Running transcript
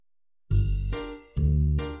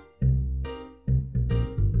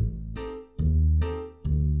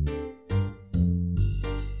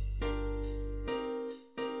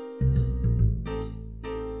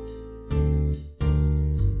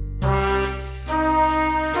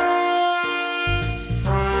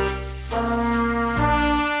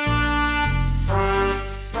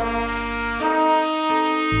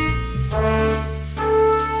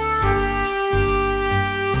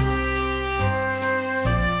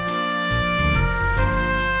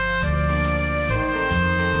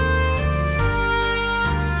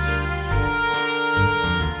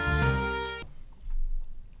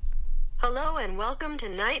Welcome to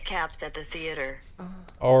Nightcaps at the Theater.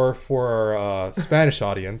 Or for our Spanish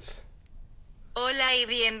audience. Hola y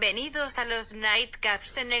bienvenidos a los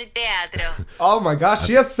Nightcaps en el teatro. Oh my gosh,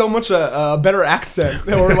 she has so much a better accent,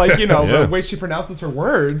 or like, you know, the way she pronounces her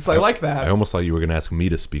words. I like that. I almost thought you were going to ask me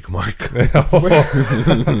to speak, Mark.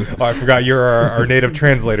 Oh, I forgot you're our native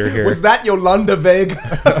translator here. Was that Yolanda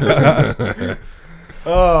Vega?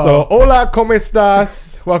 So, hola, ¿cómo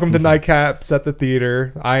estás? Welcome to Nightcaps at the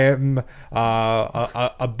Theater. I am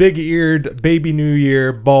a big-eared, baby New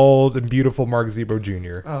Year, bald, and beautiful Mark Zebo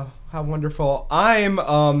Jr. Oh, how wonderful. I'm,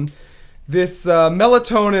 this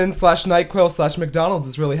melatonin / NyQuil / McDonald's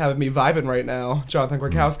is really having me vibing right now. Jonathan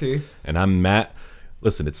Krakowski. And I'm Matt.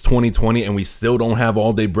 Listen, it's 2020 and we still don't have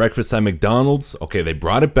all-day breakfast at McDonald's. Okay, they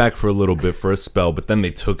brought it back for a little bit for a spell, but then they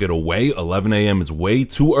took it away. 11 a.m. is way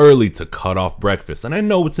too early to cut off breakfast. And I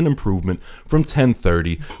know it's an improvement from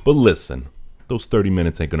 10:30, but listen, those 30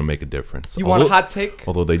 minutes ain't going to make a difference. You want a hot take?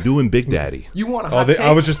 Although they do in Big Daddy. You want a hot take?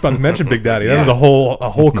 I was just about to mention Big Daddy. That was a whole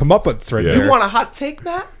comeuppance right there. You want a hot take,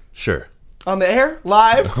 Matt? Sure. On the air?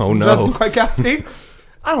 Live? Oh, no. Jonathan Krakowski?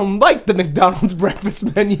 I don't like the McDonald's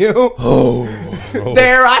breakfast menu. Oh.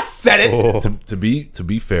 There, I said it. To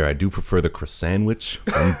be fair, I do prefer the croissant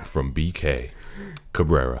from BK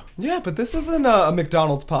Cabrera. Yeah, but this isn't a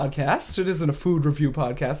McDonald's podcast. It isn't a food review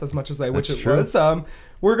podcast as much as I wish it true. was.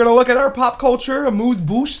 We're going to look at our pop culture,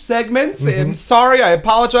 amuse-bouche segments. I'm sorry, I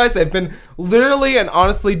apologize. I've been literally and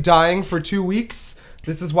honestly dying for 2 weeks.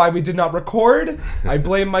 This is why we did not record. I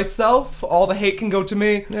blame myself. All the hate can go to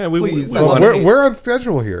me. Yeah, Please. We're on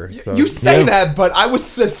schedule here. So. You say that, but I was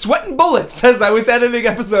sweating bullets as I was editing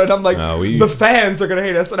episode. I'm like, the fans are going to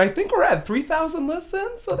hate us. And I think we're at 3,000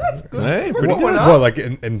 listens, so that's good. Hey, We're pretty going good. up. What, like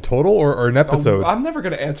in total or an episode? I'm never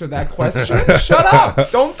going to answer that question. Shut up.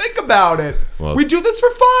 Don't think about it. Well, we do this for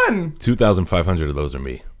fun. 2,500 of those are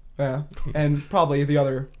me. Yeah, and probably the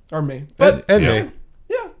other are me. But and yeah. me.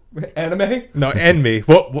 yeah, anime. No, and me.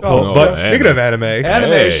 Well, Oh, but yeah. speaking of anime, Anime.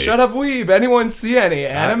 Hey. Shut up, weeb. Anyone see any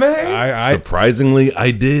anime? I Surprisingly,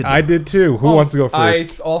 I did. I did too. Who wants to go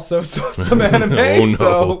first? I also saw some anime. Oh, no.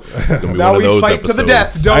 So It's gonna be now one of we those fight to the death,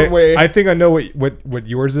 episodes. don't we? I think I know what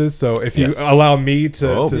yours is. So if you Yes. allow me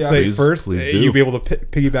to Oh, say please, first, please do. you'll be able to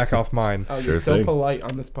piggyback off mine. Oh, Sure you're so thing. polite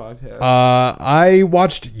on this podcast. I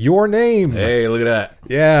watched Your Name. Hey, look at that.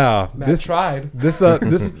 Yeah, Matt tried. this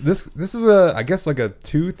is a I guess like a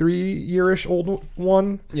 2-3 year-ish old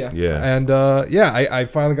one. Yeah. Yeah. And I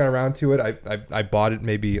finally got around to it. I bought it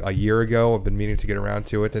maybe a year ago. I've been meaning to get around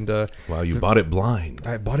to it, and Wow, you bought it blind.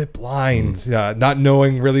 I bought it blind, not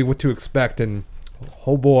knowing really what to expect. And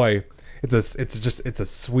oh boy, it's a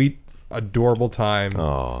sweet, adorable time.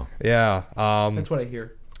 Oh. Yeah. That's what I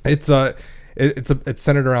hear. It's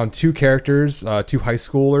centered around two characters, two high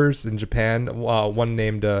schoolers in Japan. One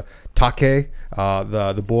named Take,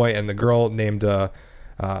 the boy, and the girl named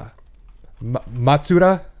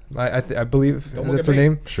Matsura. I believe Don't look that's at her me.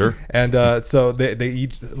 name. Sure. And so they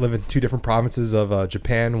each live in two different provinces of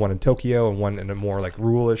Japan. One in Tokyo and one in a more like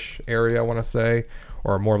ruralish area, I want to say,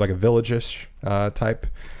 or more like a village-ish type.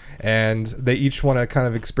 And they each want to kind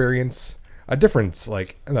of experience a difference,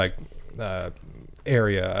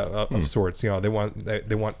 area of sorts. You know, they want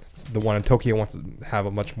the one in Tokyo wants to have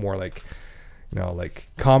a much more like, you know, like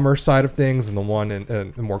commerce side of things, and the one in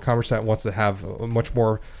the more commerce side wants to have a much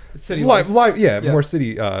more City life. more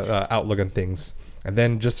city outlook on things. And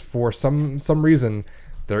then just for some reason,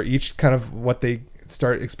 they're each kind of what they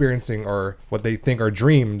start experiencing or what they think are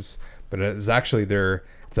dreams, but it's actually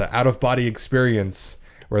it's an out of body experience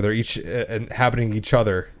where they're each inhabiting each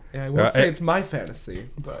other. Yeah, I won't say it's my fantasy,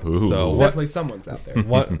 but Ooh. So it's what- definitely someone's out there.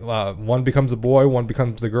 one becomes a boy, one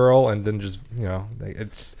becomes the girl, and then just, you know,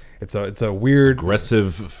 it's a weird.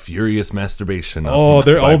 Aggressive, furious masturbation. Oh,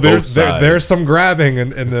 by both there's sides. some grabbing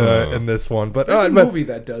in this one, but There's a but movie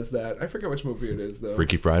that does that. I forget which movie it is though.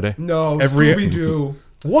 Freaky Friday. No, Every- Scooby-Doo.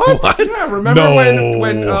 what? Yeah, remember No.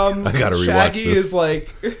 when I gotta rewatch Shaggy this. is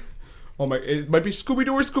like, oh my, it might be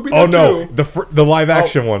Scooby-Doo or Scooby-Doo Oh no, 2. the live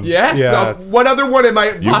action one. Yes. Yes. What other one am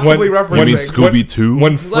I possibly when- referencing? You mean Scooby 2?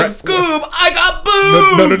 When Like Scoob, I got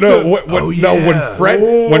boobs. no.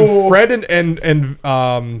 When Fred and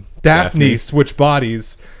Daphne switch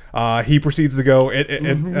bodies, he proceeds to go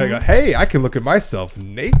and I go, hey, I can look at myself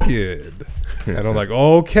naked, and I'm like,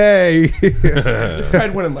 okay.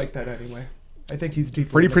 Fred wouldn't like that anyway. I think he's deep.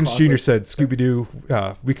 Freddie Prinze Jr. said, Scooby Doo.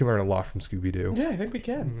 We can learn a lot from Scooby Doo. Yeah, I think we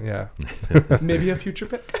can. Yeah. Maybe a future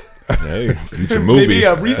pick. Hey, future movie. Maybe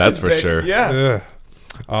a recent That's for pick. sure. Yeah.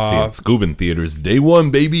 Seeing Scoob in theaters day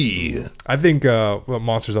one, baby. I think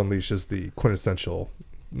Monsters Unleashed is the quintessential,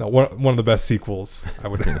 one of the best sequels. I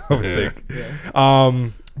would think.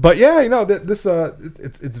 But yeah, you know, it's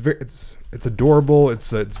adorable.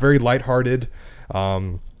 It's very lighthearted.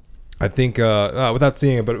 I think without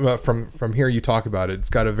seeing it, but from here you talk about it, it's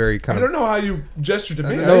got a very kind I of. don't know how you gestured to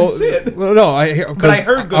me. I didn't see it. No, I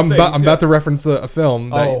heard good I'm things, about to reference a film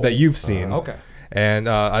that you've seen. Okay. And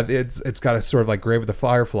it's got a sort of like Grave of the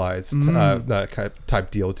Fireflies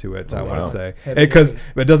type deal to it. I want to say, because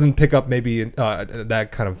it doesn't pick up maybe that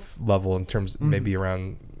kind of level in terms maybe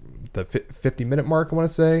around the 50-minute mark. I want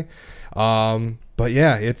to say, but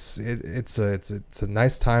yeah, it's a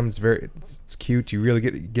nice time. It's cute. You really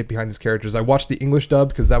get behind these characters. I watched the English dub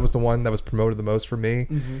because that was the one that was promoted the most for me,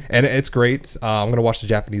 and it's great. I'm gonna watch the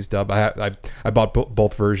Japanese dub. I bought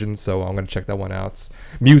both versions, so I'm gonna check that one out.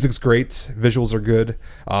 Music's great. Visuals are good.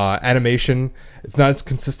 Animation, it's not as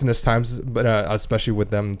consistent as times, but especially with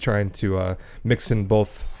them trying to mix in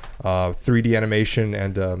both 3D animation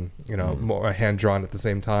and more hand drawn at the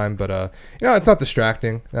same time. But it's not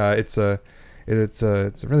distracting. It's a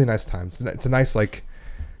really nice time. It's a nice like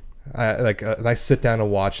a nice sit down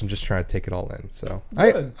and watch and just try to take it all in. So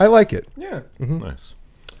I like it. Yeah. Nice.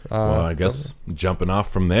 Well, I guess jumping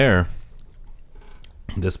off from there,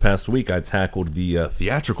 this past week I tackled the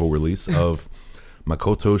theatrical release of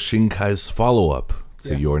Makoto Shinkai's follow-up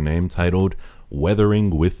to Your Name, titled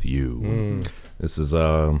Weathering with You. This is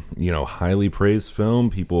a highly praised film.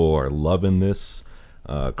 People are loving this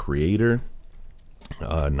creator.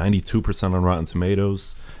 92% on Rotten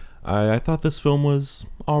Tomatoes. I thought this film was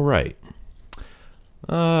all right.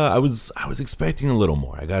 I was expecting a little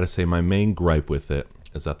more. I gotta say, my main gripe with it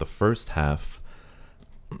is that the first half,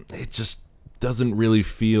 it just doesn't really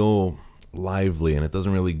feel lively, and it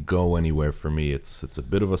doesn't really go anywhere for me. It's a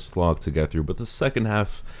bit of a slog to get through, but the second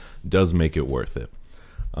half does make it worth it.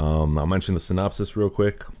 I'll mention the synopsis real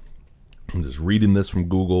quick. I'm just reading this from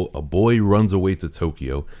Google. A boy runs away to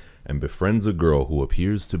Tokyo and befriends a girl who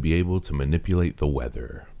appears to be able to manipulate the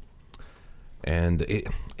weather. And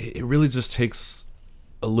it really just takes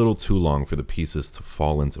a little too long for the pieces to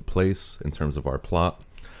fall into place in terms of our plot.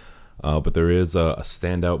 But there is a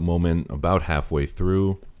standout moment about halfway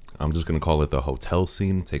through. I'm just going to call it the hotel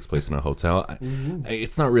scene. It takes place in a hotel.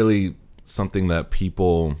 It's not really something that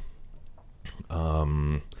people...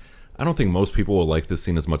 I don't think most people will like this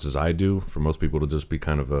scene as much as I do. For most people, it'll just be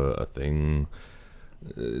kind of a thing.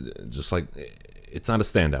 Just like, it's not a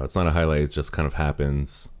standout. It's not a highlight. It just kind of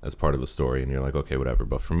happens as part of the story. And you're like, okay, whatever.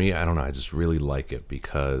 But for me, I don't know. I just really like it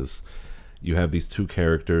because you have these two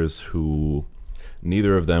characters who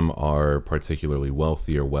neither of them are particularly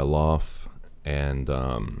wealthy or well off. And,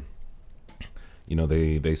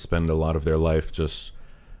 they spend a lot of their life just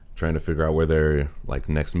trying to figure out where their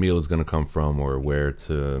next meal is going to come from, or where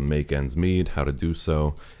to make ends meet, how to do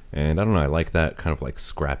so. And I don't know, I like that kind of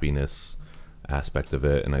scrappiness aspect of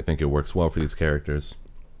it, and I think it works well for these characters.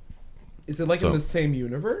 Is it in the same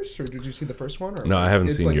universe, or did you see the first one? Or no, I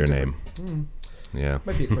haven't seen Your Name. Yeah,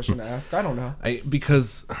 might be a question to ask. I don't know.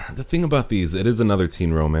 Because the thing about these, it is another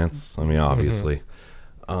teen romance. I mean, obviously.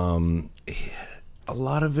 A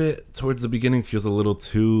lot of it towards the beginning feels a little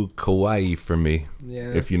too kawaii for me.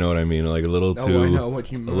 Yeah. If you know what I mean, a little too. I know what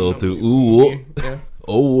you mean. A little too ooh. Yeah.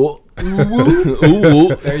 Oh.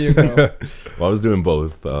 Ooh. There you go. Well, I was doing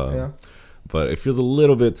both. But it feels a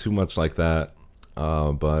little bit too much like that.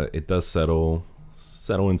 But it does settle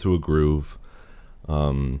into a groove.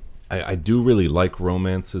 I do really like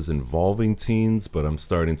romances involving teens, but I'm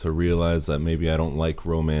starting to realize that maybe I don't like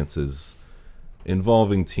romances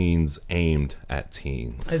involving teens aimed at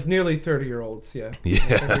teens. As nearly 30-year-olds, yeah. Yeah.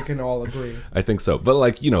 I think we can all agree. I think so.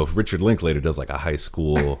 But if Richard Linklater does a high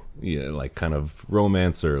school kind of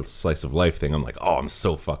romance or slice of life thing, I'm like, oh, I'm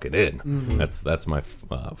so fucking in. Mm-hmm. That's my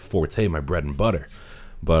forte, my bread and butter.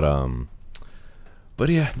 But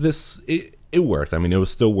yeah, it worked. I mean, it was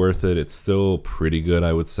still worth it. It's still pretty good,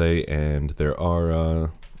 I would say, and there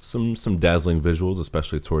are some dazzling visuals,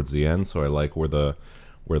 especially towards the end. So I like where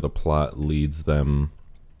the plot leads them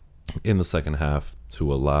in the second half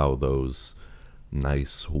to allow those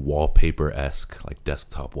nice wallpaper-esque,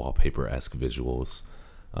 desktop wallpaper-esque visuals.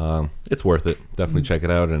 It's worth it. Definitely check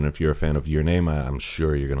it out. And if you're a fan of Your Name, I'm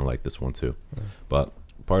sure you're going to like this one too. Mm. But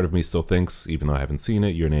part of me still thinks, even though I haven't seen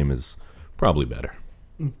it, Your Name is probably better.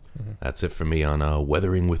 Mm-hmm. That's it for me on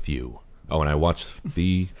Weathering with You. Oh, and I watched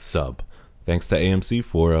the sub. Thanks to AMC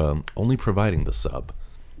for only providing the sub.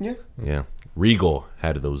 Yeah. Yeah. Regal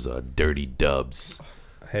had those dirty dubs.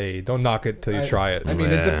 Hey, don't knock it till you try it. I mean,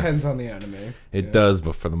 it depends on the anime. It does,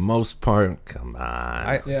 but for the most part, come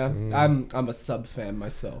on. I'm a sub fan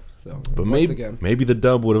myself, so. But maybe the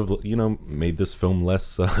dub would have made this film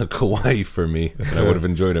less kawaii for me, and I would have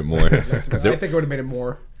enjoyed it more. I think it would have made it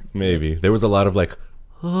more. Maybe there was a lot of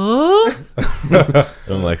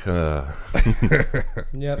I'm like,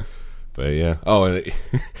 Yep. but yeah. Oh, and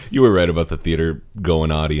you were right about the theater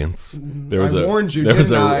going audience. There was I warned you, there was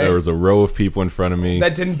didn't I? there was a row of people in front of me.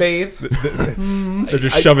 That didn't bathe. They're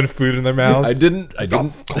just shoving food in their mouths.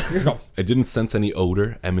 I didn't sense any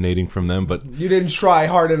odor emanating from them, but You didn't try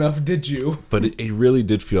hard enough, did you? it really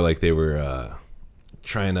did feel like they were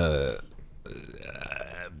trying to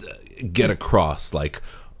get across, like,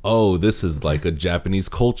 oh, this is like a Japanese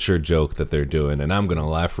culture joke that they're doing, and I'm gonna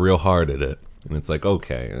laugh real hard at it. And it's like,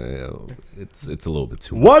 okay, it's a little bit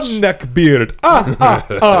too much. One neck beard.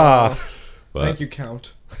 But, Thank you,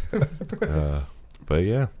 Count. But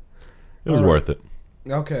yeah, it was All right. worth it.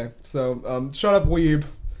 Okay, so shut up, weeb.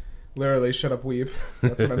 Literally, shut up, weeb.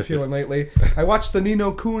 That's what I'm feeling lately. I watched the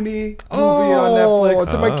Nino Kuni movie on Netflix.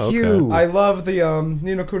 It's in my Oh, okay. queue. I love the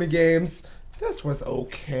Nino Kuni games. This was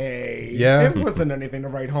okay. Yeah? It wasn't anything to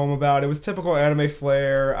write home about. It was typical anime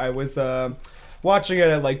flair. I was watching it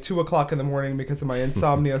at like 2 o'clock in the morning because of my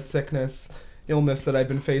insomnia illness that I've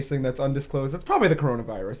been facing that's undisclosed. It's probably the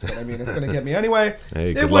coronavirus, but I mean, it's going to get me anyway.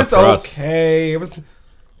 Hey, It good was luck for us. okay.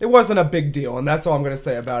 It wasn't a big deal, and that's all I'm going to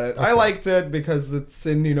say about it. I liked it because it's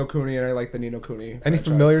in Nino Kuni, and I like the Nino Kuni Any franchise.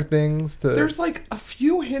 familiar things to? There's like a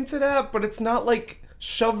few hinted at, but it's not like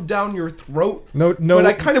shoved down your throat. No. But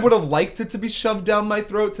I kind of would have liked it to be shoved down my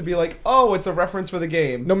throat to be like, oh, it's a reference for the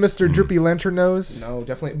game. No, Mr. Droopy Lantern Nose. No,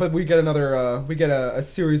 definitely. But we get a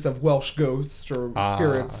series of Welsh ghosts or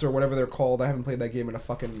spirits or whatever they're called. I haven't played that game in a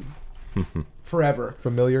fucking forever.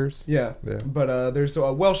 Familiars. Yeah. Yeah. But there's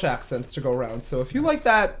Welsh accents to go around. So if you like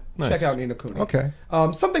that, check Nice. out Nino Kuni. Okay.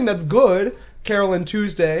 Something that's good, Carol and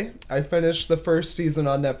Tuesday. I finished the first season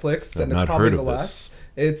on Netflix, and I've it's not probably heard the of last. this.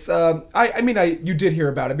 It's you did hear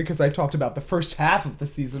about it because I talked about the first half of the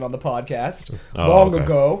season on the podcast long okay.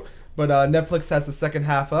 ago. But Netflix has the second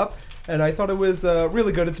half up, and I thought it was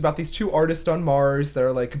really good. It's about these two artists on Mars that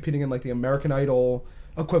are like competing in like the American Idol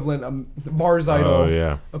equivalent, Mars Idol Oh,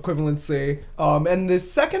 yeah. equivalency. And the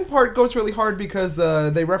second part goes really hard because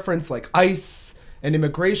they reference like ICE and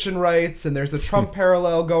immigration rights, and there's a Trump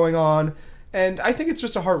parallel going on. And I think it's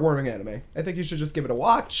just a heartwarming anime. I think you should just give it a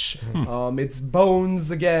watch. It's Bones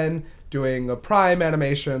again, doing a Prime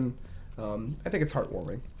animation. I think it's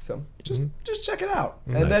heartwarming. So just check it out.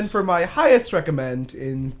 And then Nice. for my highest recommend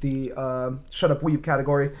in the Shut Up Weeb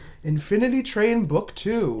category, Infinity Train Book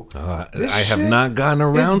 2. This I have shit not gotten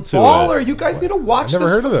around is to baller. it. You guys need to watch Never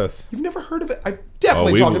this. heard of this. You've never heard of it? I've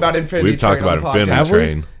definitely talked about Infinity We've Train talked about on the Infinity podcast. Have we?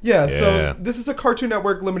 Train. Yeah, Yeah. so this is a Cartoon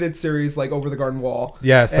Network limited series like Over the Garden Wall.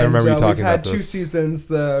 Yes, I remember you talking we've had about two this. seasons.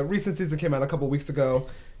 The recent season came out a couple weeks ago.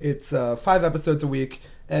 It's 5 episodes a week,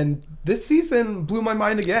 and this season blew my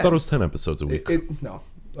mind again. I thought it was 10 episodes a week. No.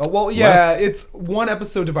 Well, yeah, Less? it's one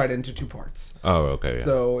episode divided into 2 parts. Oh, okay. Yeah.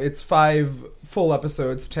 So it's 5 full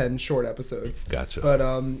episodes, 10 short episodes. Gotcha. But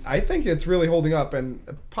I think it's really holding up, and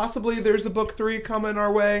possibly there's a book 3 coming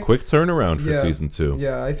our way. Quick turnaround for Yeah. season 2.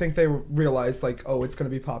 Yeah, I think they realized like, oh, it's going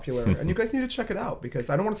to be popular, and you guys need to check it out because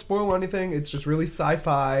I don't want to spoil anything. It's just really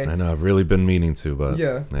sci-fi. I know, I've really been meaning to, but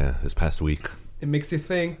Yeah. this past week. It makes you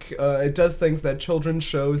think. It does things that children's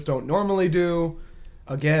shows don't normally do.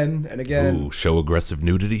 Again and again. Ooh, show aggressive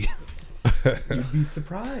nudity. You'd be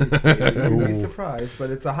surprised. You'd be surprised, but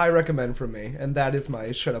it's a high recommend from me, and that is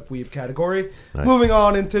my Shut Up Weeb category. Nice. Moving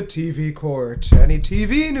on into TV Court. Any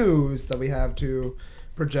TV news that we have to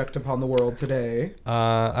project upon the world today?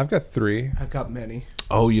 I've got 3. I've got many.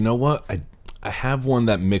 Oh, you know what? I have one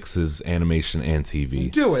that mixes animation and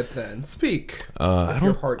TV. Do it then. Speak. I if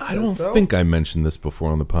your heart I says don't so. think I mentioned this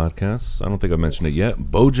before on the podcast. I don't think I mentioned it yet.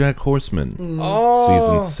 BoJack Horseman,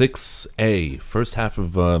 season 6A, first half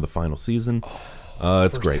of the final season.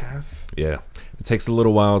 It's great. Yeah, it takes a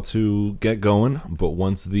little while to get going, but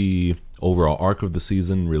once the overall arc of the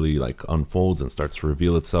season really like unfolds and starts to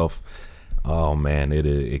reveal itself, oh man,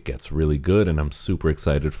 it gets really good, and I'm super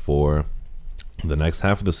excited for the next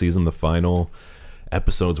half of the season. The final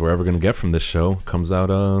episodes we're ever going to get from this show comes out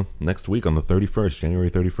next week on the 31st, January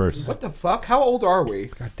 31st. What the fuck? How old are we?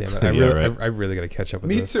 God damn it! Yeah, I really got to catch up with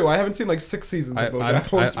Me this. too. I haven't seen like 6 seasons of BoJack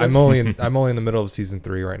Horseman. I'm only in the middle of season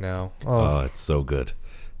 3 right now. Oh, It's so good.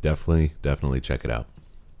 Definitely check it out.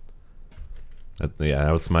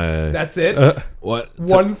 That's my... That's it. what?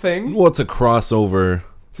 One thing. Well, it's a crossover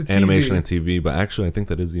To TV. animation and TV, but actually I think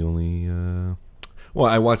that is the only... well,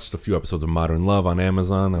 I watched a few episodes of Modern Love on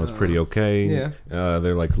Amazon. That was pretty okay. yeah.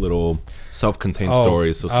 They're like little self-contained Oh,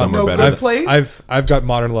 stories, so some No are Good better. Place? I've got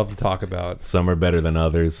Modern Love to talk about. Some are better than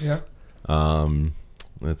others. Yeah.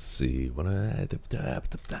 Let's see. What I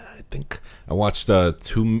think I watched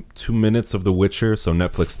 2 minutes of The Witcher, so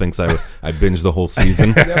Netflix thinks I binged the whole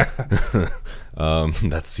season.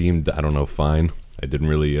 That seemed, I don't know, fine. I didn't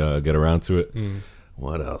really get around to it.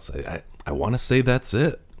 What else? I want to say that's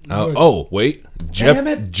it. Oh, wait. Damn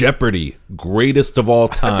it. Jeopardy. Greatest of all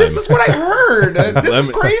time. This is what I heard. This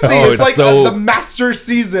is crazy. Oh, it's like so- the master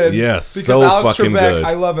season. Yes, because so Alex fucking Trebek, good.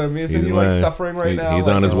 I love him. Isn't he like He's suffering right now? He's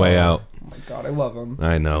Like, on his way out. Oh my god, I love him.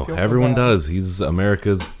 I know. feel so Everyone bad. does. He's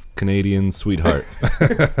America's Canadian sweetheart.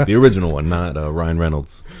 The original one, not Ryan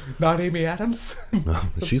Reynolds. Not Amy Adams.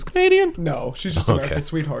 She's Canadian? No, she's just Okay. America's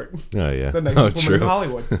sweetheart. Oh, yeah. The nicest woman in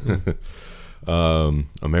Hollywood.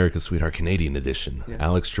 America's Sweetheart Canadian edition.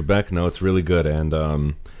 Alex Trebek. No, it's really good, and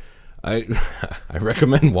I I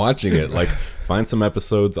recommend watching it. Like, find some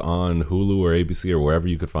episodes on Hulu or ABC or wherever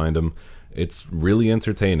you could find them. It's really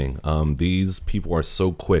entertaining. These people are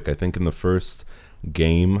so quick. I think in the first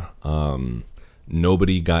game,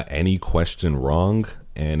 nobody got any question wrong,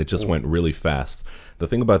 and it just went really fast. The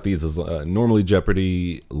thing about these is normally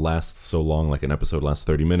Jeopardy lasts so long, like an episode lasts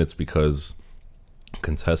 30 minutes, because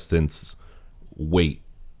contestants wait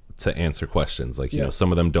to answer questions. Like, you know,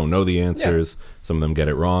 some of them don't know the answers, some of them get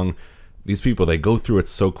it wrong. These people, they go through it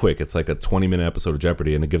so quick. It's like a 20-minute episode of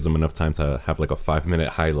Jeopardy, and it gives them enough time to have like a 5-minute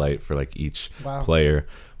highlight for like each player.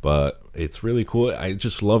 But it's really cool. I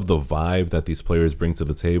just love the vibe that these players bring to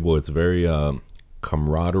the table. It's very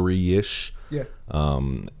camaraderie-ish. Yeah.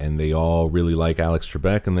 And they all really like Alex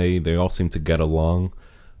Trebek, and they all seem to get along.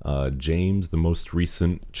 James, the most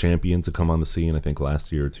recent champion to come on the scene, I think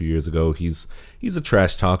last year or 2 years ago, he's a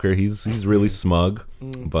trash talker. He's really smug,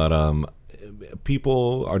 but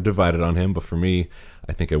people are divided on him. But for me,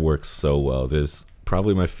 I think it works so well. There's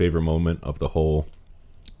probably my favorite moment of the whole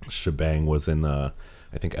shebang was in I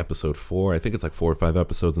think episode 4. I think it's like 4 or 5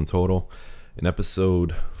 episodes in total. In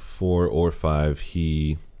episode 4 or 5,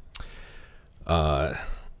 he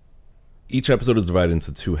each episode is divided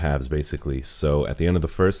into 2 halves, basically. So at the end of the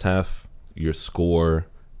first half, your score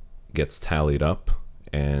gets tallied up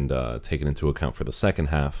and taken into account for the second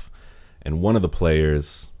half. And one of the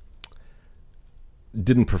players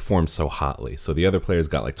didn't perform so hotly. So the other players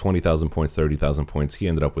got like 20,000 points, 30,000 points. He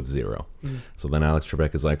ended up with 0. So then Alex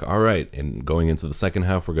Trebek is like, all right, and going into the second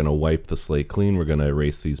half, we're going to wipe the slate clean. We're going to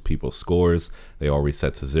erase these people's scores. They all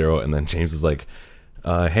reset to 0. And then James is like,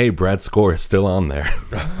 hey, Brad's score is still on there.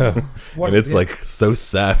 And it's like so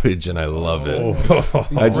savage, and I love it. These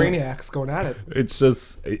brainiacs going at it.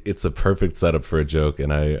 It's a perfect setup for a joke,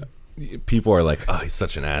 and people are like, oh, he's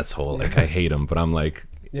such an asshole. Like, I hate him. But I'm like,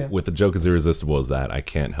 with a joke as irresistible as that, I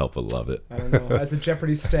can't help but love it. I don't know. As a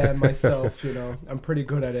Jeopardy stan myself, you know, I'm pretty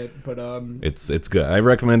good at it. But it's good. I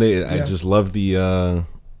recommend it. I just love the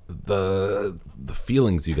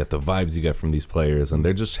feelings you get, the vibes you get from these players, and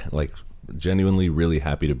they're just like genuinely really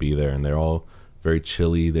happy to be there, and they're all very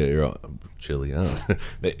chilly. They're all, chilly.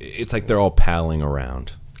 It's like they're all palling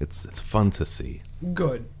around. It's fun to see.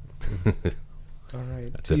 good. All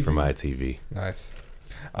right. That's it for my TV. Nice.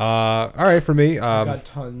 All right, for me. I got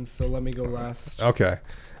tons, so let me go last. Okay.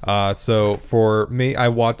 So for me,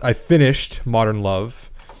 I finished Modern Love.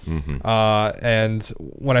 And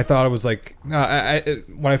when I thought it was like,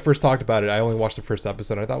 when I first talked about it, I only watched the first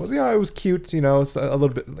episode. And I thought it was cute, you know, it's a little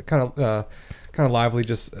bit kind of lively,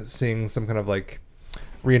 just seeing some kind of like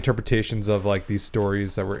reinterpretations of like these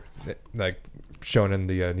stories that were like shown in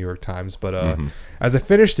the New York Times. But as I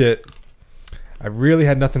finished it, I really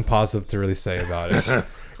had nothing positive to really say about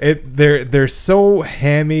it. They're so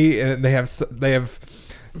hammy, and they have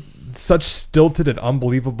such stilted and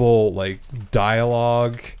unbelievable like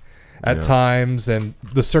dialogue at times, and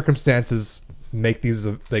the circumstances make these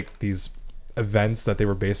events that they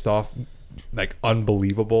were based off like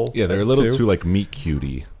unbelievable. Yeah, they're a little too like meat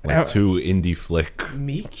cutie, like too indie flick.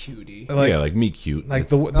 Meat cutie. Like, like meat cute.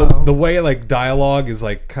 like It's- the way like dialogue is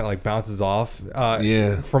like kind of like bounces off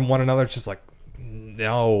from one another. It's just like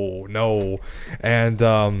no. And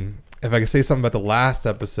if I could say something about the last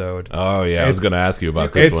episode, oh yeah, I was gonna ask you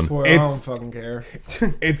about this it's- one. Well, I don't fucking care.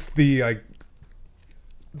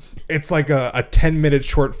 it's like a 10-minute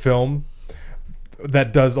short film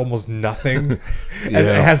that does almost nothing and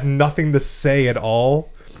it has nothing to say at all,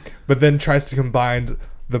 but then tries to combine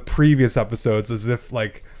the previous episodes as if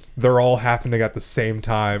like they're all happening at the same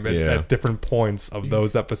time at different points of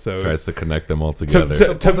those episodes. Tries to connect them all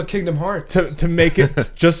together. To Kingdom Hearts. To make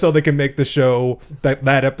it just so they can make the show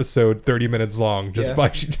that episode 30 minutes long just by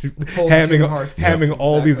hamming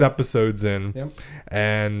all these episodes in. Yep.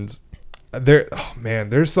 And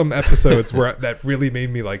there's some episodes where that really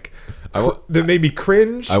made me like that made me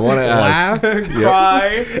cringe. I want to laugh, ask.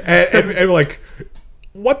 Cry. and like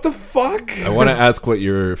what the fuck? I want to ask what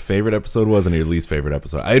your favorite episode was and your least favorite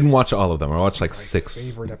episode. I didn't watch all of them. I watched like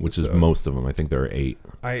 6, favorite which is episode. most of them. I think there are 8.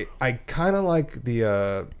 I kind of like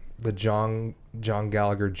the John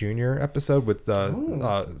Gallagher Jr. episode with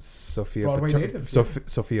Sophia Broadway native,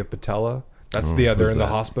 Sophia Patella. That's they're who's in the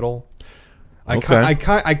that? hospital. Okay. I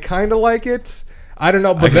kind of like it. I don't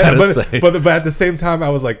know, but say. but at the same time, I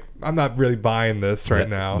was like, I'm not really buying this right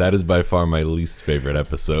now. That is by far my least favorite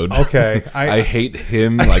episode. Okay, I hate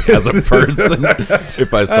him like as a person.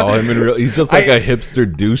 If I saw him in real, he's just like a hipster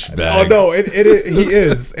douchebag. Oh no, he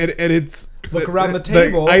is, and it's Look around the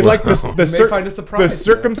table. I like the may find a surprise the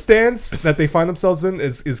there. circumstance that they find themselves in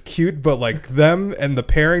is cute, but like them and the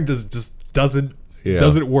pairing just doesn't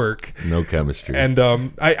work. No chemistry. And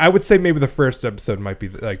I would say maybe the first episode might be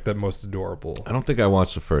like the most adorable. I don't think I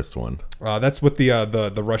watched the first one. That's with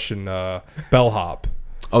the Russian bellhop.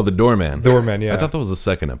 Oh, the doorman. Doorman, yeah. I thought that was the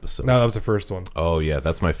second episode. No, that was the first one. Oh yeah,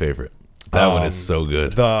 that's my favorite. That one is so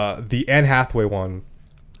good. The Anne Hathaway one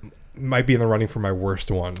might be in the running for my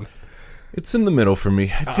worst one. It's in the middle for me.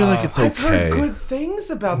 I feel like it's okay. I've heard good things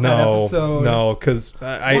about that episode. No, because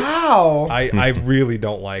Wow. I really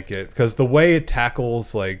don't like it because the way it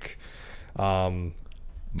tackles like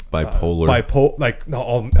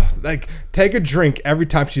Bipolar. like take a drink every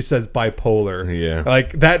time she says bipolar. Yeah.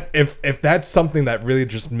 Like that. If that's something that really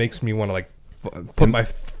just makes me want to like put my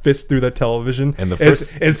fist through the television, And the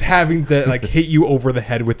first- is having to like hit you over the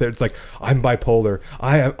head with it. It's like I'm bipolar.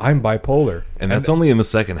 I'm bipolar. And that's only in the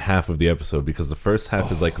second half of the episode because the first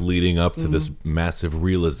half is like leading up to this massive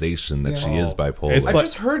realization that she is bipolar. It's I've like-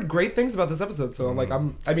 just heard great things about this episode, so I'm like,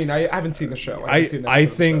 I haven't seen the show. I haven't seen an I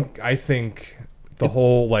episode of the show. think the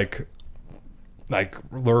whole like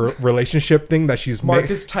relationship thing that she's Mark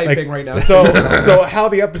is typing right now. So how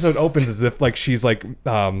the episode opens is if like she's like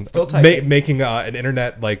Still typing. making an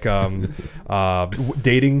internet like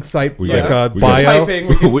dating site We like got- we bio. got- typing,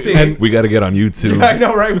 we can see. we got to get on YouTube. I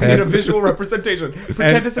know, right? We need a visual representation.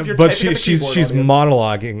 Pretend as if you're but typing at the she's keyboard, audience.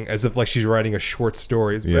 monologuing as if like she's writing a short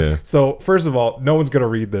story. Yeah. So first of all, no one's gonna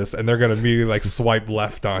read this, and they're gonna immediately like swipe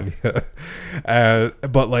left on you.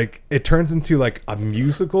 But like it turns into like a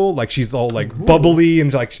musical. Like she's all like bubbly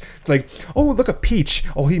and like it's like, oh look at Peach.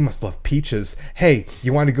 Oh, he must love peaches. Hey,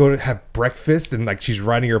 you want to go to have breakfast? And like she's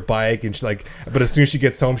riding her bike, and she's like, but as soon as she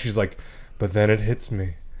gets home, she's like, but then it hits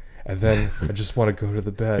me, and then I just want to go to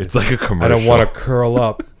the bed. It's like a I commercial. don't want to curl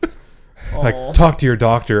up. Like talk to your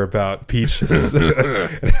doctor about peaches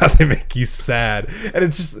and how they make you sad, and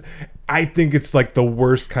it's just I think it's like the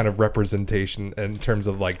worst kind of representation in terms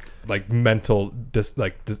of like mental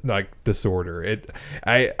disorder.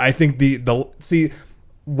 I think the see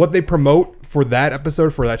what they promote for that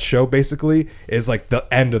episode, for that show, basically is like the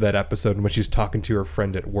end of that episode when she's talking to her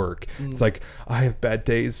friend at work. It's like, I have bad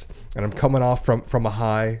days and I'm coming off from a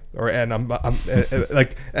high, and I'm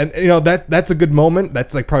like, and you know that's a good moment.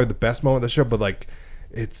 That's like probably the best moment of the show, but like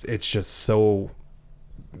it's just so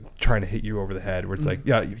trying to hit you over the head where it's like,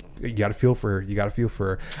 yeah, you got to feel for her. You got to feel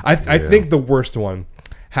for her. I think the worst one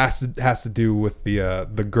has to do with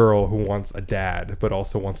the girl who wants a dad but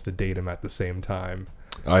also wants to date him at the same time.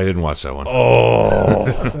 I didn't watch that one. Oh,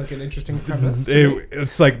 That's like an interesting premise.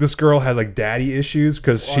 it's like this girl has like daddy issues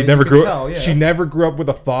because she Well, never you can grew tell, yes. she never grew up with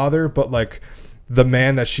a father, but like the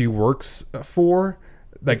man that she works for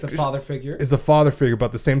like It's a father figure. is a father figure, but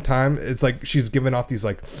at the same time it's like she's giving off these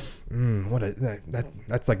like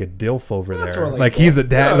that's like a dilf over That's there. relatable. Like he's a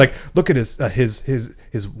dad. Yeah. Like look at his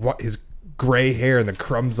gray hair and the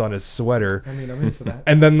crumbs on his sweater. I mean, I'm into that.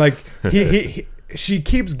 And then like she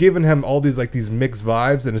keeps giving him all these like these mixed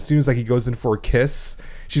vibes, and as soon as like he goes in for a kiss,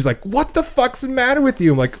 she's like, "What the fuck's the matter with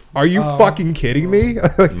you?" I'm like, "Are you fucking kidding me?"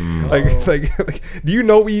 like, do you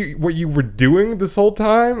know what you were doing this whole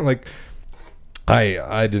time? Like,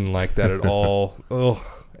 I didn't like that at all. Ugh.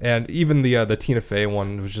 And even the Tina Fey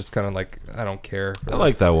one was just kind of like, I don't care. I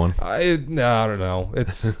like that one. I don't know.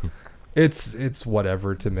 It's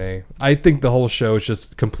whatever to me. I think the whole show is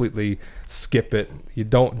just completely skip it. You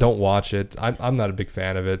don't watch it. I'm not a big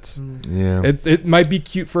fan of it. Yeah. It might be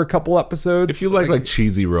cute for a couple episodes. If you like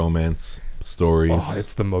cheesy romance stories,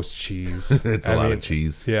 it's the most cheese. it's a lot of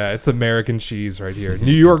cheese. Yeah, it's American cheese right here.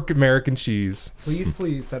 New York American cheese.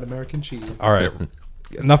 Please, that American cheese. All right,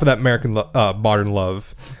 enough of that American modern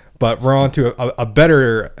love, but we're on to a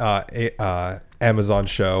better Amazon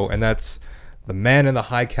show, and that's The Man in the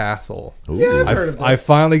High Castle. Yeah, I've heard of I this.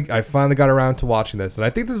 finally got around to watching this, and I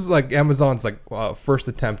think this is like Amazon's like first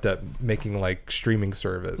attempt at making like streaming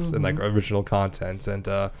service and like original content, and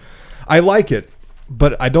I like it,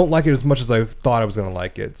 but I don't like it as much as I thought I was gonna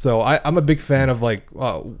like it. So I'm a big fan of like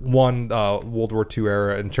World War II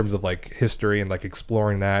era in terms of like history and like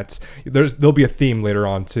exploring that. There'll be a theme later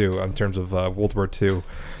on too in terms of World War II.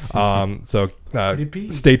 So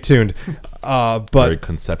stay tuned. But Very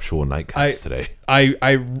conceptual nightcaps today.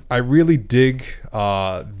 I really dig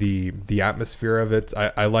the atmosphere of it.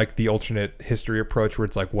 I like the alternate history approach where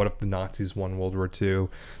it's like, what if the Nazis won World War II?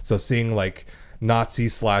 So seeing like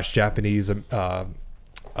Nazi/Japanese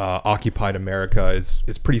occupied America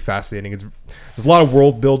is pretty fascinating. There's a lot of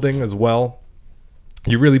world building as well.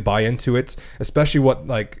 You really buy into it, especially what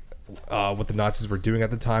the Nazis were doing at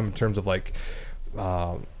the time in terms of like.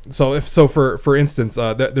 For instance,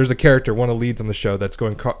 there's a character, one of the leads on the show, that's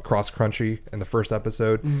going cross country in the first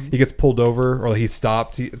episode. He gets pulled over, or he's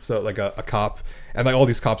stopped. It's like a cop, and like all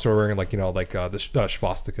these cops are wearing the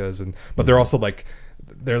swastikas, but they're also like.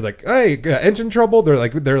 They're like, hey, engine trouble. They're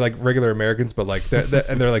like regular Americans, but like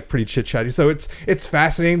they're like pretty chit chatty. So it's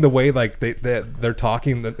fascinating the way like they're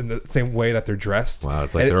talking in the same way that they're dressed. Wow,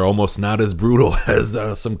 it's like they're almost not as brutal as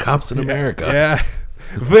some cops in America. Yeah,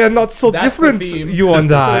 we're not so That's different, the theme. you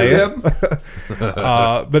and I. Yep.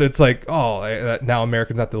 But it's like, now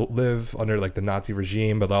Americans have to live under like the Nazi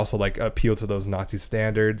regime, but also like appeal to those Nazi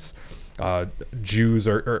standards. Jews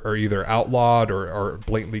are either outlawed or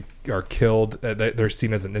blatantly are killed. They're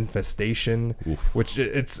seen as an infestation. Oof. Which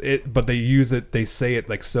but they use it. They say it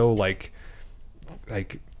like so like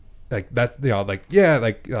that. Like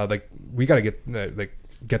we gotta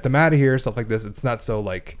get them out of here. Stuff like this. It's not so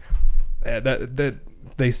like that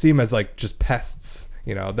they seem as like just pests.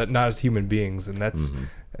 That not as human beings, and that's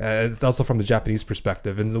it's also from the Japanese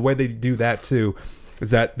perspective. And the way they do that too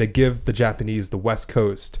is that they give the Japanese the West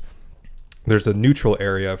Coast. There's a neutral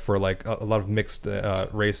area for like a lot of mixed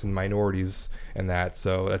race and minorities and that.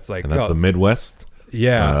 So that's like And that's the Midwest.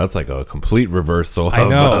 Yeah, That's like a complete reversal of I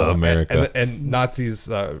know. America. And Nazis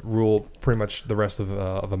rule pretty much the rest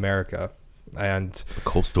of America. And The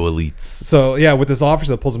coastal elites. so yeah, with this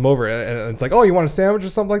officer that pulls him over, and it's like, oh, you want a sandwich or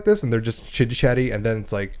something like this, and they're just chitty chatty, and then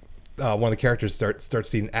it's like one of the characters starts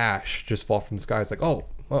seeing ash just fall from the sky. It's like, oh.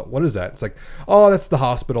 Well, what is that? It's like, oh, that's the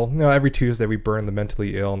hospital. Every Tuesday we burn the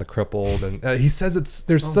mentally ill and the crippled, and he says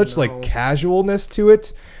there's such like casualness to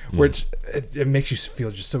it, which it makes you feel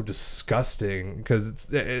just so disgusting because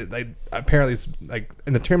apparently it's like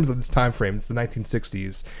in the terms of this time frame, it's the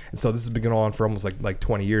 1960s, and so this has been going on for almost like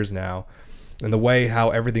 20 years now, and the way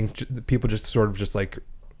how people just sort of just like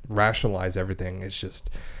rationalize everything is just.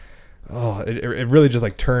 Oh, it really just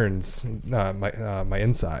like turns my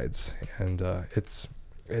insides, and it's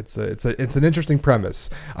an interesting premise.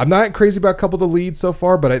 I'm not crazy about a couple of the leads so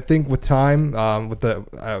far, but I think with time, I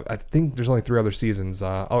think there's only 3 other seasons.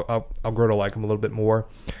 I'll grow to like them a little bit more,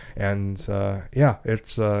 and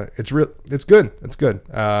it's good. It's good.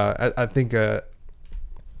 I think I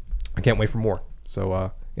can't wait for more.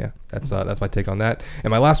 So that's my take on that.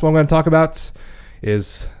 And my last one I'm going to talk about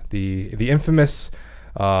is the infamous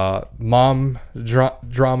mom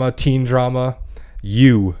drama, teen drama,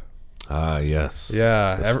 You. Ah, yes.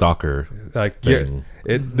 Yeah. The stalker Like thing.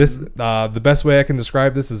 the best way I can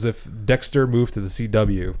describe this is if Dexter moved to the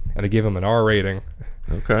CW and they gave him an R rating.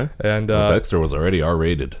 Okay. And Dexter was already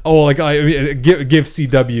R-rated. oh, like I mean, give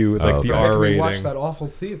CW like okay. the I R rating. watched that awful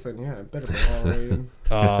season. Yeah, it better be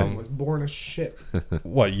R-rated. Was born as shit.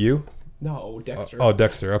 What, You? No, Dexter. Oh,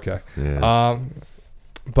 Dexter. Okay. Yeah.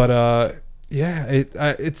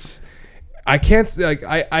 It's. I can't like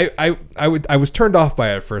I was turned off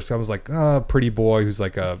by it at first. I was like, pretty boy who's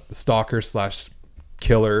like a stalker /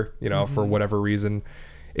 killer, for whatever reason.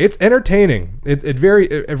 It's entertaining. It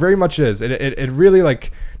very much is. It really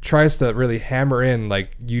like tries to really hammer in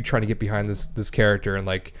like you trying to get behind this character and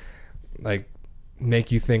like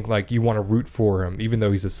make you think like you want to root for him, even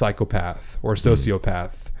though he's a psychopath or a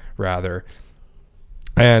sociopath rather.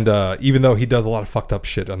 And even though he does a lot of fucked up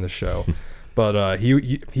shit on this show. But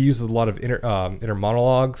he uses a lot of inner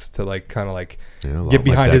monologues to like kind of like get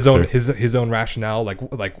behind his own rationale.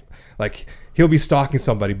 Like he'll be stalking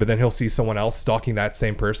somebody, but then he'll see someone else stalking that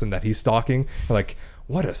same person that he's stalking. And like,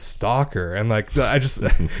 what a stalker! And like I don't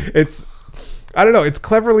know. It's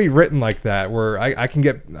cleverly written like that, where I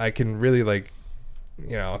can really like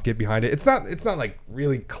get behind it. It's not like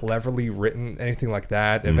really cleverly written anything like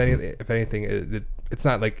that. If anything,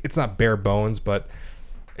 it's not bare bones, but.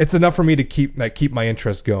 It's enough for me to keep my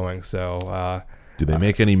interest going. So, do they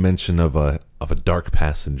make any mention of a dark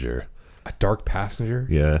passenger? A dark passenger?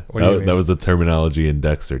 Yeah, What do you mean? that was the terminology in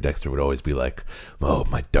Dexter. Dexter would always be like, "Oh,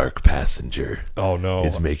 my dark passenger. Oh no,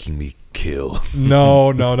 is making me kill.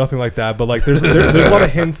 No, nothing like that. But like, there's a lot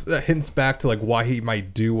of hints back to like why he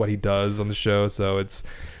might do what he does on the show. So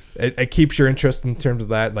it keeps your interest in terms of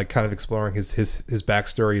that, like kind of exploring his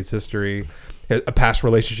backstory, his history, a past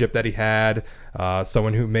relationship that he had,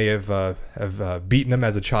 someone who may have beaten him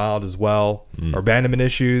as a child as well, or abandonment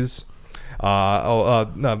issues.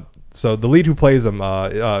 So the lead who plays him,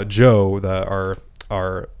 Joe,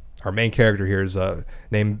 our main character here is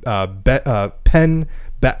named Penn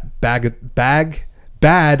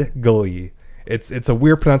Badgley. It's a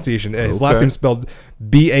weird pronunciation. His last name's spelled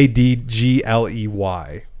Badgley.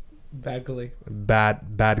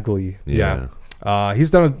 Badgley. Yeah. He's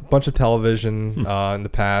done a bunch of television in the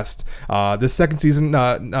past. This second season,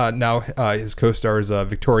 now his co-star is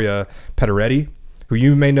Victoria Pedretti, who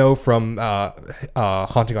you may know from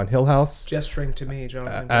Haunting on Hill House. Gesturing to me,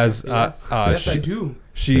 Jonathan. Yes, I do.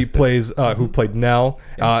 She plays who played Nell,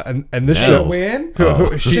 and this Nell. show Win.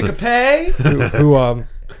 she She could pay. who what?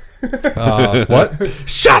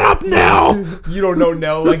 Shut up now. You don't know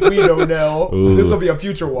Nell like we know Nell. This will be a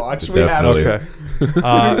future watch. We have Definitely.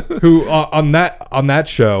 to. Who on that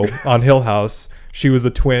show on Hill House, she was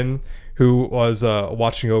a twin who was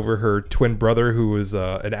watching over her twin brother who was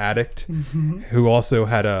an addict, who also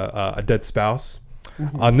had a dead spouse.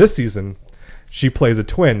 On this season, she plays a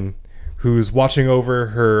twin who's watching over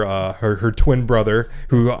her twin brother,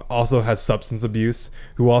 who also has substance abuse,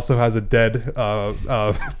 who also has a dead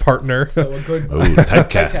partner. So a good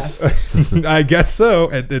Typecast. I guess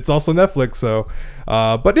so. And it's also Netflix. So,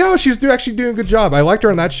 but yeah, she's actually doing a good job. I liked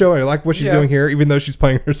her on that show. I like what she's doing here, even though she's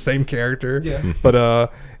playing her same character. Yeah. But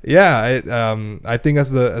I think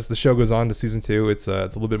as the show goes on to season 2, it's a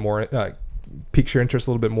little bit more. Piques your interest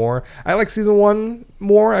a little bit more. I like season 1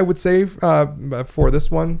 more, I would say, for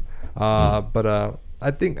this one. But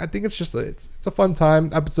I think it's just it's a fun time.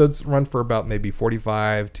 Episodes run for about maybe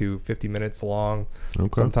 45 to 50 minutes long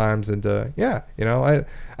sometimes, and I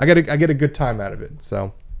get a good time out of it.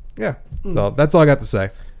 So yeah, so that's all I got to say.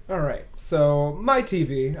 All right. So my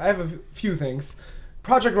TV, I have a few things.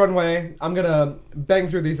 Project Runway. I'm gonna bang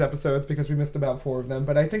through these episodes because we missed about 4 of them,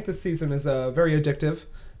 but I think this season is very addictive.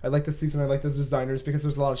 I like this season. I like those designers because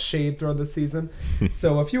there's a lot of shade thrown this season.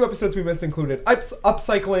 So a few episodes we missed included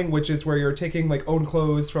upcycling, which is where you're taking like own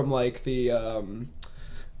clothes from like the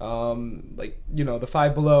the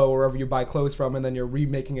Five Below or wherever you buy clothes from, and then you're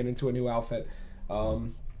remaking it into a new outfit.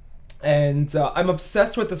 I'm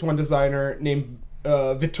obsessed with this one designer named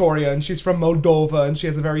Victoria, and she's from Moldova, and she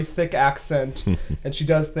has a very thick accent, and she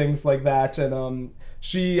does things like that. And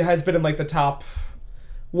she has been in like the top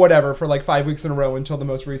whatever for like 5 weeks in a row until the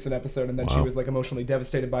most recent episode, and then she was like emotionally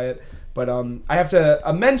devastated by it. But I have to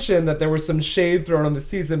mention that there was some shade thrown on the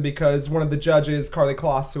season because one of the judges, Carly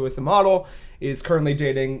Kloss, who is a model, is currently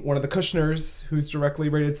dating one of the Kushners, who's directly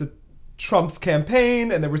related to Trump's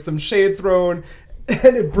campaign, and there was some shade thrown,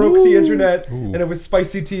 and it broke the internet, and it was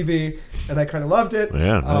spicy TV, and I kind of loved it.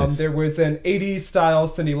 Yeah, nice. There was an 80s style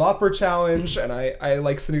Cyndi Lauper challenge, and I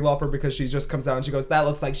like Cyndi Lauper because she just comes out and she goes, "That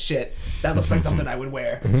looks like shit. That looks like something I would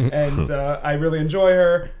wear." And I really enjoy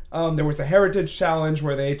her. There was a heritage challenge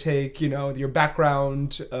where they take, your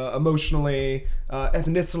background, emotionally,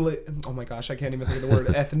 ethnicity. Oh my gosh, I can't even think of the word.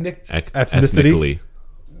 Ethnicity.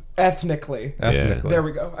 Ethnically. Yeah. There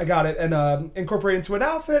we go. I got it. And incorporate into an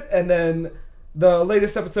outfit, and then the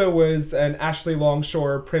latest episode was an Ashley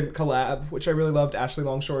Longshore print collab, which I really loved. Ashley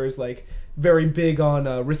Longshore is like very big on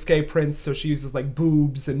risque prints, so she uses like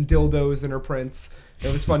boobs and dildos in her prints.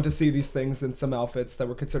 It was fun to see these things in some outfits that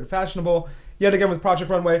were considered fashionable. Yet again with Project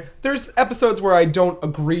Runway, there's episodes where I don't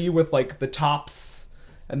agree with like the tops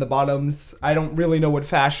and the bottoms. I don't really know what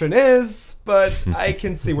fashion is, but I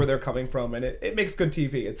can see where they're coming from, and it makes good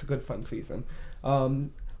TV. It's a good fun season.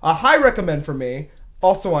 A high recommend for me.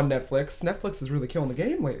 Also on Netflix. Netflix is really killing the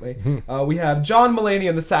game lately. We have John Mulaney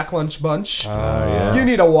and the Sack Lunch Bunch. Yeah. You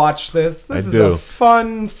need to watch this. This is a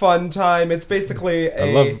fun time. It's basically I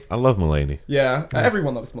love Mulaney. Yeah,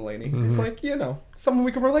 everyone loves Mulaney. It's like, someone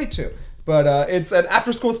we can relate to. But it's an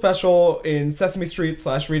after-school special in Sesame Street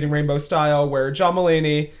 / Reading Rainbow style where John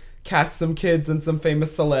Mulaney casts some kids and some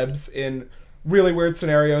famous celebs in really weird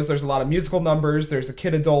scenarios. There's a lot of musical numbers. There's a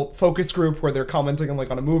kid-adult focus group where they're commenting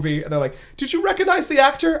on a movie, and they're like, "Did you recognize the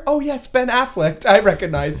actor? Oh yes, Ben Affleck. I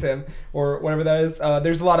recognize him," or whatever that is.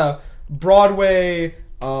 There's a lot of Broadway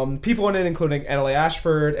people in it, including Annalise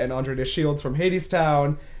Ashford and Andre Shields from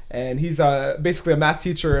Hadestown. And he's basically a math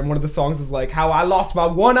teacher, and one of the songs is like, "How I lost my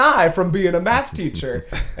one eye from being a math teacher."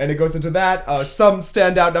 And it goes into that. Some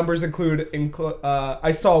standout numbers include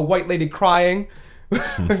I saw a white lady crying.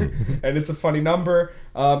 And it's a funny number.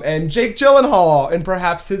 And Jake Gyllenhaal, in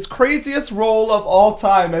perhaps his craziest role of all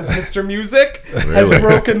time as Mr. Music, has Really?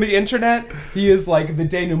 broken the internet. He is like the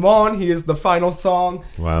denouement. He is the final song.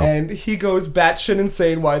 Wow. And he goes batshit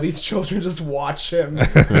insane why these children just watch him.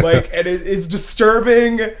 And it is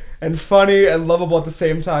disturbing and funny and lovable at the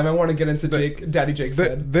same time. I want to get into Daddy Jake's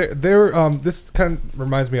head. This kind of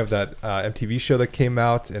reminds me of that MTV show that came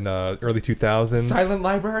out in early 2000s. Silent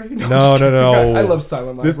Library? No. I love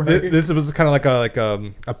Silent Library. This was kind of like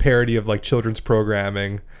a parody of like children's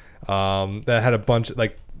programming that had a bunch of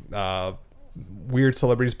like weird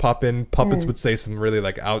celebrities pop in. Puppets would say some really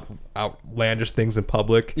like outlandish things in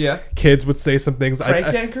public. Yeah. Kids would say some things. Crank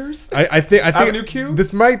Yankers? I think Avenue Q?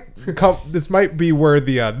 this might be where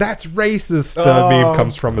the that's racist meme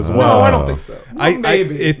comes from as well. No, I don't think so. Well,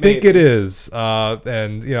 maybe. I think it is.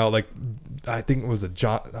 And like I think it was a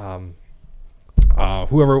John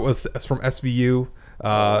whoever it was from SVU.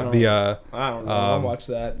 I don't know. I'll watch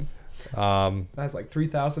that. That's like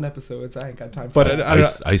 3,000 episodes. I ain't got time for But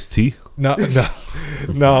that. Ice-T? No.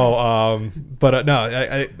 But no.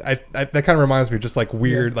 I that kind of reminds me of just like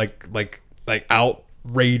weird, like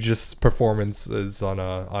outrageous performances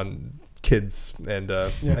on kids and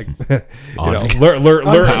like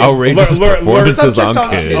Outrageous performances on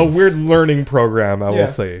kids. A weird learning program, I Yeah. will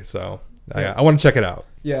say. So I want to check it out.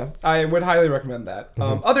 Yeah, I would highly recommend that.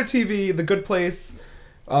 Other TV, The Good Place,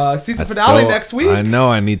 season That's finale still- next week. I know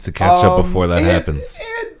I need to catch up before that happens.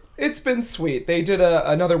 It's been sweet. They did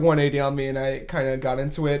another 180 on me, and I kind of got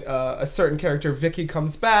into it. A certain character, Vicky,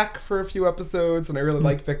 comes back for a few episodes, and I really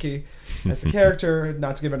like Vicky as a character,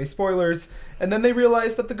 not to give any spoilers. And then they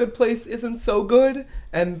realize that The Good Place isn't so good,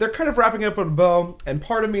 and they're kind of wrapping it up with a bow, and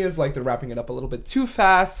part of me is like they're wrapping it up a little bit too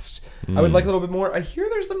fast. I would like a little bit more. I hear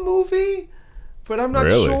there's a movie, but I'm not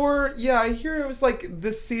Really? sure. Yeah, I hear it was like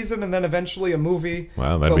this season and then eventually a movie.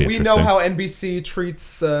 Wow, that'd but be we know interesting. how NBC treats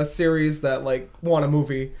series that like want a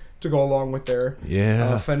movie to go along with their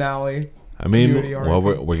finale. I mean, community well,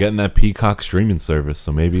 arc. we're getting that Peacock streaming service,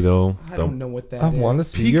 so maybe they'll. I don't know what that is. I want to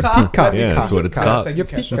see your Peacock? peacock. Yeah, that's what it's called. Thank you,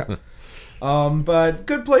 Your Kesha. peacock. But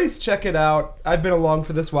Good Place, check it out. I've been along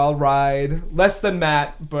for this wild ride. Less than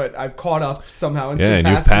Matt, but I've caught up somehow. Yeah, and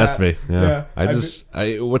you've passed me. Yeah, I've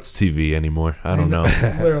what's TV anymore? I don't know.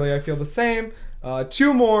 Literally, I feel the same.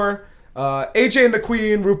 Two more. AJ and the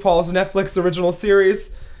Queen, RuPaul's Netflix original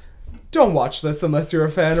series. Don't watch this unless you're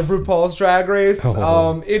a fan of RuPaul's Drag Race.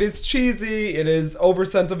 It is cheesy. It is over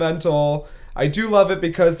sentimental. I do love it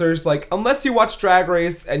because there's like, unless you watch Drag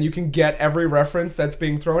Race and you can get every reference that's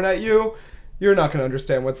being thrown at you, you're not going to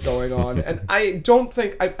understand what's going on. And I don't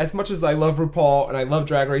think, as much as I love RuPaul and I love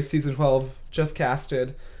Drag Race season 12, just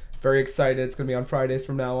casted, very excited. It's going to be on Fridays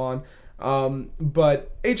from now on.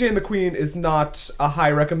 But AJ and the Queen is not a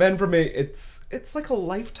high recommend for me. It's like a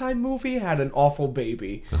Lifetime movie had an awful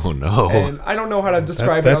baby. Oh no! And I don't know how to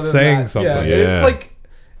describe it. That's other saying than that. something. Yeah. It's like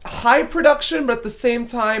high production, but at the same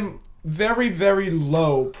time, very, very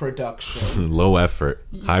low production. Low effort,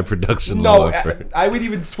 high production, No, low effort. I would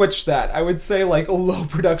even switch that. I would say like low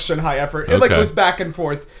production, high effort. It like Okay. goes back and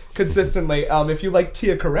forth consistently. If you like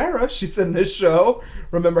Tia Carrera, she's in this show.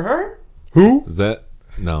 Remember her? Who? Is that?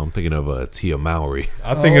 No, I'm thinking of Tia Mowry.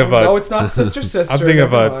 I'm thinking of no, it's not Sister Sister. I'm thinking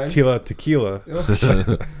of never mind. Tila Tequila.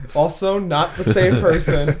 Also not the same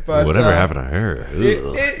person. But Whatever happened to her?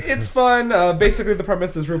 Ugh. It's fun. Basically, the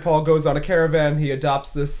premise is RuPaul goes on a caravan. He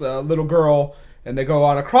adopts this little girl, and they go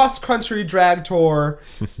on a cross-country drag tour.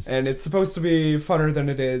 And it's supposed to be funner than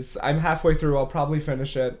it is. I'm halfway through. I'll probably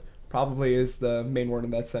finish it. Probably is the main word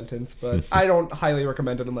in that sentence. But I don't highly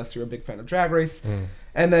recommend it unless you're a big fan of Drag Race.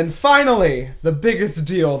 And then finally, the biggest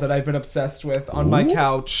deal that I've been obsessed with on my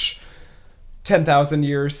couch, 10,000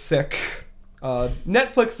 years sick.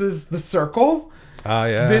 Netflix's The Circle.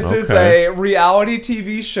 Yeah. This is Okay. a reality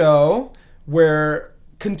TV show where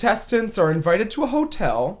contestants are invited to a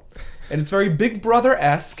hotel, and it's very Big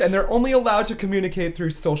Brother-esque, and they're only allowed to communicate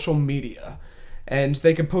through social media. And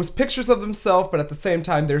they can post pictures of themselves, but at the same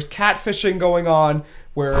time, there's catfishing going on,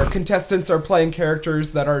 where contestants are playing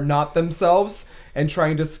characters that are not themselves and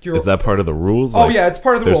trying to skew. Is that part of the rules? Oh yeah, it's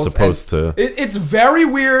part of the they're rules. supposed And to. It's very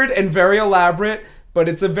weird and very elaborate, but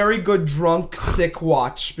it's a very good drunk sick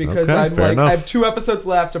watch because Okay, I'm fair like enough. I have 2 episodes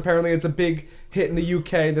left. Apparently, it's a big hit in the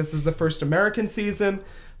UK. This is the first American season,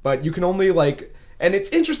 but you can only like. And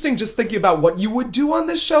it's interesting just thinking about what you would do on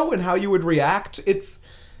this show and how you would react.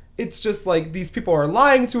 It's just like these people are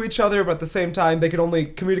lying to each other, but at the same time, they can only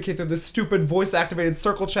communicate through this stupid voice-activated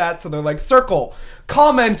circle chat. So they're like, Circle,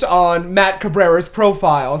 comment on Matt Cabrera's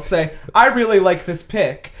profile. Say, I really like this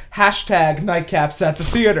pic. hashtag nightcaps at the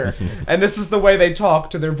theater. And this is the way they talk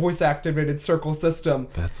to their voice-activated circle system.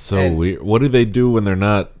 That's so And weird. What do they do when they're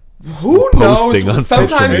not? Who posting knows? on social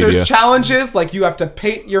Sometimes media. there's challenges, like you have to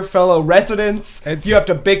paint your fellow residents, And- you have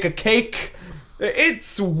to bake a cake.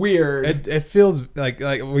 It's weird. It feels like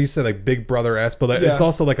what you said, like Big Brother-esque, but Yeah. it's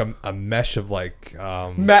also like a mesh of like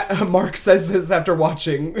Mark says this after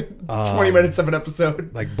watching 20 minutes of an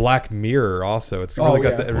episode. like Black Mirror. Also, it's really Oh,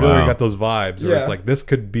 got yeah. it really Wow. got those vibes where it's Yeah. like this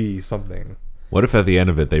could be something. What if at the end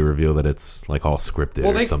of it they reveal that it's like all scripted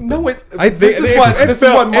Well, or they something? no. It This is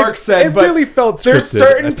what Mark said. It but really felt there's scripted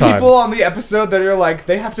certain at people times. on the episode that are like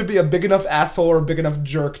they have to be a big enough asshole or a big enough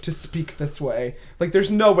jerk to speak this way. Like, there's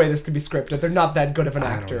no way this could be scripted. They're not that good of an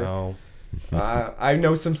I actor. don't know. I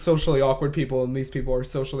know some socially awkward people, and these people are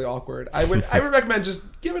socially awkward. I would recommend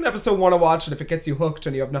just give an episode 1 a watch, and if it gets you hooked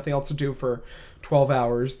and you have nothing else to do for 12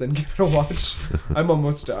 hours, then give it a watch. I'm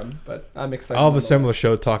almost done, but I'm excited. I'll have a nonetheless. similar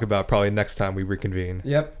show to talk about probably next time we reconvene.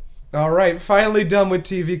 Yep. All right, finally done with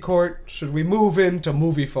TV Court. Should we move into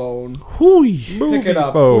Movie Phone? Movie Pick it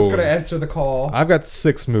up. phone. Who's gonna answer the call? I've got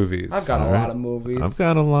 6 movies. I've got a All right. lot of movies. I've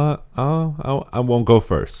got a lot. Oh, I won't go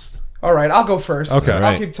first. All right, I'll go first. Okay. I'll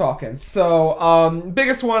Right. keep talking. So,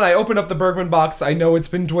 biggest one, I opened up the Bergman box. I know it's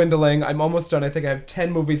been dwindling. I'm almost done. I think I have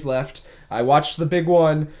 10 movies left. I watched the big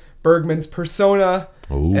one, Bergman's Persona.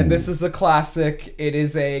 Ooh. And this is a classic. It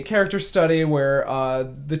is a character study where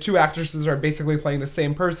the two actresses are basically playing the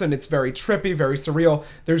same person. It's very trippy, very surreal.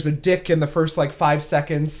 There's a dick in the first, 5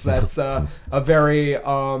 seconds that's a very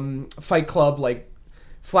Fight Club,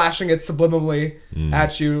 flashing it subliminally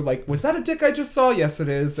at you. Like, was that a dick I just saw? Yes, it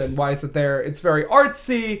is. And why is it there? It's very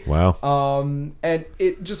artsy. Wow. And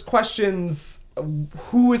it just questions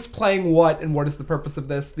who is playing what and what is the purpose of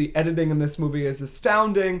this. The editing in this movie is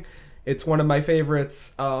astounding. It's one of my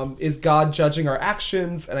favorites. Is God judging our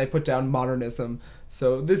actions? And I put down modernism.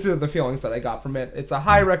 So these are the feelings that I got from it. It's a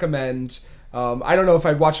high recommend. I don't know if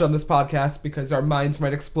I'd watch it on this podcast because our minds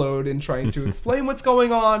might explode in trying to explain what's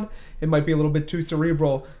going on. It might be a little bit too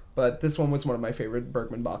cerebral, but this one was one of my favorite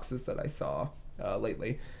Bergman boxes that I saw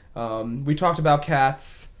lately. We talked about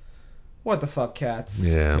Cats. What the fuck, Cats?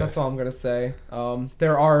 Yeah. That's all I'm going to say.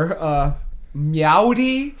 There are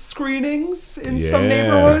Meowdy screenings in some Yeah.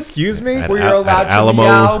 neighborhoods. Excuse me? At Where you're Al- allowed at to Alamo.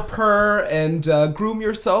 meow, purr, and groom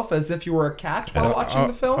yourself as if you were a cat while watching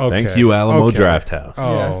the film. okay. Thank you, Alamo Okay. Draft House.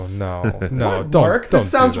 Oh Yes. no, What, don't. Mark? Don't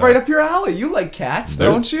This sounds do that. right up your alley. You like cats,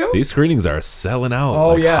 don't you? These screenings are selling out Oh,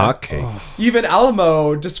 like yeah. hotcakes. Even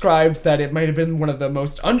Alamo described that it might have been one of the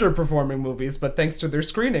most underperforming movies, but thanks to their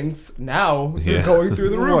screenings, now they're Yeah. going through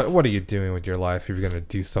the roof. What are you doing with your life if you're gonna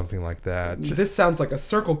do something like that? This sounds like a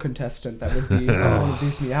circle contestant that would be on one of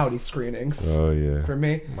these Meowdy screenings Oh yeah. for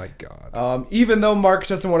me. My God. Even though Mark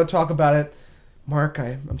doesn't want to talk about it, Mark,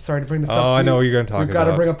 I'm sorry to bring this up. Oh, I know what you're gonna talk We've got to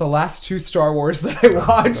about. bring up the last 2 Star Wars that I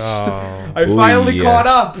watched. Oh. I Ooh, finally yeah. caught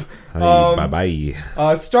up. Bye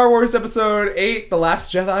bye. Star Wars Episode 8, The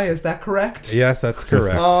Last Jedi, is that correct? Yes, that's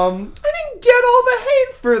correct. I didn't get all the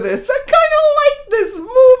hate for this. I kind of like this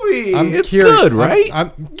movie. It's good, right?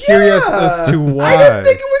 I'm curious Yeah. as to why. I didn't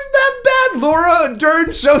think it was that bad. Laura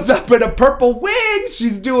Dern shows up in a purple wig.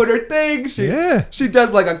 She's doing her thing. Yeah. She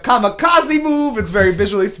does like a kamikaze move. It's very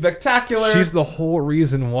visually spectacular. She's the whole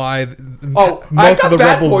reason why Oh, most I've got of the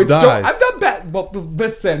bad rebels points. dies. I've got bad. Well,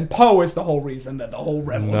 listen, Poe is the whole reason that the whole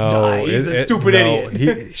rebels die. He's a it- stupid no,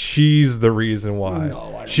 idiot. She's the reason why.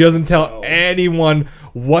 No, I don't she doesn't think tell so. anyone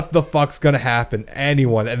what the fuck's gonna happen.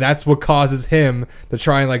 Anyone, and that's what causes him to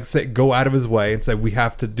try and go out of his way and say we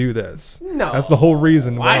have to do this. No. that's the whole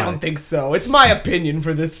reason why. I don't think so. It's my opinion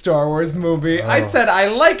for this Star Wars movie. I said I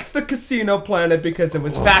liked the Casino Planet because it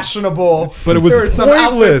was fashionable, But it was there were some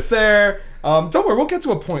pointless. outfits there. Don't worry, we'll get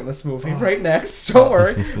to a pointless movie right next. Don't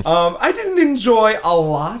worry. I didn't enjoy a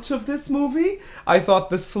lot of this movie. I thought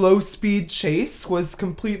the slow speed chase was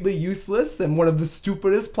completely useless and one of the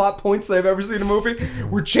stupidest plot points that I've ever seen in a movie.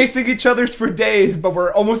 We're chasing each other's for days, but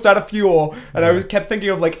we're almost out of fuel. And I kept thinking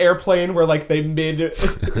of Airplane, where they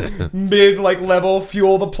mid level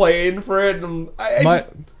fuel the plane for it. And I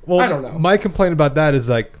don't know. My complaint about that is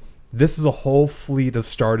this is a whole fleet of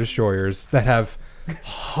Star Destroyers that have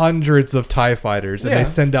hundreds of TIE fighters, and Yeah. they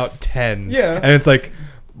send out 10. Yeah. And it's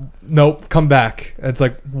nope, come back. And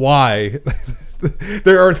it's why?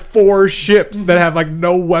 There are 4 ships that have like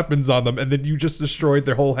no weapons on them, and then you just destroyed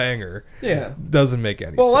their whole hangar. Yeah. Doesn't make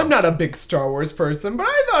any sense. Well, I'm not a big Star Wars person, but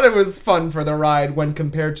I thought it was fun for the ride when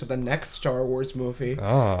compared to the next Star Wars movie.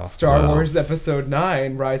 Star Wars Episode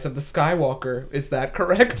 9, Rise of the Skywalker. Is that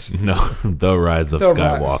correct? No, The Rise of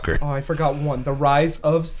Skywalker. Oh, I forgot one. The Rise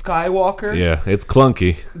of Skywalker? Yeah, it's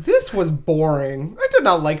clunky. This was boring. I did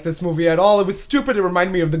not like this movie at all. It was stupid. It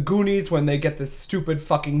reminded me of the Goonies when they get this stupid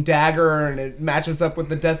fucking dagger and it matches up with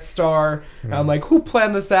the Death Star. And I'm like, who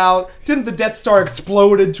planned this out? Didn't the Death Star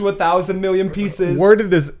explode into 1,000 million pieces? Where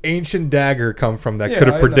did this ancient dagger come from that Yeah, could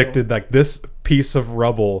have I predicted like this piece of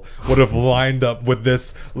rubble would have lined up with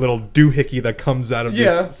this little doohickey that comes out of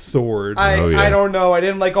this sword? I don't know. I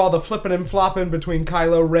didn't like all the flipping and flopping between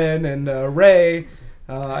Kylo Ren and Rey.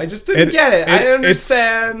 I just didn't get it. I didn't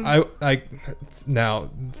understand. Now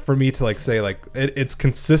for me to like say like it's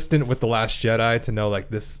consistent with The Last Jedi to know like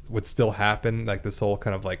this would still happen, like this whole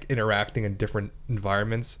kind of like interacting in different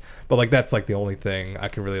environments, but like that's like the only thing I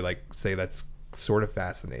can really like say that's sort of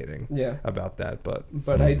fascinating about that.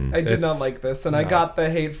 But I did not like this, and I got the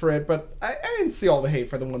hate for it, but I didn't see all the hate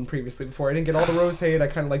for the one previously before. I didn't get all the Rose hate. I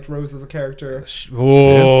kind of liked Rose as a character.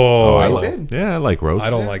 I did. Yeah, I like Rose. I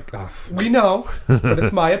don't like We know, but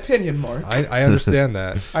it's my opinion, Mark. I understand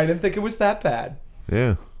that. I didn't think it was that bad.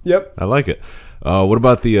 Yeah. Yep. I like it. What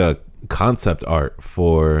about the concept art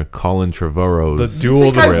for Colin Trevorrow's The Duel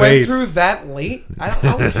of the I went Fates. through that late. I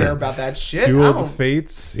don't care about that shit. Duel I of the don't-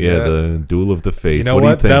 Fates. Yeah, the Duel of the Fates. You know what?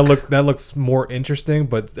 what? Do you think? That looks more interesting,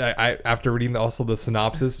 but I after reading also the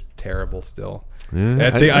synopsis, terrible still. Yeah,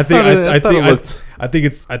 I think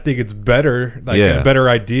it's better, like Yeah. a better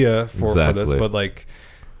idea for this, Exactly. but like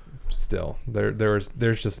still there's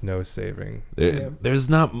just no saving. There's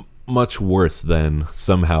not much worse than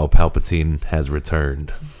somehow Palpatine has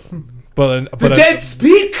returned. But The Dead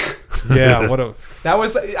Speak. yeah, what a That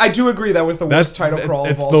was. I do agree. That was the worst title crawl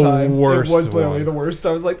it's of all the time. worst It was literally one. the worst.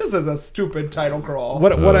 I was like, this is a stupid title crawl.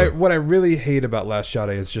 what I really hate about Last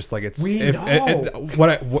Jedi is just like it's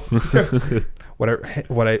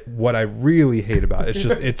what I really hate about it,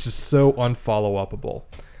 it's just so unfollow-upable.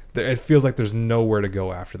 It feels like there's nowhere to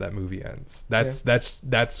go after that movie ends.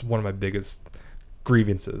 That's one of my biggest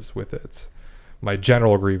grievances with it. My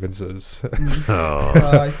general grievances.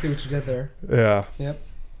 I see what you did there. Yeah. Yep.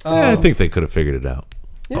 I think they could have figured it out.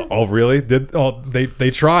 Yeah. Oh, really? They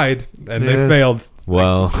tried and they failed.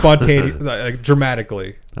 Well. Spontaneously, like,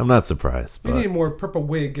 dramatically. I'm not surprised. We But need more purple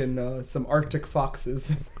wig and some Arctic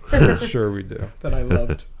foxes Sure we do. that I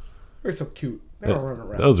loved. They're so cute. They were running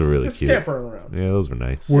around. those were really Just cute. scampering around. Yeah, those were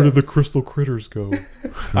nice. Where did the crystal critters go?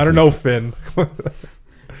 I don't know, Finn.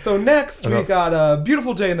 So next we got a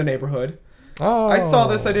Beautiful Day in the Neighborhood. Oh, I saw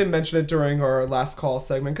this. I didn't mention it during our last call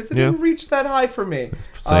segment because it Yeah. didn't reach that high for me.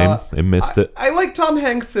 Same. I missed it. I like Tom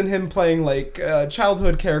Hanks and him playing like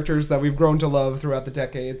childhood characters that we've grown to love throughout the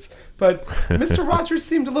decades. But Mr. Rogers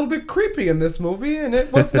seemed a little bit creepy in this movie, and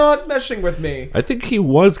it was not meshing with me. I think he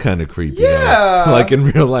was kind of creepy. though. Yeah. Like in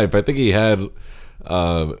real life. I think he had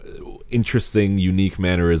interesting, unique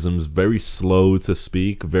mannerisms. Very slow to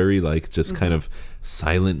speak. Very like just kind of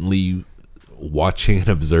silently watching and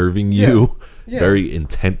observing you. Yeah. Very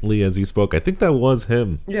intently as he spoke. I think that was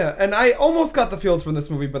him. Yeah, and I almost got the feels from this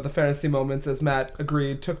movie, but the fantasy moments, as Matt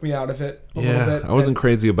agreed, took me out of it a little bit. I wasn't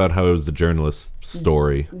crazy about how it was the journalist's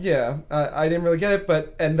story. Yeah, I didn't really get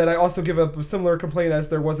it, and then I also give a similar complaint as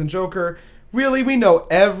there was in Joker. Really, we know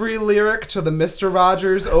every lyric to the Mr.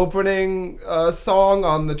 Rogers opening song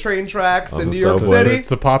on the train tracks On in the New York subway. City.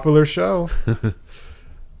 It's a popular show.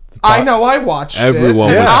 I know, I watched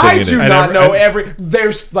Everyone it. was I singing do it. not know every.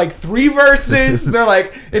 There's like 3 verses. They're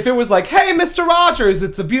like, if it was like, "Hey, Mr. Rogers,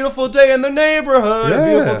 it's a beautiful day in the neighborhood, a Yeah.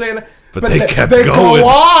 beautiful day in the." But they kept they going. go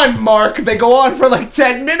on, Mark. They go on for like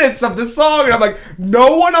 10 minutes of the song, and I'm like,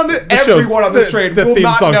 no one on everyone on this train the will theme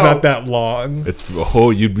not song's know. not that long.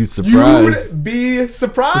 You'd be surprised. You'd be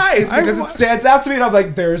surprised because I- it stands out to me, and I'm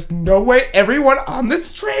like, there's no way everyone on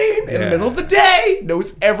this train in the Yeah. middle of the day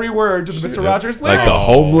knows every word to the Mr. Rogers lyrics. Like the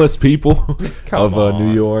homeless people of on.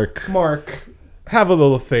 New York. Mark. Have a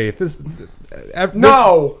little faith.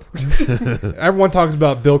 No. Everyone talks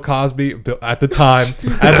about Bill Cosby at the time. At the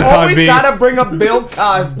time Always being gotta bring up Bill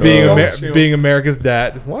Cosby. don't you? being America's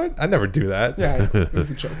dad. What? I never do that. Yeah, it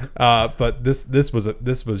was a joke. But this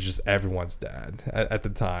was just everyone's dad at the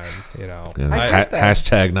time. You know. Yeah. I get that.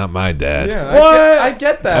 Hashtag not my dad. Yeah, What? I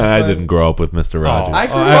get that. I but didn't grow up with Mr. Rogers.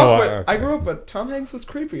 I grew up, but Tom Hanks was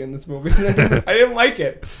creepy in this movie. I didn't like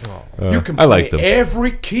it. You can I liked play him.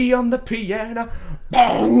 every key on the piano.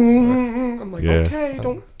 Boom! I'm like, Yeah. okay,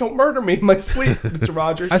 don't murder me in my sleep, Mr.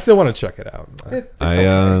 Rogers. I still want to check it out.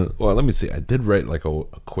 Well, let me see. I did write like a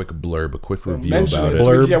quick blurb, a quick review Mention about it it.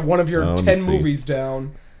 so we Blurb. can get one of your Let me 10 see. movies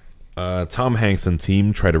down. Tom Hanks and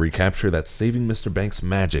team try to recapture that saving Mr. Banks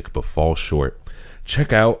magic, but fall short.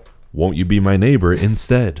 Check out "Won't You Be My Neighbor"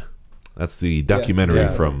 instead. That's the documentary Yeah.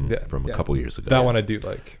 from Yeah. a couple years ago. That one I do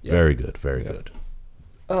like. Very good, very good.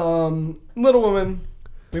 Little Women.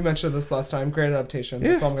 We mentioned this last time. Great adaptation.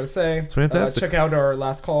 That's all I'm going to say. It's fantastic. Check out our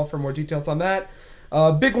last call for more details on that.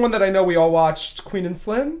 Big one that I know we all watched, Queen and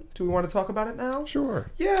Slim. Do we want to talk about it now? Sure.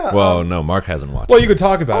 Yeah. Well, no, Mark hasn't watched. Well, it. you could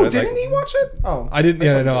talk about Oh, it. didn't like, he watch it? Oh. I didn't.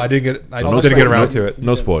 Yeah, no, I didn't get. I So didn't get around spoilers. to it.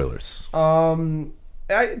 No spoilers.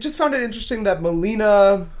 I just found it interesting that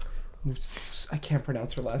Melina... I can't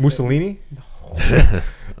pronounce her last name. Mussolini.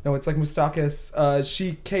 No, it's like Moustakis.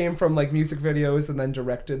 She came from like music videos and then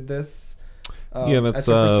directed this. Yeah, that's as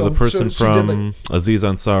her first the film. person She did, from like, Aziz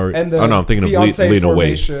Ansari. and the Oh no, I'm thinking of Beyonce Lena Waithe.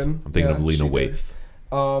 Formation. I'm thinking of Yeah, Lena she did.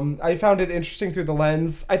 Waithe. I found it interesting through the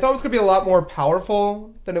lens. I thought it was going to be a lot more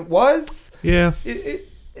powerful than it was. Yeah,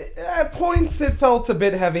 At points, it felt a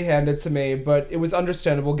bit heavy-handed to me, but it was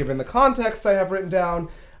understandable given the context I have written down.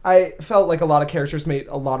 I felt like a lot of characters made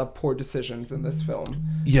a lot of poor decisions in this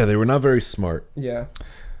film. yeah, they were not very smart. Yeah.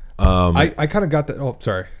 I kind of got that. Oh,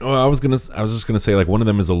 sorry. Oh, I was just gonna say like one of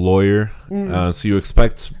them is a lawyer, so you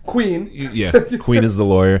expect Queen. yeah, Queen is the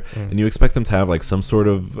lawyer, and you expect them to have like some sort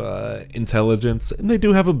of intelligence, and they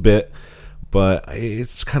do have a bit, but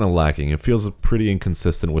it's kind of lacking. It feels pretty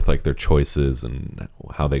inconsistent with like their choices and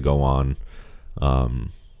how they go on.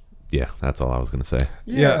 Yeah, that's all I was gonna say.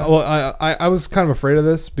 Yeah. Well, I was kind of afraid of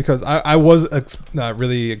this because I was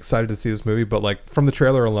really excited to see this movie, but like from the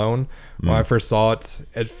trailer alone, when I first saw it,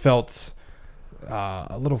 it felt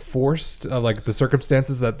a little forced. Like the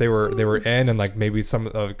circumstances that they were in, and like maybe some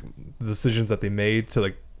of the decisions that they made to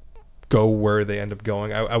like go where they end up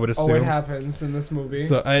going. I would assume. Oh, it happens in this movie.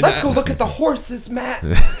 So, Let's go look at the horses, Matt.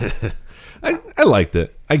 I liked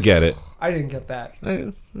it. I get it. I didn't get that.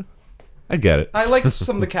 I get it. I liked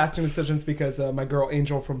some of the casting decisions because my girl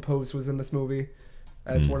Angel from Pose was in this movie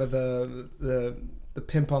as one of the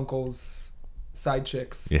pimp uncle's side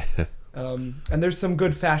chicks. Yeah, And there's some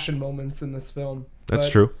good fashion moments in this film. that's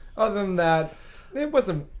But true. Other than that, it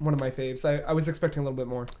wasn't one of my faves. I was expecting a little bit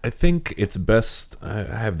more. I think it's best. I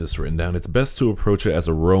have this written down. It's best to approach it as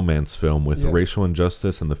a romance film with racial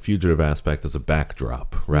injustice and the fugitive aspect as a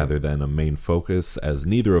backdrop, rather than a main focus, as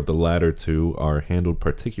neither of the latter two are handled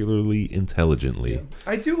particularly intelligently.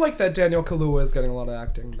 I do like that Daniel Kaluuya is getting a lot of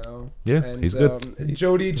acting though. Yeah, And, he's good.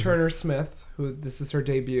 Jodie Turner-Smith, who this is her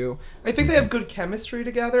debut. I think they have good chemistry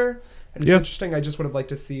together. And it's Yeah. interesting. I just would have liked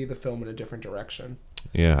to see the film in a different direction.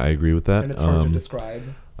 Yeah, I agree with that. And it's hard to describe.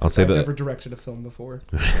 I'll say I've that never directed a film before.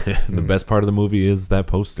 the best part of the movie is that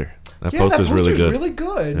poster. That Yeah, poster's that really poster's good. really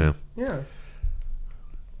good. Yeah. Yeah.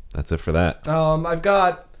 That's it for that. I've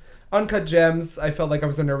got Uncut Gems. I felt like I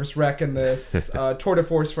was a nervous wreck in this. Tour de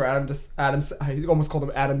force for Adam. I almost called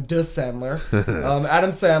him Adam Sandler. Adam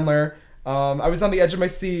Sandler. I was on the edge of my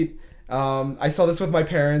seat. I saw this with my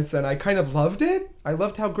parents, and I kind of loved it. I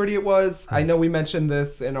loved how gritty it was. I know we mentioned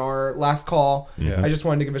this in our last call. Yeah. I just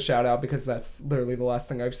wanted to give a shout out because that's literally the last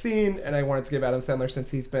thing I've seen, and I wanted to give Adam Sandler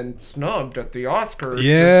since he's been snubbed at the Oscars. this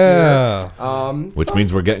Yeah. year. Which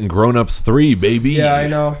means we're getting Grown Ups 3, baby. Yeah, I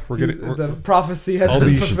know. We're getting- the prophecy has All been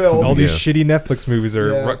these fulfilled. all these Yeah. shitty Netflix movies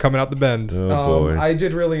are Yeah. coming out the bend. Oh boy. I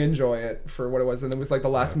did really enjoy it for what it was, and it was like the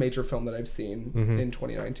last major film that I've seen in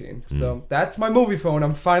 2019. So that's my movie phone.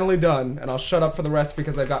 I'm finally done, and I'll shut up for the rest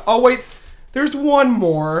because I got. Oh wait, there's one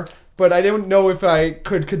more, but I don't know if I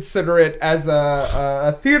could consider it as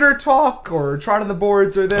a theater talk or trot on the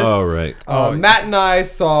boards or this. Oh, right. Matt and I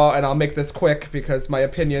saw, and I'll make this quick because my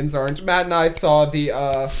opinions aren't. Matt and I saw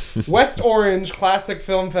the West Orange Classic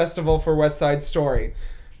Film Festival for West Side Story.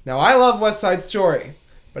 Now, I love West Side Story,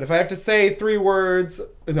 but if I have to say 4 words,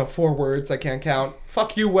 I can't count.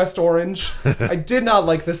 Fuck you, West Orange. I did not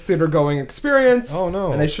like this theater-going experience. Oh,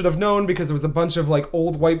 no. And I should have known because it was a bunch of like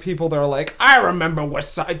old white people that are like, I remember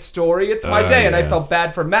West Side Story. It's my day. And I yeah. felt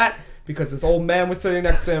bad for Matt because this old man was sitting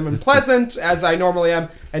next to him and pleasant, as I normally am,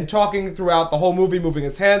 and talking throughout the whole movie, moving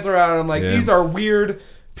his hands around. And I'm like, Yeah. these are weird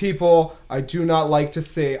people I do not like to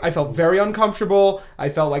see. I felt very uncomfortable. I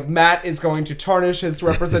felt like Matt is going to tarnish his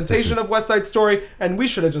representation of West Side Story, and we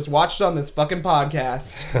should have just watched it on this fucking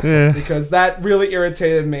podcast. Because that really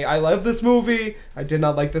irritated me. I love this movie. I did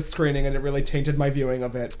not like this screening, and it really tainted my viewing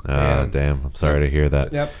of it. Damn. I'm sorry to hear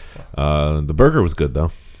that. Yep. The burger was good,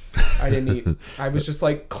 though. I didn't eat. I was just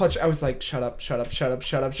like, I was like, shut up.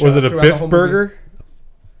 Was it a throughout the Biff whole burger?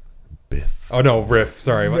 Biff. Oh no, Riff.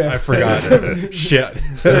 Sorry, Riff. I forgot. Shit.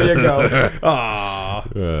 There you go.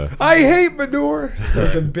 Aw. I hate manure. It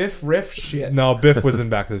was a Biff riff shit. No, Biff was in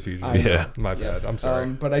Back to the Future. I know. Yeah. My bad. I'm sorry.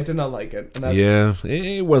 But I did not like it. And that's, Yeah,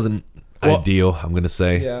 it wasn't ideal, I'm going to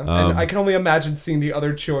say. Yeah, and I can only imagine seeing the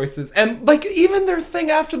other choices. And, like, even their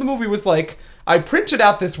thing after the movie was like, I printed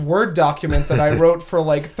out this Word document that I wrote for,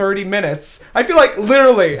 like, 30 minutes. I feel like,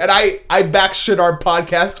 literally, and I backshit our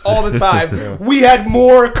podcast all the time, we had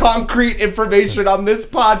more concrete information on this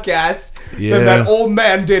podcast than that old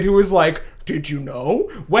man did who was like, did you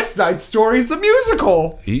know West Side Story's a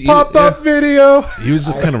musical? Pop-up video. He was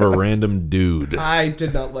just kind of a random dude. I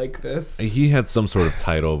did not like this. He had some sort of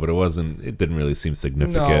title, but it didn't really seem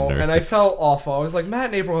significant. No, and I felt awful. I was like, Matt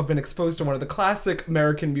and April have been exposed to one of the classic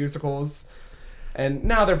American musicals, and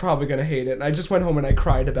now they're probably going to hate it. And I just went home and I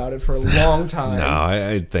cried about it for a long time. No,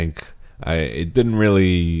 I think it didn't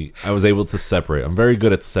really. I was able to separate. I'm very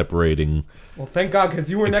good at separating. Well, thank God, because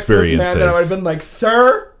you were next to this man that I would have been like,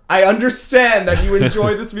 sir, I understand that you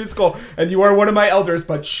enjoy this musical and you are one of my elders,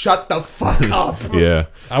 but shut the fuck up. Yeah,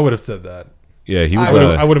 I would have said that. yeah. He was. I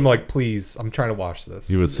would have been like, please, I'm trying to watch this.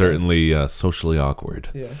 He was certainly socially awkward.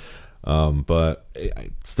 Yeah. But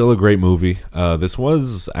still a great movie. This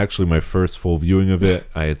was actually my first full viewing of it.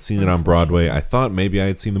 I had seen it on Broadway. I thought maybe I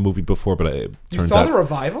had seen the movie before, but it You saw the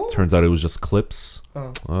revival? turns out it was just clips.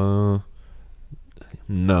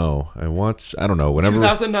 No, I don't know. Whenever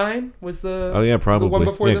 2009 was the. Oh yeah, probably the one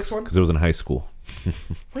before this one. because it was in high school.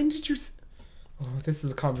 When did you? Oh, this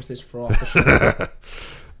is a conversation for off the show.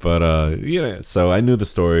 But so I knew the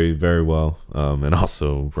story very well, and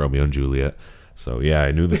also Romeo and Juliet. So yeah,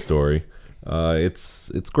 I knew the story. It's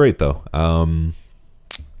great though.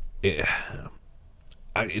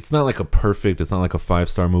 It's not like it's not like a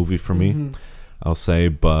 5-star movie for me, I'll say,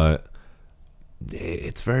 but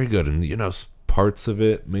it's very good, and parts of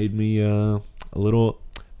it made me a little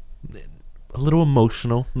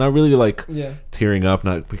emotional. Not really like tearing up,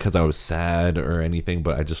 not because I was sad or anything,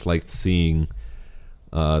 but I just liked seeing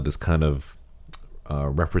this kind of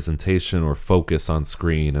representation or focus on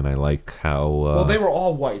screen, and I like how well, they were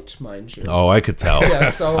all white, mind you. Oh, I could tell. Yeah,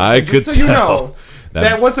 so I just could so tell. you know,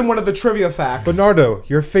 that wasn't one of the trivia facts. Bernardo,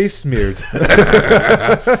 your face smeared. And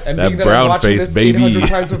that being that brown I'm watching face, this baby. 800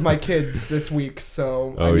 times with my kids this week,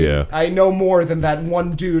 so Oh, yeah. I know more than that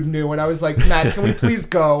one dude knew, and I was like, Matt, can we please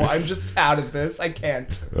go? I'm just out of this. I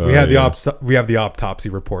can't. We have the autopsy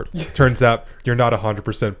report. Turns out you're not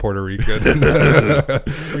 100% Puerto Rican.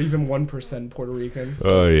 Or even 1% Puerto Rican.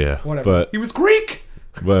 Oh yeah, Whatever. but He was Greek.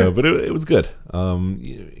 but it was good.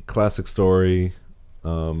 Classic story.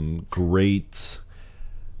 Great.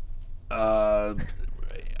 I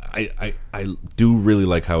do really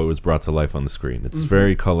like how it was brought to life on the screen. It's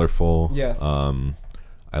very colorful. Yes. I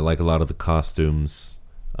like a lot of the costumes,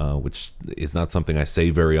 which is not something I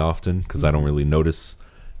say very often because I don't really notice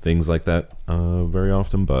things like that very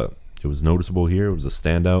often. But it was noticeable here. It was a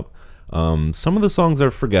standout. Some of the songs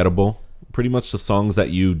are forgettable. Pretty much the songs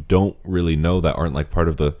that you don't really know that aren't like part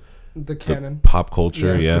of the canon. pop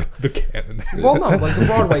culture. Yeah. The canon. Well, no, like the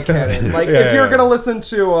Broadway canon. Like if you're gonna listen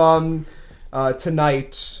to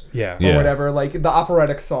Tonight Yeah. or whatever, like the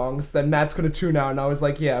operatic songs, then Matt's gonna tune out. And I was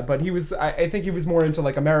like, yeah, but he was. I think he was more into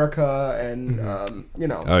like America and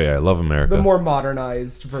Oh yeah, I love America. the more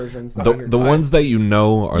modernized versions. The ones that you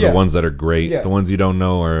know are Yeah. the ones that are great. Yeah. The ones you don't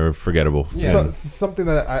know are forgettable. Yeah. So, something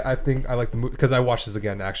that I think I like the movie because I watched this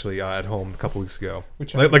again actually at home a couple weeks ago.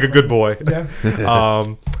 Which like a good boy. Yeah.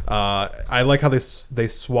 I like how they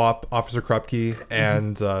swap Officer Krupke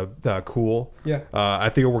and Cool. Yeah. I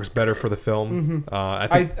think it works better for the film.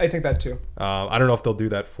 I I think that too. I don't know if they'll do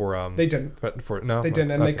that for They didn't. No, They didn't,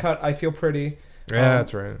 and okay. they cut I Feel Pretty. Yeah,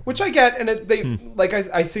 that's right. Which I get, and like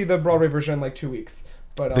I see the Broadway version in like 2 weeks.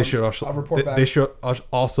 But They should also I'll report back. they should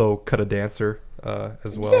also cut a dancer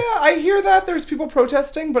as well. Yeah, I hear that there's people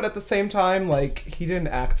protesting, but at the same time, like he didn't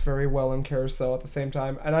act very well in Carousel at the same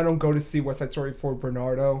time, and I don't go to see West Side Story for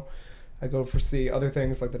Bernardo. I go for see other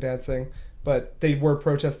things like the dancing. But they were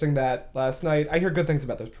protesting that last night. I hear good things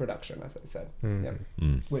about the production, as I said. Yeah.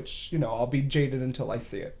 Which, I'll be jaded until I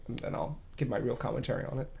see it. And then I'll give my real commentary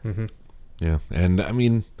on it. Yeah, and I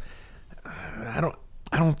mean, I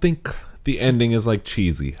don't think the ending is like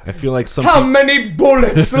cheesy. I feel like some. How many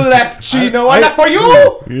bullets left, Chino? Enough for you?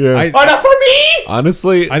 Yeah. Enough for me?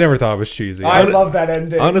 Honestly, I never thought it was cheesy. I love that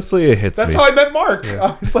ending. honestly, it hits That's me. how I met Mark.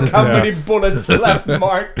 I was like, how many bullets left,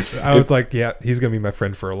 Mark? I was like, yeah, he's gonna be my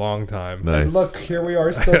friend for a long time. Nice. Look, here we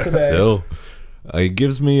are still today. Still, it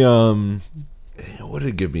gives me what did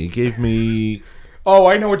it give me? It gave me Oh,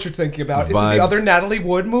 I know what you're thinking about. Is it Vibes. the other Natalie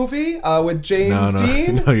Wood movie with James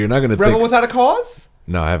Dean? No, you're not gonna Rebel think. Without a Cause?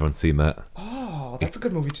 No, I haven't seen that. Oh, that's a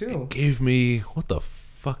good movie too. Gave me what the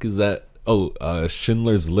fuck is that? Oh,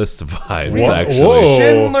 Schindler's List vibes. Whoa. Actually, Whoa.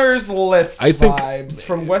 Schindler's List I think- vibes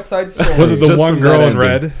from West Side Story. Was it the Just one from girl that in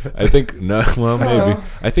ending. red? I think no. Well, maybe.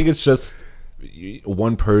 I think it's just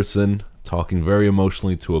one person talking very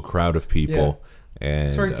emotionally to a crowd of people, and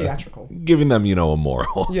It's very theatrical. giving them, a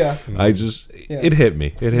moral. Yeah. I just it hit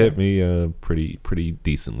me. It hit me pretty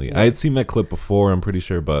decently. I had seen that clip before, I'm pretty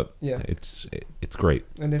sure, but Yeah. it's great.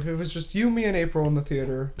 And if it was just you, me, and April in the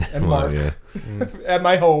theater, and Well, Mark yeah. at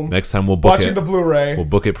my home Next time we'll book watching it. the Blu-ray, We'll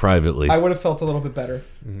book it privately. I would have felt a little bit better.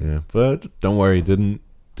 Yeah, but don't worry, it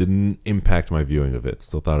didn't impact my viewing of it.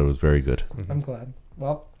 Still thought it was very good. I'm glad.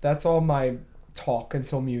 Well, that's all my talk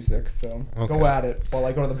until music, so go Okay. at it while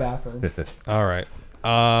I go to the bathroom. All right.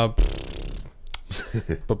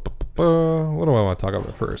 What do I want to talk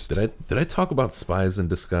about first? Did I talk about Spies in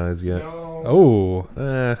Disguise yet? No. Oh,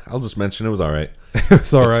 I'll just mention it was all right.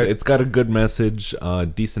 it's all right. It's got a good message,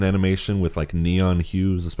 decent animation with like neon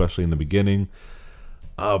hues, especially in the beginning.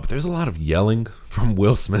 But there's a lot of yelling from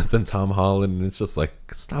Will Smith and Tom Holland, and it's just like,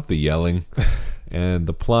 stop the yelling. And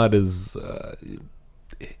the plot is,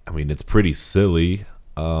 it's pretty silly.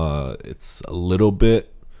 It's a little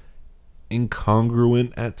bit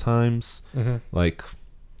incongruent at times. Like,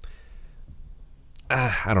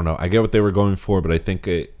 I don't know. I get what they were going for, but I think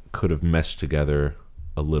it could have meshed together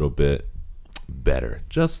a little bit better,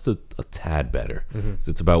 just a tad better.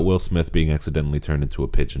 It's about Will Smith being accidentally turned into a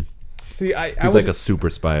pigeon. See, I He's was like a super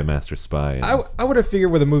spy, a master spy. And I would have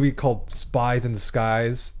figured with a movie called Spies in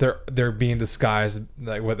Disguise, they're being disguised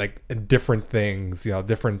in different things,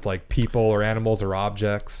 different like people or animals or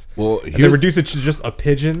objects. well, And they reduce it to just a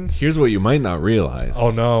pigeon. here's what you might not realize.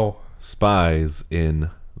 Oh no! Spies in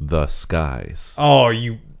the skies. Oh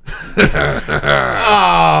you!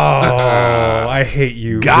 Oh, I hate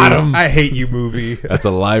you. Got him. I hate you, movie. That's a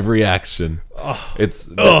live reaction.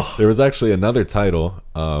 There was actually another title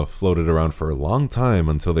floated around for a long time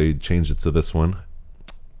until they changed it to this one,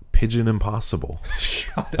 Pigeon Impossible.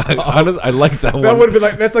 I like that one. That would have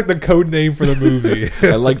been that's like the code name for the movie.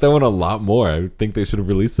 I like that one a lot more. I think they should have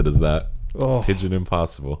released it as that. Oh. Pigeon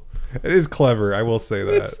Impossible. It is clever, I will say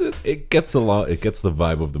that. It gets it gets the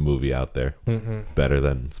vibe of the movie out there better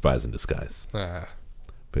than Spies in Disguise. Ah,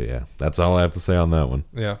 But yeah, that's all I have to say on that one.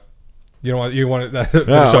 yeah. You want to finish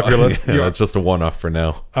up your list? Yeah, that's just a one-off for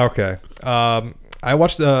now. Okay. I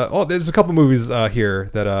watched. There's a couple movies here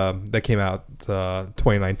that came out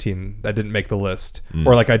 2019 that didn't make the list,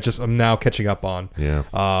 or like I'm now catching up on. Yeah.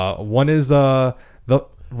 One is the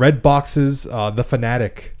Red Box's The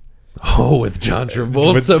Fanatic. Oh, with John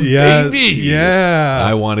Travolta, yeah, baby. Yeah.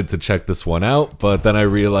 I wanted to check this one out, but then I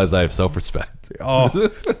realized I have self-respect. Oh,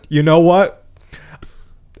 you know what?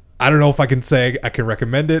 I don't know if I can say I can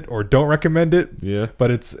recommend it or don't recommend it. Yeah.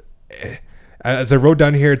 But it's, as I wrote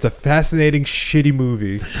down here, it's a fascinating, shitty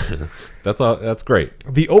movie. That's great.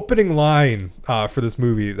 The opening line for this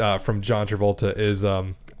movie from John Travolta is,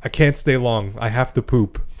 I can't stay long. I have to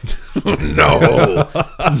poop. No.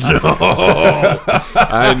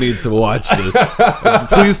 I need to watch this.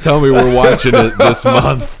 Please tell me we're watching it this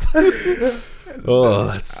month. Oh,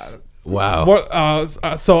 that's wow.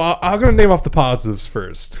 So I'm going to name off the positives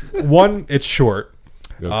first. One, it's short.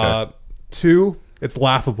 Okay. Two, it's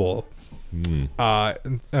laughable. And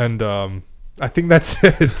I think that's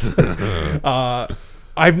it.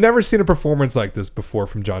 I've never seen a performance like this before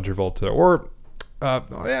from John Travolta, or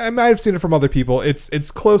I might have seen it from other people.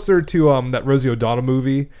 It's closer to that Rosie O'Donnell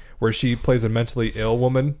movie where she plays a mentally ill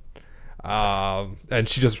woman, and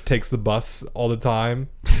she just takes the bus all the time.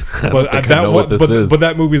 But think I know what this is. But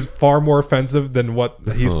that movie is far more offensive than what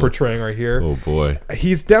he's portraying right here. Oh boy.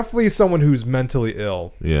 He's definitely someone who's mentally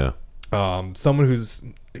ill. Yeah. Someone who's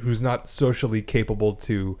not socially capable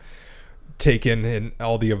to take in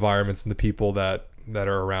all the environments and the people that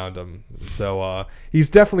are around him. So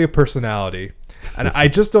he's definitely a personality, and I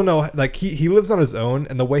just don't know. Like he lives on his own,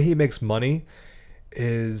 and the way he makes money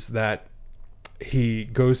is that he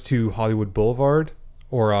goes to Hollywood Boulevard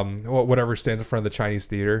or whatever stands in front of the Chinese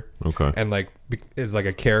theater. Okay. And like is like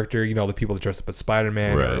a character, the people that dress up as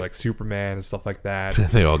Spider-Man or Right. like Superman and stuff like that.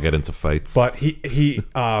 They all get into fights. But he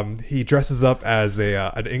dresses up as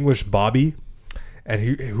an English Bobby, and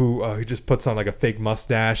he just puts on like a fake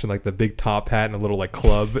mustache and like the big top hat and a little like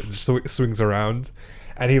club and just swings around,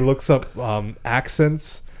 and he looks up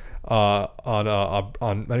accents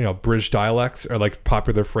on British dialects or like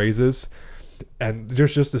popular phrases, and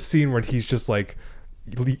there's just a scene where he's just like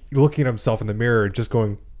looking at himself in the mirror, just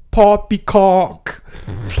going poppycock,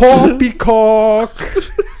 poppycock.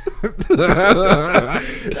 That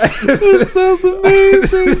sounds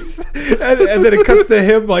amazing. and then it cuts to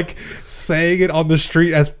him like saying it on the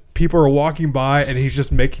street as people are walking by, and he's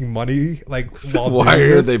just making money. Like, while Why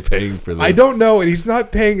doing are this. they paying for this? I don't know, and he's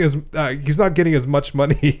not paying he's not getting as much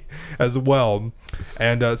money as well.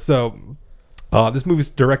 And this movie's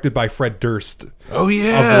directed by Fred Durst Oh of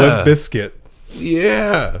yeah. Limp Bizkit.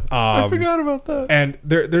 Yeah. I forgot about that. And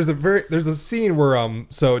there's a scene where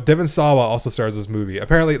so Devon Sawa also stars in this movie.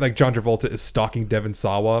 Apparently, like, John Travolta is stalking Devon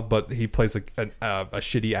Sawa, but he plays a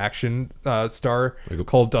shitty action star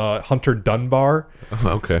called Hunter Dunbar.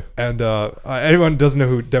 Okay. And anyone who doesn't know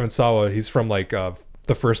who Devon Sawa, he's from like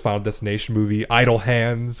the first Final Destination movie, Idle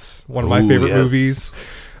Hands, one of my Ooh, favorite yes. movies.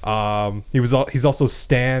 He's also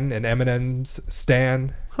Stan and Eminem's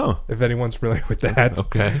Stan. Huh. If anyone's familiar with that,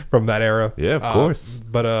 Okay. from that era. Yeah, of course.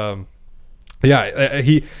 But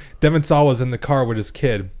Devon Sawa's in the car with his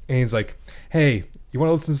kid, and he's like, "Hey, you want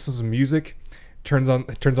to listen to some music?" Turns on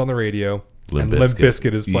the radio, Limp and Limp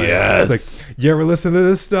Bizkit. Bizkit is playing. Yes. It's like, you ever listen to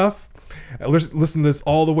this stuff? I listen to this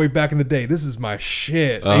all the way back in the day. This is my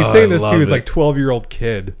shit. And he's Oh, saying I this to love his it. like 12-year-old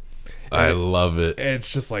kid. I love it. And it's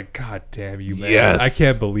just like, God damn you, man. Yes. I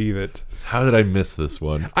can't believe it. How did I miss this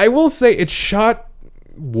one? I will say it's shot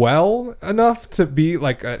well enough to be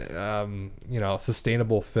like a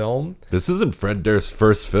sustainable film. This isn't Fred Durst's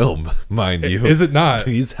first film, mind you. Is it not?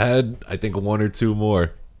 He's had, I think, one or two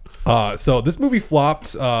more. So this movie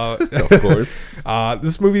flopped. Of course.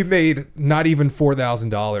 This movie made not even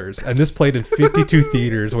 $4,000, and this played in 52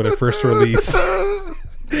 theaters when it first released.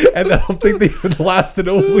 And I don't think they even lasted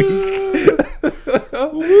a week.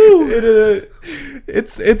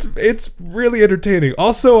 It's really entertaining.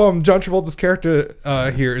 Also, John Travolta's character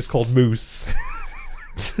here is called Moose.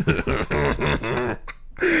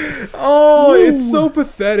 Oh, it's so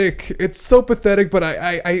pathetic. It's so pathetic, but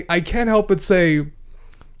I can't help but say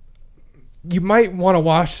you might want to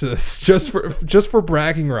watch this just for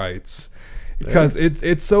bragging rights. Because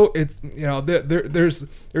there's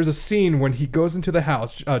a scene when he goes into the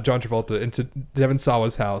house, John Travolta, into Devon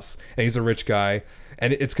Sawa's house, and he's a rich guy,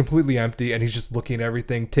 and it's completely empty, and he's just looking at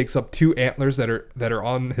everything. Takes up 2 antlers that are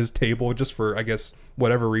on his table just for, I guess,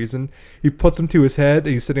 whatever reason. He puts them to his head,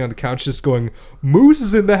 and he's sitting on the couch just going, "Moose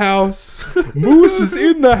is in the house. Moose is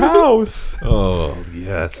in the house." Oh,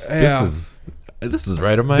 yes. Yeah. This is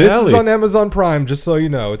right up my This alley. is on Amazon Prime, just so you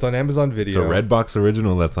know. It's on Amazon Video. It's a Redbox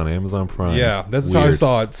original that's on Amazon Prime. Yeah, that's how I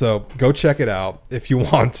saw it. So go check it out if you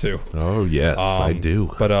want to. Oh, yes, I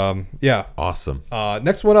do. But yeah. Awesome.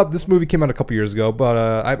 Next one up. This movie came out a couple years ago,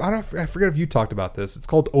 but I forget if you talked about this. It's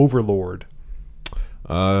called Overlord.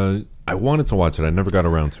 I wanted to watch it. I never got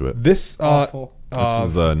around to it. This Awful. This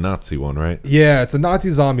is the Nazi one, right? yeah, it's a Nazi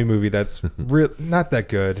zombie movie that's not that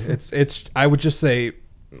good. It's I would just say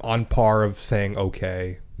on par of saying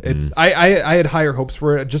okay. It's I had higher hopes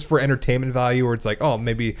for it just for entertainment value, where it's like, oh,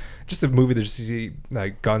 maybe just a movie that just see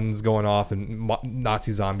like guns going off and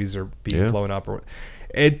Nazi zombies are being blown up, or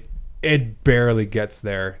it barely gets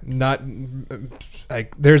there. Not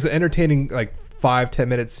like there's an entertaining like 5-10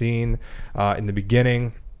 minute scene in the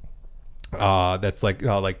beginning that's like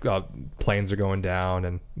planes are going down,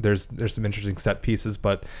 and there's some interesting set pieces,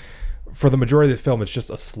 but for the majority of the film, it's just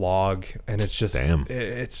a slog, and it's just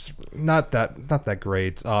it's not that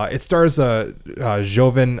great. It stars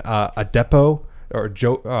Jovan Adepo, or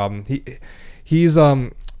Joe. He's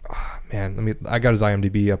man. I got his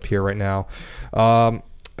IMDb up here right now.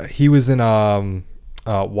 He was in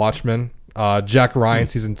Watchmen. Jack Ryan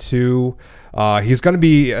season 2. He's going to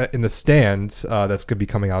be in The Stand. That's going to be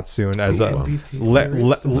coming out soon as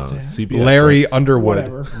CBS, Larry right? Underwood.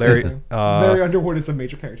 Whatever. Larry Underwood is a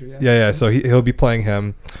major character. Yeah. Yeah. So he'll be playing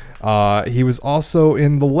him. He was also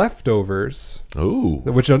in The Leftovers, Ooh.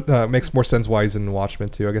 which makes more sense why he's in Watchmen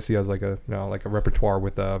too. I guess he has like a repertoire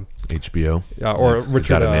with HBO. or Nice. He's Richard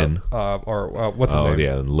got an in. or what's his Oh, name?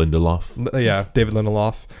 yeah, Lindelof. Yeah, David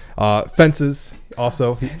Lindelof. Fences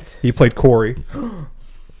also. He played Corey.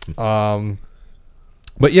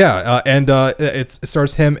 But yeah, and it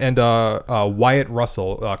stars him and Wyatt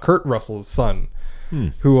Russell, Kurt Russell's son,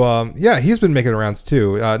 who he's been making rounds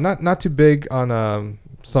too. Not too big on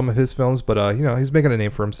some of his films, but he's making a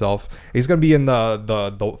name for himself. He's gonna be in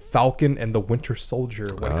the Falcon and the Winter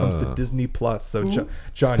Soldier when it comes to Disney Plus. So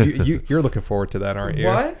John, you're looking forward to that, aren't you?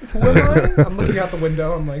 What? Who am I? I'm looking out the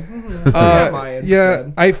window. I'm like,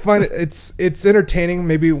 I find it's entertaining.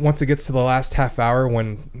 Maybe once it gets to the last half hour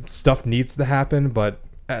when stuff needs to happen, but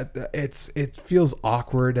it feels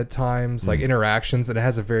awkward at times, like interactions, and it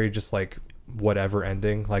has a very just like whatever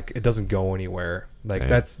ending. Like it doesn't go anywhere. Like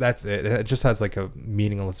that's it. And it just has like a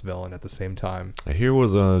meaningless villain at the same time. I hear it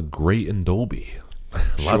was great in Dolby.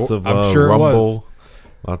 Lots of I'm sure it was. rumble.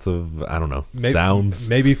 Lots of, I don't know, sounds.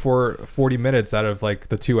 Maybe for 40 minutes out of like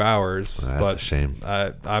the 2 hours. That's but a shame.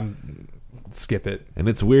 I'm skip it. And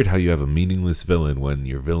it's weird how you have a meaningless villain when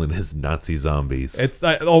your villain is Nazi zombies. It's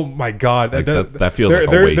oh my god, Like, that feels like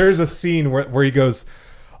a waste. There's a scene where he goes,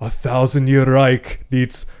 1,000-year Reich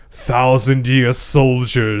needs 1,000-year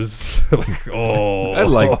soldiers. Like, oh, I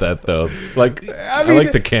like that though. Like I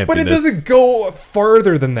like the campiness. but it doesn't go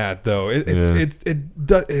further than that though. It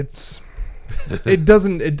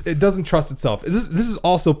doesn't trust itself. This is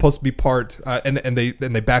also supposed to be part, and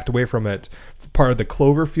they backed away from it. Part of the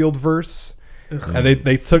Cloverfield verse, and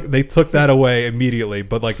they took that away immediately.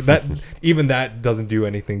 But like that, even that doesn't do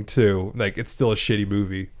anything too. Like it's still a shitty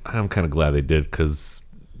movie. I'm kind of glad they did because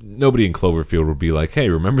nobody in Cloverfield would be like, "Hey,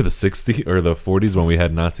 remember the '60s or the '40s when we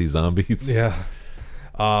had Nazi zombies?" Yeah.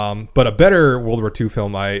 But a better World War II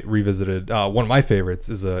film I revisited. One of my favorites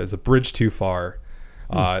is a Bridge Too Far.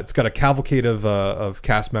 It's got a cavalcade of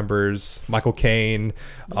cast members: Michael Caine,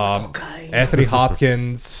 Anthony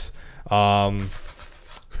Hopkins. I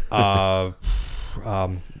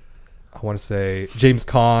want to say James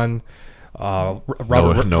Caan.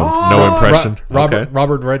 Robert. No impression.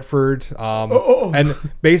 Robert Redford. And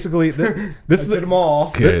basically, this is them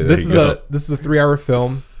all. This is a 3-hour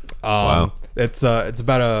film. Wow. It's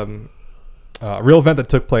about a real event that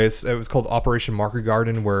took place. It was called Operation Market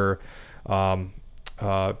Garden, where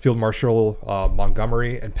Field Marshal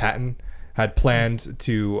Montgomery and Patton had planned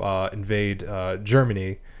to invade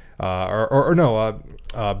Germany, Belgium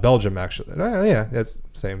actually. Yeah, that's the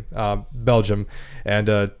same. Belgium,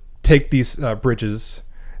 and take these bridges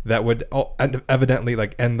that would evidently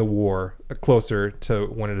like end the war closer to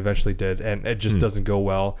when it eventually did, and it just doesn't go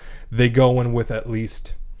well. They go in with at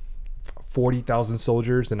least 40,000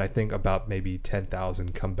 soldiers, and I think about maybe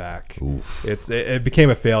 10,000 come back. Oof. It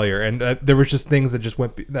became a failure, and there was just things that just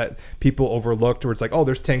that people overlooked. Where it's like, oh,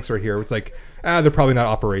 there's tanks right here. It's like, they're probably not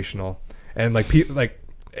operational, and like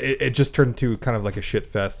it just turned into kind of like a shit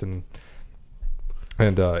fest, and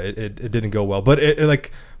it didn't go well. But it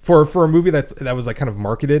like for a movie that was like kind of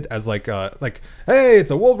marketed as like hey,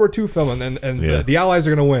 it's a World War II film, and the Allies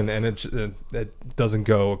are gonna win, and it doesn't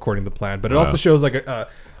go according to plan. But it also shows like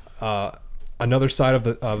another side of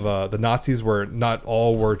the Nazis, where not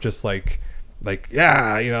all were just like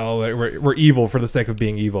we're evil for the sake of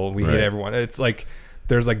being evil, and we hate everyone. It's like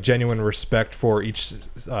there's like genuine respect for each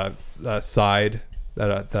side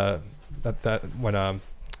that when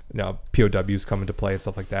POWs come into play and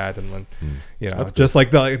stuff like that, and when That's just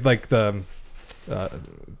like the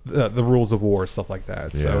rules of war, stuff like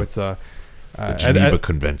that. So it's the Geneva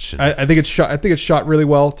Convention. I think it's shot really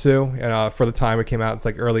well too, and for the time it came out, it's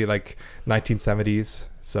like early like 1970s.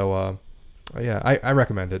 So I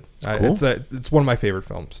recommend it. Cool. It's one of my favorite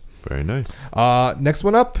films. Very nice. Next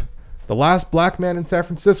one up, The Last Black Man in San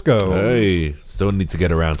Francisco. Hey, still need to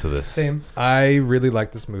get around to this. Same. I really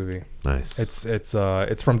like this movie. Nice.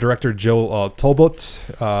 It's from director Jill Talbot,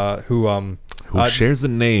 who shares a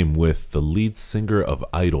name with the lead singer of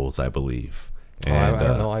Idols, I believe. And, I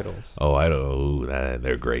don't know Idols. Oh, Idols,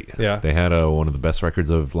 they're great. Yeah, they had one of the best records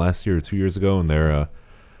of last year or 2 years ago, and they're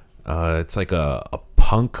it's like a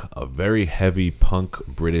very heavy punk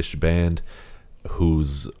British band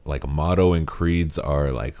whose like motto and creeds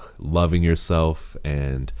are like loving yourself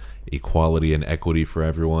and equality and equity for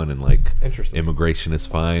everyone, and like immigration is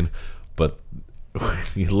fine, but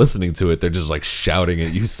you're listening to it, they're just like shouting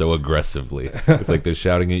at you so aggressively. It's like they're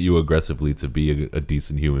shouting at you aggressively to be a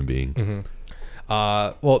decent human being. Mm-hmm.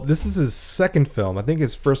 Well, this is his second film. I think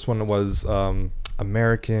his first one was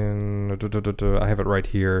American. I have it right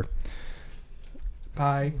here.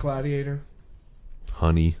 Pie, Gladiator.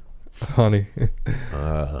 Honey.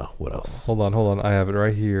 What else? Hold on. I have it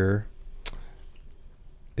right here.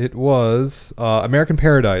 It was American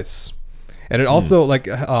Paradise, and it also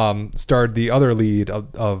starred the other lead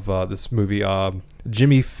of this movie,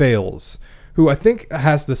 Jimmy Fails, who I think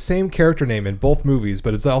has the same character name in both movies,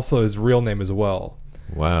 but it's also his real name as well.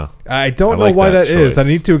 Wow. I don't know why that is. I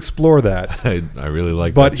need to explore that. I really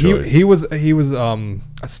like but that choice. he was a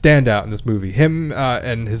standout in this movie. Him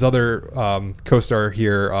and his other co-star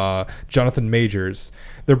here, Jonathan Majors.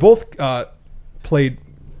 They're both played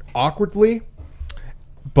awkwardly,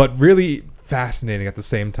 but really fascinating at the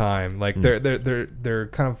same time. Like they're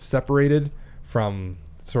kind of separated from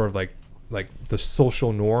sort of like the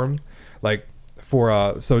social norm. Like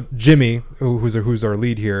so Jimmy, who's our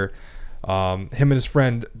lead here, him and his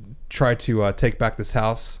friend tried to take back this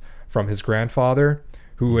house from his grandfather,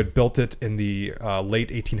 who had built it in the late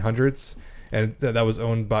 1800s, and that was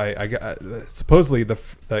owned by supposedly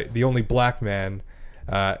the only black man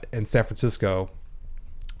in San Francisco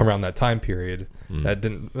around that time period that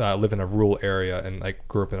didn't live in a rural area and like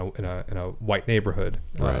grew up in a white neighborhood.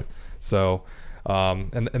 Right. So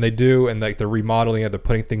and they do, and like they're remodeling it, they're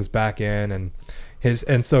putting things back in, and his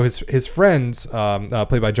friend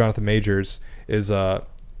played by Jonathan Majors is an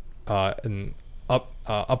up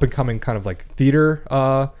and coming kind of like theater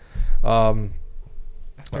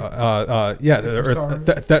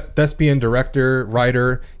thespian director,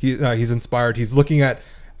 writer. He's inspired. He's looking at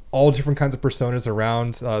all different kinds of personas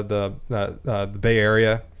around the Bay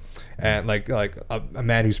Area, and like a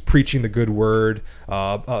man who's preaching the good word,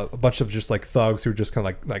 a bunch of just like thugs who are just kind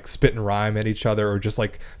of like spit and rhyme at each other, or just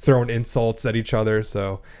like throwing insults at each other.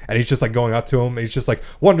 So, and he's just like going up to him, and he's just like,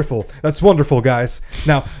 "Wonderful, that's wonderful, guys.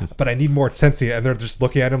 Now, but I need more intensity." And they're just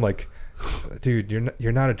looking at him like, "Dude,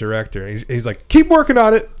 you're not a director." And he's like, "Keep working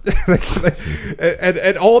on it."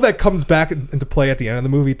 and all that comes back into play at the end of the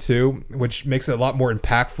movie too, which makes it a lot more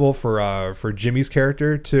impactful for Jimmy's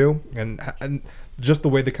character too, and just the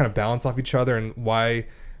way they kind of balance off each other and why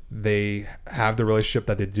they have the relationship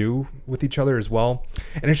that they do with each other as well.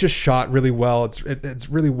 And it's just shot really well. It's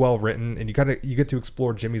really well written, and you get to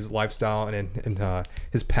explore Jimmy's lifestyle and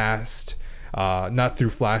his past, not through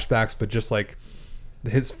flashbacks, but just like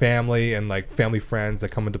his family and like family friends that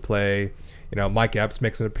come into play. You know, Mike Epps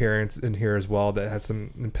makes an appearance in here as well that has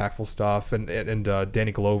some impactful stuff, and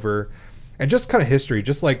Danny Glover, and just kind of history,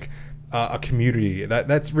 just like a community.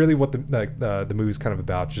 That's really what the movie's kind of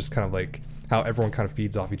about. Just kind of like how everyone kind of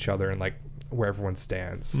feeds off each other and like where everyone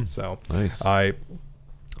stands. So nice. I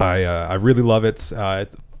really love it.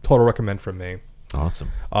 It's total recommend from me.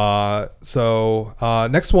 Awesome. So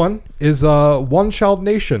next one is One Child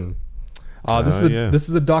Nation. This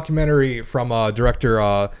is a documentary from director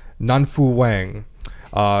Nanfu Wang,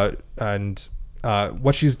 and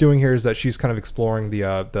what she's doing here is that she's kind of exploring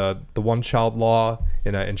the one child law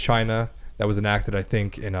in China that was enacted, I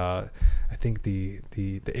think, in the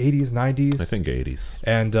 80s, 90s. I think 80s.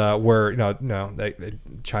 And where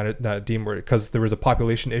China deemed, because there was a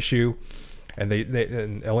population issue, and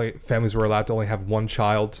and families were allowed to only have one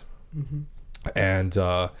child, and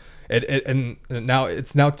and now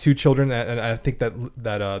it's now 2 children, and I think that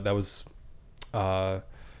was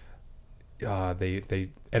they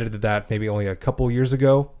edited that maybe only a couple years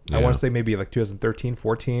ago. Yeah. I want to say maybe like 2013,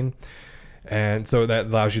 14. And so that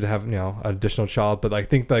allows you to have, an additional child. But I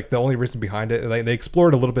think like the only reason behind it, like they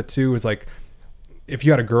explored a little bit too, is like if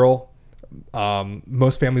you had a girl,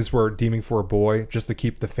 most families were deeming for a boy just to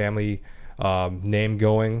keep the family name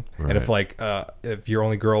going. Right. And if your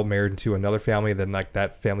only girl married into another family, then like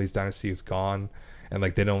that family's dynasty is gone, and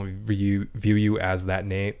like they don't view you as that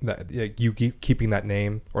name, that you keep keeping that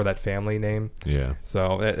name or that family name. Yeah.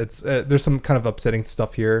 So it's there's some kind of upsetting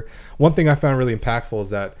stuff here. One thing I found really impactful is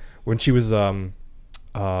that when she was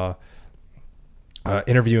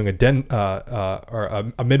interviewing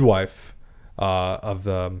a midwife of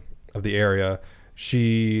the area,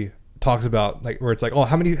 she talks about like where it's like, oh,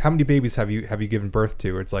 how many babies have you given birth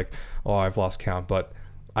to? It's like, oh, I've lost count, but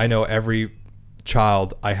I know every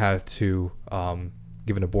child I had to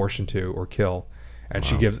give an abortion to or kill, and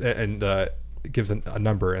she gives a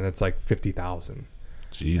number, and it's like 50,000.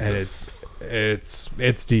 Jesus. And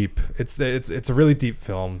it's deep. It's a really deep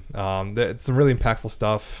film. It's some really impactful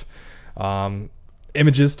stuff.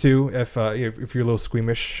 Images too. If you're a little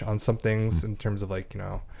squeamish on some things in terms of like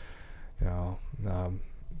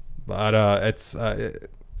but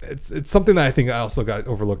it's something that I think I also got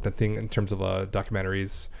overlooked. I think in terms of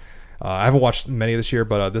documentaries, I haven't watched many this year,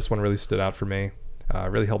 but this one really stood out for me.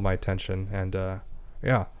 Really held my attention, and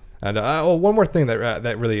yeah. And one more thing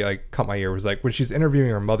that really like caught my ear was like when she's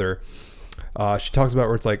interviewing her mother, she talks about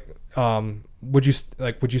where it's like, would you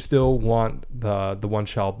still want the one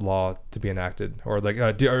child law to be enacted, or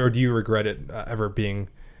like do you regret it ever being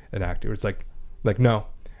enacted? It's like no,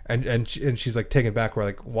 and she's like taken back. We're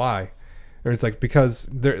like, why? Or it's like because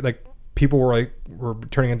they're like people were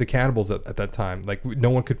turning into cannibals at that time. Like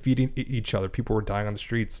no one could feed each other. People were dying on the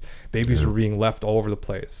streets. Babies were being left all over the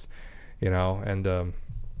place, and.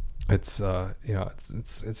 It's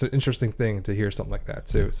it's an interesting thing to hear something like that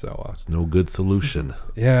too. So it's no good solution.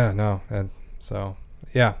 Yeah, no, and so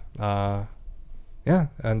yeah,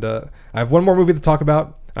 and I have one more movie to talk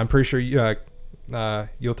about. I'm pretty sure you'll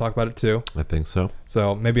talk about it too. I think so.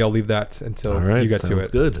 So maybe I'll leave that until you get to it. Sounds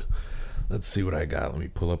good. Let's see what I got. Let me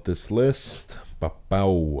pull up this list. Let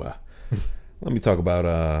me talk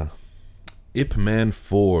about Ip Man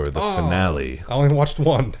 4, the finale. I only watched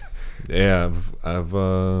one. Yeah, I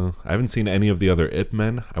haven't seen any of the other Ip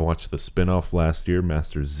Men. I watched the spin-off last year,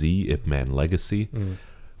 Master Z, Ip Man Legacy,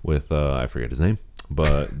 with I forget his name,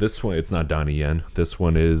 but this one, it's not Donnie Yen. This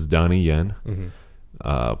one is Donnie Yen.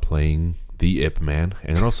 playing the Ip Man,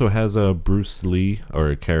 and it also has a Bruce Lee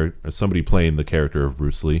or somebody playing the character of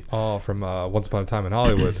Bruce Lee. Oh, from Once Upon a Time in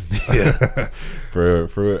Hollywood. Yeah,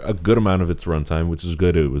 for a good amount of its runtime, which is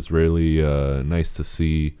good. It was really nice to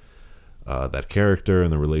see that character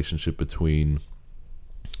and the relationship between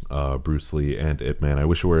Bruce Lee and Ip Man. I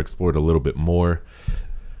wish it were explored a little bit more.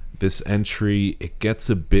 This entry, it gets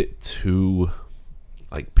a bit too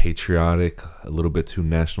like patriotic, a little bit too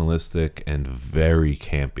nationalistic, and very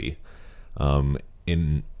campy.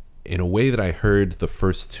 In a way that I heard the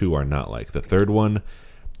first two are not like. The third one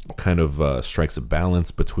kind of strikes a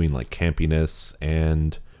balance between like campiness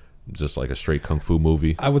and just like a straight kung fu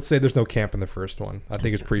movie. I would say there's no camp in the first one. I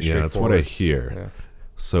think it's pretty Yeah, straightforward. that's what I hear. Yeah.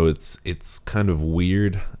 So it's kind of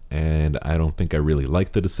weird, and I don't think I really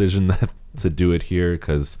like the decision to do it here,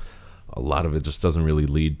 because a lot of it just doesn't really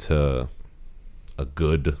lead to a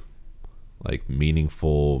good, like,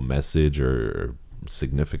 meaningful message or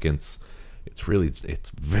significance. It's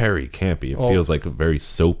very campy. It feels like very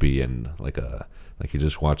soapy and like you're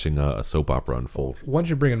just watching a soap opera unfold. Once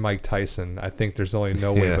you bring in Mike Tyson, I think there's only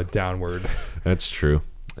no way Yeah. but downward. That's true.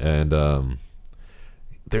 And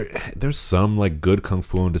there's some like good kung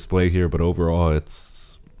fu on display here, but overall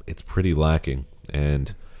it's pretty lacking.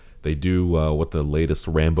 And they do what the latest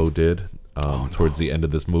Rambo did towards the end of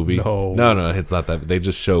this movie. No, it's not that. They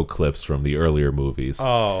just show clips from the earlier movies.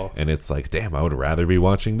 Oh. And it's like, damn, I would rather be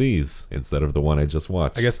watching these instead of the one I just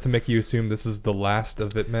watched. I guess to make you assume this is the last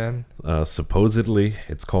of Ip Man. Supposedly,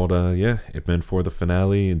 it's called, Ip Man for the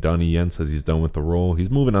finale. And Donnie Yen says he's done with the role. He's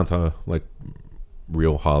moving on to, like,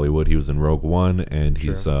 real Hollywood. He was in Rogue One, and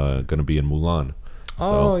he's going to be in Mulan.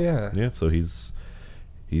 Oh, yeah. Yeah, so he's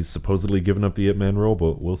supposedly given up the Ip Man role,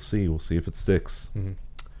 but we'll see. We'll see if it sticks. Mm-hmm.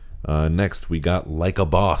 Next, we got Like a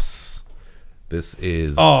Boss. This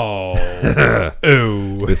is... Oh.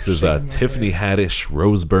 Ooh. This is Tiffany Haddish,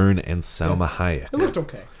 Rose Byrne, and Salma Hayek. It looked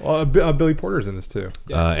okay. Well, Billy Porter's in this too.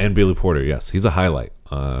 And Billy Porter, yes. He's a highlight,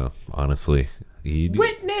 honestly.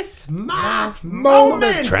 Witness my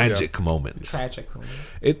moment. Tragic moments. Tragic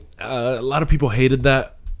moment. A lot of people hated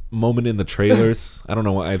that moment in the trailers. I don't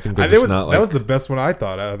know why. I think they're just not like... That was the best one I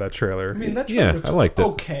thought out of that trailer. I mean, that Yeah, was I liked it.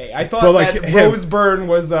 okay. I thought But, like, that him- Rose Byrne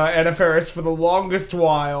was Anna Faris for the longest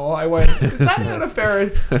while. I went, is that Anna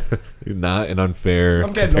Faris? Not an unfair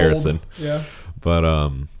I'm getting comparison. old. Yeah.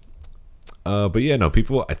 But yeah, no,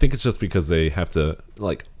 people, I think it's just because they have to,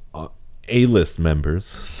 like, A-list members,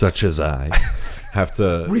 such as I, have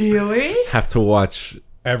to Really? watch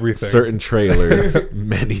Everything. certain trailers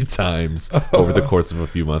many times over the course of a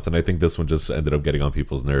few months, and I think this one just ended up getting on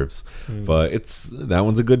people's nerves. But that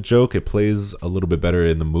one's a good joke. It plays a little bit better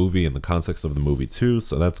in the movie, in the context of the movie too,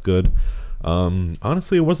 so that's good.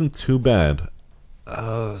 Honestly, it wasn't too bad.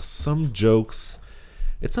 Some jokes.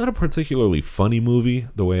 It's not a particularly funny movie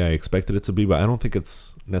the way I expected it to be, but I don't think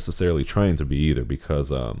it's necessarily trying to be either,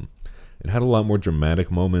 because it had a lot more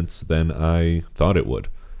dramatic moments than I thought it would.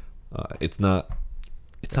 It's not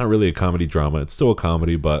really a comedy drama. It's still a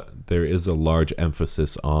comedy, but there is a large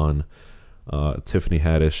emphasis on Tiffany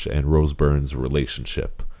Haddish and Rose Byrne's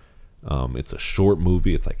relationship. It's a short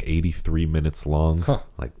movie. It's like 83 minutes long.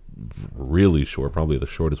 Like really short. Probably the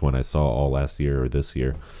shortest one I saw all last year or this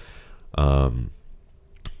year.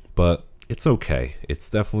 But it's okay. It's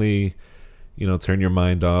definitely, turn your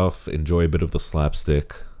mind off, enjoy a bit of the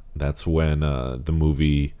slapstick. That's when the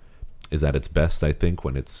movie is at its best, I think,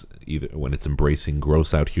 when it's embracing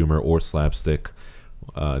gross out humor or slapstick.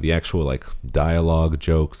 The actual like dialogue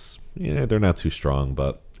jokes, they're not too strong,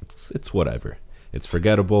 but it's whatever. It's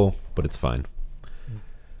forgettable, but it's fine.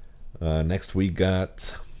 Next we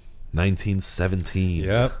got 1917.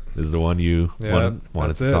 Yep. This is the one you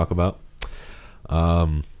wanted to talk about.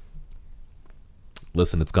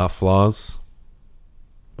 Listen, it's got flaws,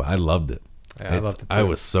 but I loved it. Yeah, I loved it too. I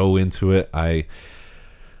was so into it.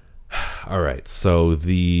 All right, so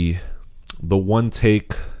the one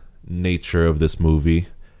take nature of this movie,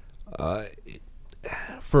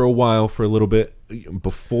 for a little bit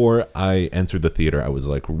before I entered the theater, I was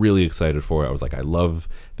like really excited for it. I was like, I love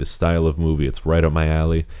this style of movie. It's right up my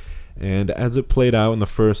alley. And as it played out in the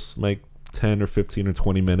first like 10 or 15 or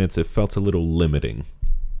 20 minutes, it felt a little limiting.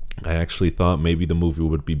 I actually thought maybe the movie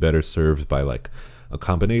would be better served by like a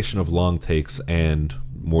combination of long takes and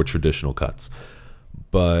more traditional cuts.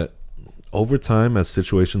 But over time, as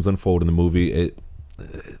situations unfold in the movie, it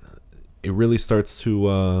really starts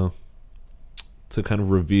to kind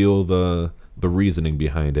of reveal the reasoning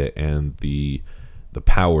behind it and the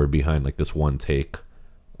power behind like this one take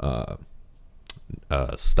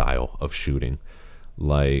style of shooting.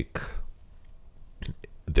 Like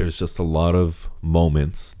there's just a lot of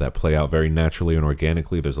moments that play out very naturally and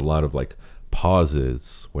organically. There's a lot of like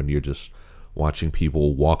pauses when you're just watching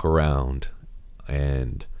people walk around,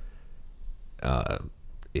 and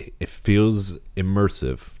it feels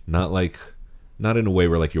immersive. Not in a way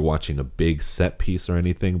where like you're watching a big set piece or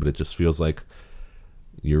anything, but it just feels like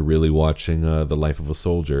you're really watching the life of a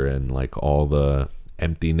soldier, and like all the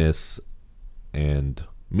emptiness and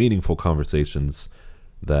meaningful conversations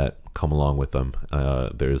that come along with them.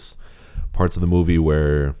 There's parts of the movie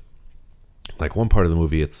where, like one part of the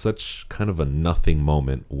movie, it's such kind of a nothing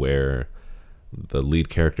moment where the lead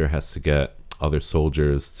character has to get other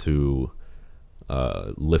soldiers to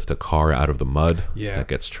lift a car out of the mud that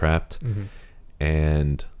gets trapped.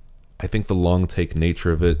 And I think the long take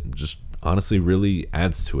nature of it just honestly really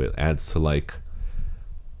adds to it. Adds to like,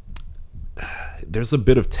 there's a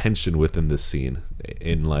bit of tension within this scene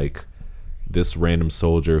in like this random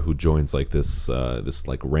soldier who joins like this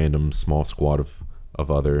like random small squad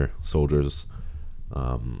of other soldiers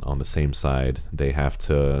on the same side. He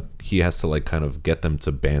has to like kind of get them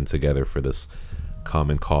to band together for this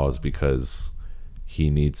common cause because he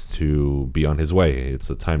needs to be on his way. It's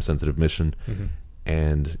a time sensitive mission.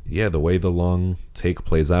 And yeah, the way the long take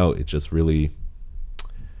plays out, it just really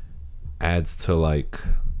adds to like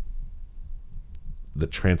the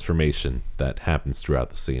transformation that happens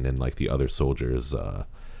throughout the scene and like the other soldiers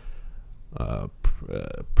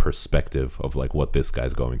perspective of like what this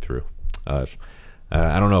guy's going through. I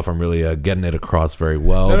don't know if I'm really getting it across very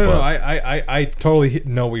well. No. I totally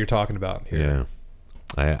know what you're talking about here.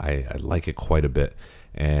 Yeah, I like it quite a bit.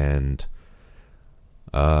 And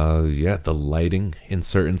the lighting in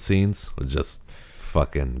certain scenes just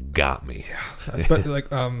fucking got me. Like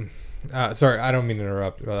sorry, I don't mean to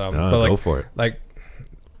interrupt. No, but like, go for it. Like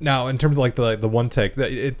now, in terms of like the one take,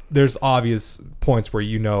 there's obvious points where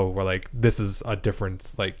where like this is a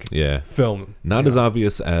different like film. Not as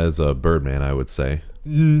obvious as Birdman, I would say.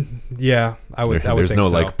 Yeah, I would. There's think no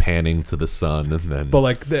so. like panning to the sun and then. But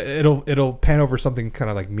like it'll pan over something kind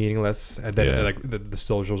of like meaningless, and then like the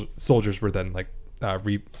soldiers were then like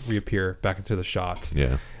reappear back into the shot.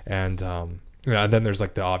 Yeah, and and then there's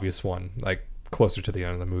like the obvious one like closer to the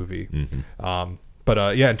end of the movie. But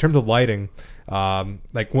in terms of lighting,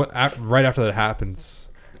 like right after that happens,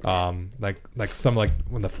 like some like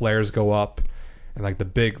when the flares go up, and like the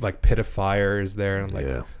big like pit of fire is there, and like.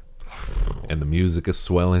 Yeah. And the music is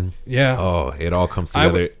swelling. Yeah. Oh, it all comes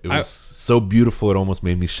together. It was so beautiful. It almost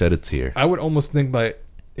made me shed a tear. I would almost think like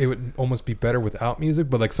it would almost be better without music,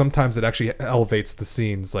 but like sometimes it actually elevates the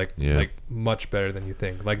scenes like much better than you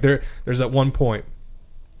think. Like there's at one point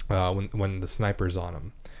when the sniper's on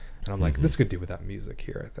him, and I'm like, this could do without music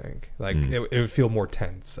here. I think like it would feel more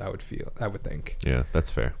tense. I would think. Yeah, that's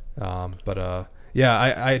fair. But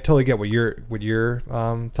I totally get what you're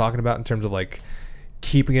talking about in terms of like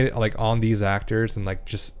keeping it like on these actors, and like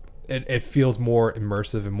just it feels more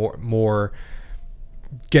immersive and more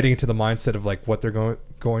getting into the mindset of like what they're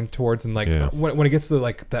going towards, and like when it gets to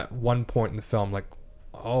like that one point in the film, like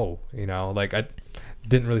like I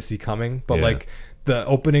didn't really see coming, but like the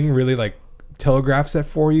opening really like telegraphs it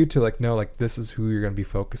for you to like know like this is who you're gonna be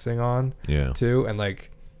focusing on too, and like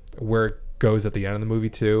where it goes at the end of the movie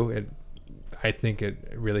too. I think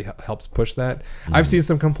it really helps push that. I've seen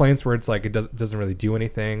some complaints where it's like it doesn't really do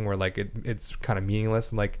anything, where like it's kind of meaningless,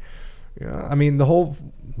 and like I mean the whole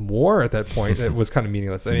war at that point it was kind of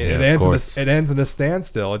meaningless. I mean it ends in a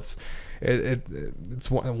standstill. It's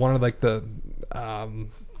one of like the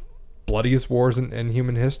bloodiest wars in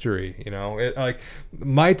human history. Like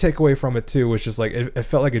my takeaway from it too was just like it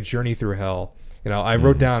felt like a journey through hell. I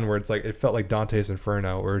wrote down where it's like it felt like Dante's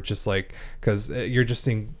Inferno, where it's just like because you're just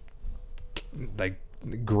seeing like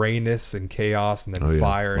grayness and chaos, and then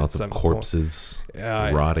fire, lots and of corpses,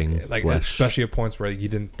 rotting like flesh. Especially at points where you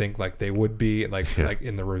didn't think like they would be, like like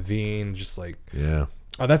in the ravine, just like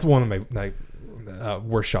that's one of my like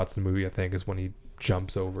worst shots in the movie. I think is when he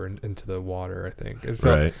jumps over into the water. I think it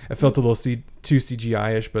felt a little too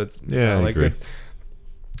CGI-ish, but it's like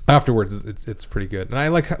afterwards it's pretty good, and I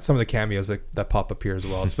like some of the cameos that pop up here as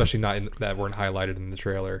well, especially that weren't highlighted in the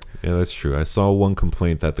trailer. Yeah, that's true. I saw one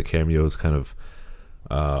complaint that the cameos kind of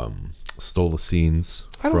stole the scenes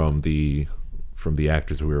from the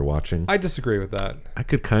actors we were watching. I disagree with that. I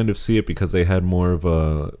could kind of see it because they had more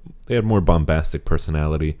bombastic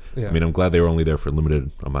personality. I mean, I'm glad they were only there for a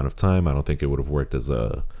limited amount of time. I don't think it would have worked as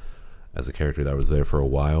a character that was there for a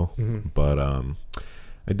while. But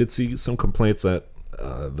I did see some complaints that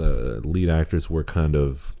the lead actors were kind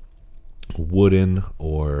of wooden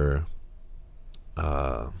or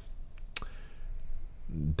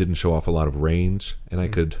didn't show off a lot of range, and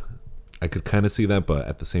I I could kind of see that, but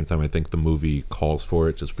at the same time, I think the movie calls for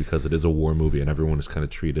it just because it is a war movie and everyone is kind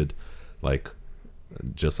of treated like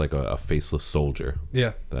just like a faceless soldier.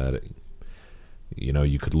 Yeah. That, you know,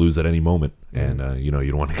 you could lose at any moment, and you know,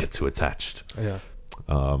 you don't want to get too attached. Yeah.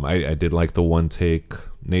 I did like the one take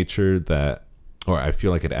nature that, or I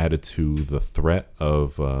feel like it added to the threat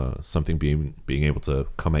of something being able to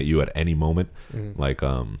come at you at any moment. Like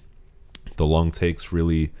the long takes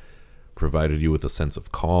really provided you with a sense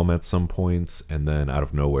of calm at some points, and then out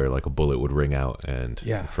of nowhere, like a bullet would ring out, and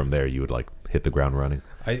from there you would like hit the ground running.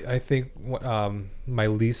 I think my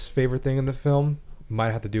least favorite thing in the film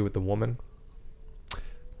might have to do with the woman.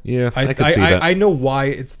 Yeah, I could see that. I know why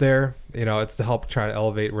it's there. You know, it's to help try to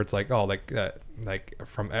elevate where it's like, oh, like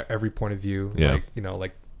from every point of view. Yeah. Like, you know,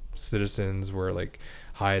 like citizens were like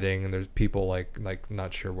hiding, and there's people like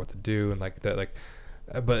not sure what to do, and like that, like.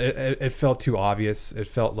 But it felt too obvious. It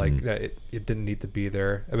felt like it didn't need to be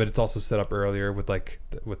there. But it's also set up earlier with like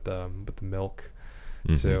with the milk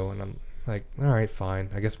too, and I'm like, all right, fine.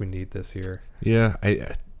 I guess we need this here. Yeah,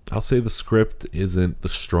 I'll say the script isn't the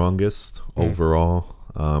strongest overall.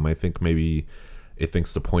 I think maybe it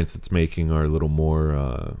thinks the points it's making are a little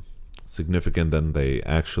more significant than they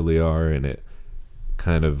actually are, and it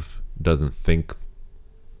kind of doesn't think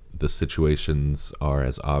the situations are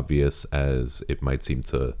as obvious as it might seem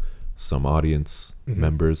to some audience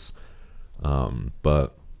members.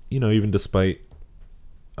 But, you know, even despite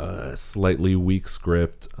a slightly weak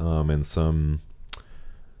script and some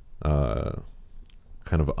kind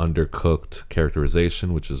of undercooked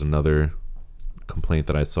characterization, which is another complaint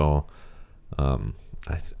that I saw, I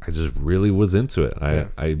just really was into it.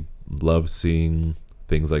 I love seeing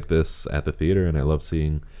things like this at the theater, and I love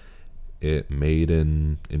seeing it made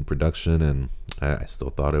in production, and I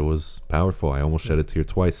still thought it was powerful. I almost shed a tear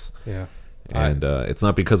twice. Yeah. And it's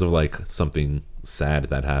not because of like something sad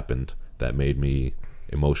that happened that made me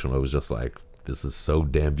emotional. It was just like, this is so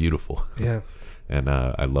damn beautiful. Yeah. And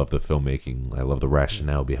I love the filmmaking. I love the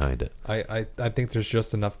rationale behind it. I think there's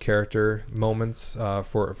just enough character moments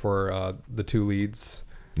for the two leads.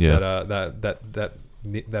 Yeah.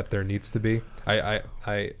 That there needs to be. I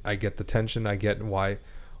get the tension. I get why,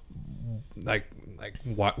 like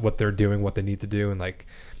what they're doing, what they need to do, and like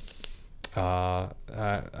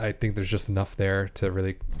I think there's just enough there to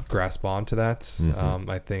really grasp onto that.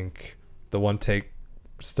 I think the one take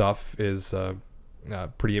stuff is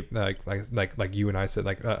pretty like you and I said,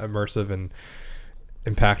 like immersive and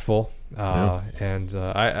impactful, and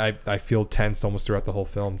I feel tense almost throughout the whole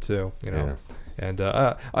film too, you know. And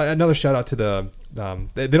another shout out to the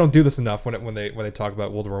they don't do this enough when they talk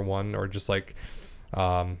about World War I, or just like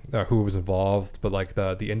who was involved, but like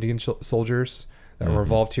the Indian soldiers that were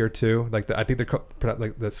involved here too, like I think they're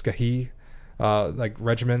like the Skahi like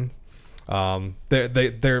regiment.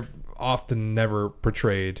 They're often never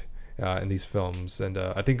portrayed in these films, and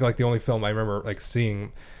I think like the only film I remember like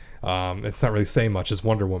seeing, it's not really saying much, is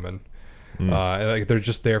Wonder Woman. Like they're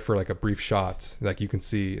just there for like a brief shot, like you can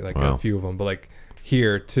see like a few of them, but like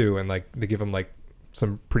here too, and like they give them like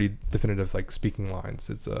some pretty definitive like speaking lines.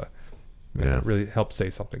 It's it really helps say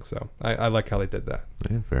something. So I like how they did that.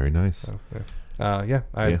 Yeah, very nice. So,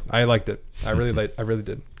 I liked it. I really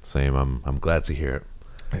did. Same. I'm glad to hear it.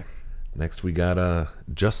 Yeah. Next we got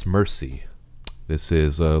Just Mercy. This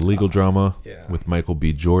is a legal drama with Michael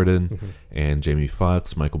B. Jordan and Jamie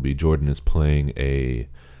Foxx. Michael B. Jordan is playing a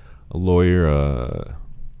lawyer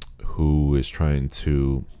who is trying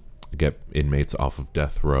to get inmates off of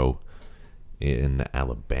death row in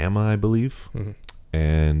Alabama, I believe.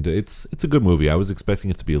 And it's a good movie. I was expecting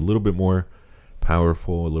it to be a little bit more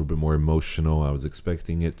powerful, a little bit more emotional. I was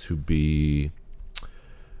expecting it to be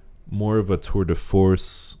more of a tour de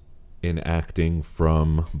force in acting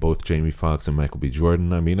from both Jamie Foxx and Michael B.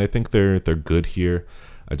 Jordan. I mean, I think they're good here.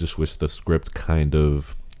 I just wish the script kind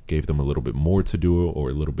of gave them a little bit more to do, or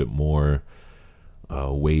a little bit more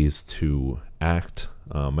ways to act.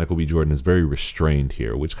 Michael B. Jordan is very restrained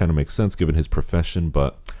here, which kind of makes sense given his profession,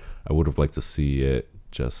 but I would have liked to see it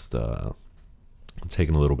just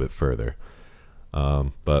taken a little bit further.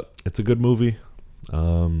 But it's a good movie.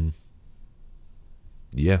 I'm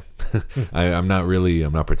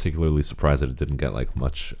not particularly surprised that it didn't get like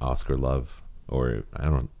much Oscar love, or I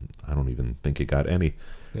don't even think it got any.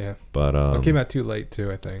 Yeah. But it came out too late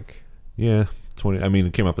too, I think. Yeah,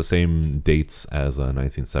 it came out the same dates as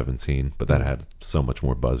 1917, but that had so much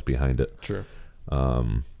more buzz behind it. True.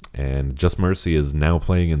 And Just Mercy is now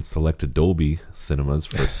playing in select Dolby cinemas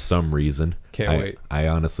for some reason. Can't wait. I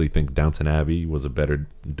honestly think Downton Abbey was a better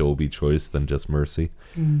Dolby choice than Just Mercy,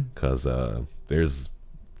 because there's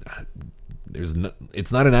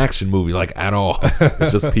it's not an action movie like at all.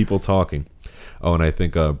 It's just people talking. Oh, and I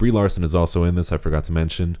think Brie Larson is also in this. I forgot to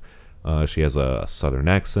mention. She has a southern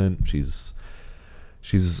accent. She's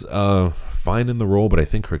fine in the role, but I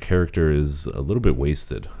think her character is a little bit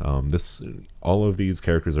wasted. All of these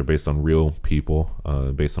characters are based on real people,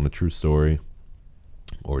 based on a true story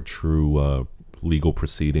or true legal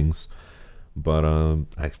proceedings. But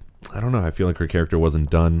I don't know. I feel like her character wasn't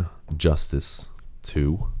done justice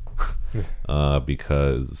to,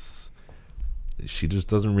 because she just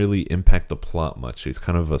doesn't really impact the plot much. She's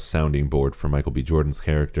kind of a sounding board for Michael B. Jordan's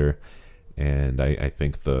character. And I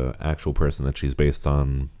think the actual person that she's based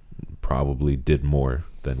on probably did more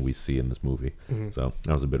than we see in this movie. Mm-hmm. So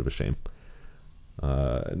that was a bit of a shame.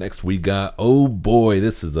 Next we got, oh boy,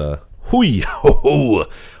 this is a we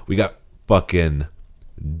got fucking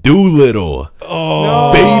Doolittle.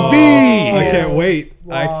 Oh, baby! I can't wait.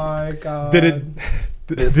 My God. Did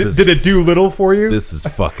it do little for you? This is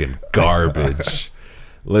fucking garbage.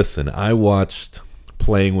 Listen, I watched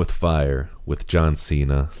Playing with Fire with John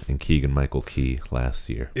Cena and Keegan-Michael Key last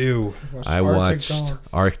year. Ew. I watched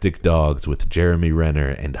Arctic Dogs with Jeremy Renner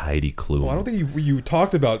and Heidi Klum. Well, I don't think you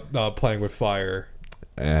talked about Playing with Fire.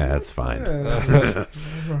 That's fine. I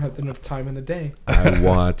don't have enough time in the day. I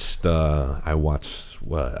watched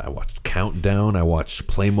Countdown. I watched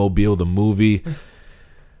Playmobil the movie.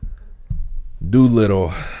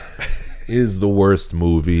 Doolittle is the worst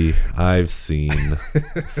movie I've seen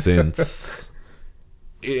since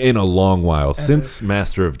in a long while, since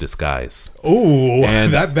Master of Disguise. Oh,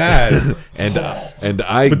 And- that bad. And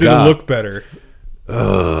I But did got it look better?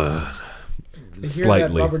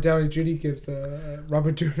 slightly. Robert Downey Jr. gives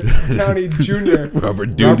Robert Downey Jr.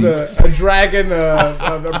 Robert gives Downey. a dragon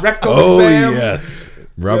a rectal Oh exam. yes,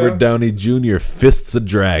 Robert Yeah. Downey Jr. fists a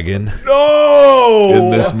dragon No!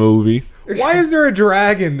 in this movie. Why is there a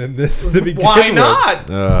dragon in this to begin Why with?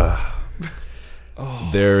 not?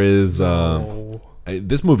 There is. Oh.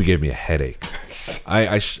 This movie gave me a headache.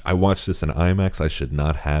 I watched this in IMAX. I should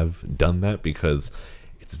not have done that because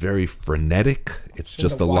it's very frenetic. It's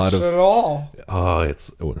just a lot of. It all. Oh,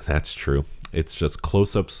 that's true. It's just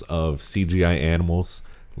close-ups of CGI animals,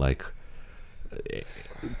 like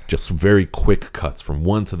just very quick cuts from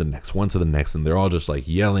one to the next, and they're all just like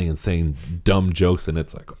yelling and saying dumb jokes, and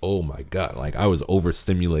it's like, oh my God, like I was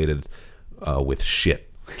overstimulated with shit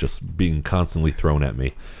just being constantly thrown at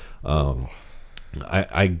me.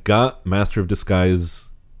 I got Master of Disguise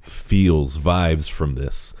vibes from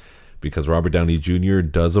this because Robert Downey Jr.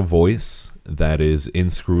 does a voice that is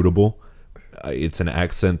inscrutable. It's an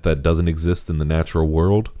accent that doesn't exist in the natural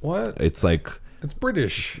world. What? It's like... It's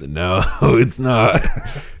British. No, it's not.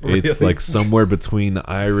 It's Really? like somewhere between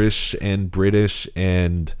Irish and British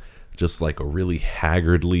and just like a really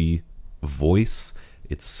haggardly voice.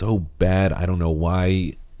 It's so bad. I don't know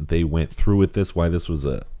why they went through with this, why this was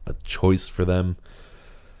a choice for them.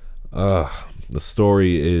 The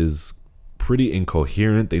story is pretty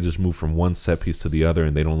incoherent. They just move from one set piece to the other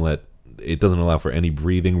and it doesn't allow for any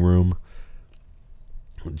breathing room.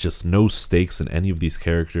 Just no stakes in any of these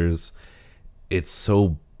characters. It's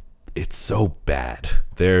so bad.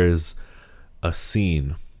 There's a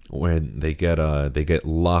scene when they get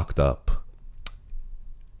locked up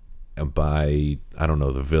by, I don't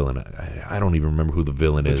know, the villain. I don't even remember who the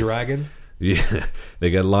villain is. The dragon? Yeah, they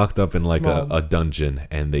get locked up in like Small. a dungeon,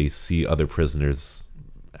 and they see other prisoners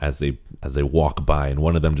as they walk by, and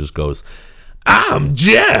one of them just goes, "I'm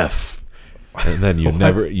Jeff," and then you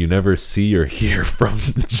never see or hear from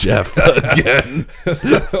Jeff again.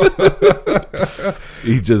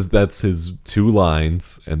 That's his two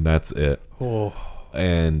lines, and that's it. Oh.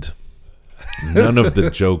 And none of the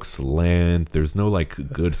jokes land. There's no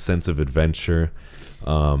like good sense of adventure.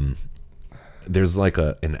 There's like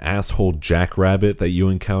an asshole jackrabbit that you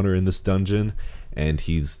encounter in this dungeon, and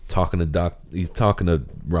he's talking to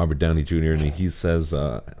Robert Downey Jr. and he says,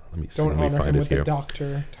 "Let me Honor find him it with here." the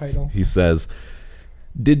doctor title. He says,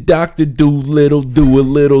 "Did Dr. Doolittle do a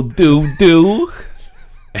little do?"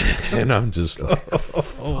 And I'm just like,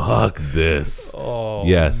 fuck this. Oh,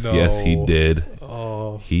 yes, no. yes, he did.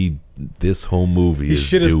 Oh. This whole movie He is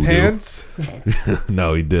shit his doo-doo. pants?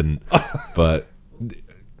 No, he didn't. But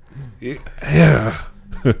yeah,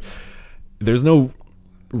 there's no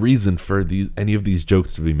reason for any of these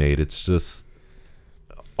jokes to be made. It's just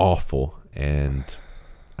awful, and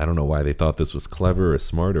I don't know why they thought this was clever or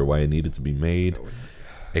smart or why it needed to be made.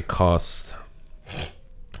 It cost.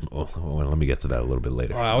 Well, let me get to that a little bit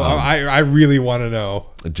later. I really want to know.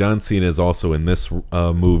 John Cena is also in this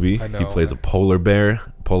movie. I know. He plays a polar bear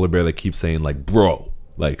that keeps saying like, bro,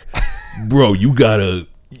 you gotta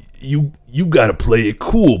you gotta play it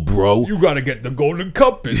cool, bro. You gotta get the golden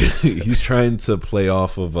compass. He's trying to play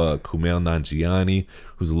off of Kumail Nanjiani,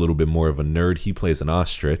 who's a little bit more of a nerd. He plays an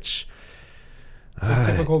ostrich. The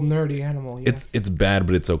typical nerdy animal. Yes. It's bad,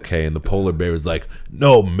 but it's okay. And the polar bear is like,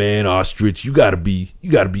 no, man, ostrich, you gotta be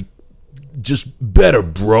just better,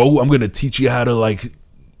 bro. I'm gonna teach you how to like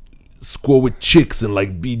score with chicks and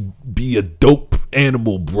like be a dope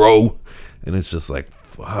animal, bro. And it's just like,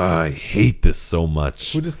 I hate this so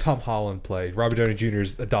much. Who does Tom Holland play? Robert Downey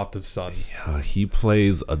Jr.'s adoptive son. He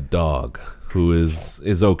plays a dog who is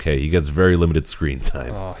okay. He gets very limited screen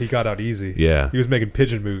time. Oh, he got out easy. Yeah. He was making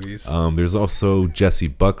pigeon movies. There's also Jessie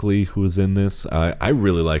Buckley who is in this. I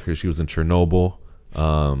really like her. She was in Chernobyl.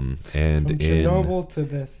 And From Chernobyl to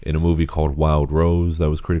this. in a movie called Wild Rose that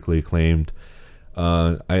was critically acclaimed.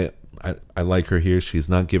 I like her here. She's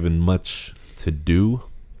not given much to do,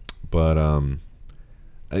 but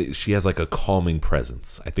she has like a calming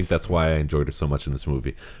presence. I think that's why I enjoyed her so much in this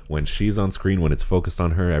movie. When she's on screen, when it's focused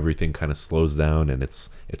on her, everything kind of slows down and it's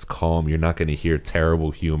calm. You're not going to hear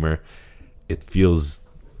terrible humor. It feels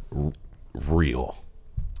real.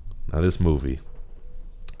 Now this movie,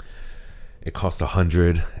 it cost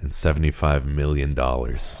 $175 million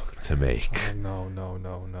to make. Oh,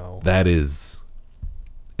 no. That is,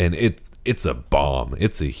 and it's a bomb.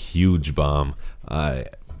 It's a huge bomb.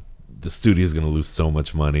 The studio is going to lose so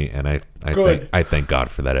much money, and I thank God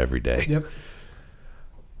for that every day. Yep.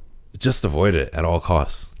 Just avoid it at all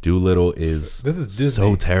costs. Doolittle is This is Disney,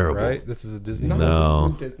 so terrible. right? This is a Disney. No.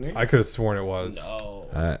 This isn't Disney. I could have sworn it was.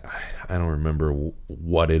 I don't remember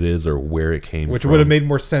what it is or where it came Which from. would have made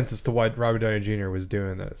more sense as to why Robert Downey Jr. was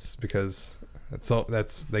doing this, because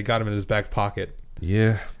they got him in his back pocket.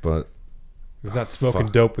 Yeah, but He was not smoking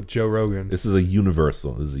fuck. dope with Joe Rogan. this is a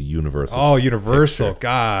Universal. This is a Universal. Oh, Universal. picture.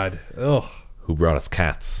 God. Ugh. Who brought us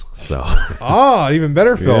Cats? So Oh, even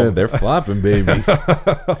better film. yeah, they're flopping, baby.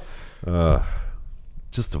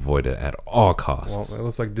 Just avoid it at all Well, costs. it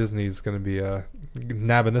looks like Disney's going to be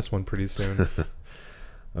nabbing this one pretty soon.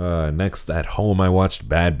 Next, at home, I watched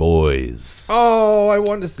Bad Boys. Oh, I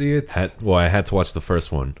wanted to see it. I had to watch the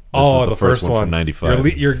first one. This Oh, is the first one from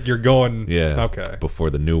 '95. You're going. Yeah. Okay. Before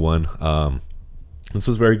the new one. This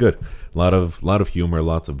was very good. A lot of humor,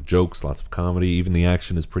 lots of jokes, lots of comedy. Even the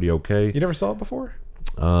action is pretty okay. You never saw it before?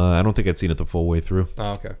 I don't think I'd seen it the full way through.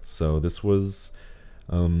 Oh, okay. So this was,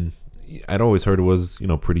 I'd always heard it was,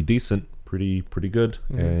 pretty decent, pretty good,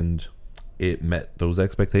 and it met those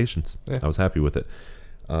expectations. Yeah. I was happy with it.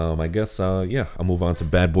 I guess, I'll move on to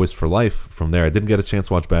Bad Boys for Life. From there, I didn't get a chance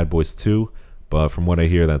to watch Bad Boys 2, but from what I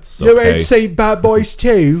hear, that's okay. You ain't seen Bad Boys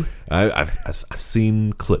 2? I've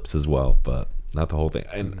seen clips as well, but not the whole thing.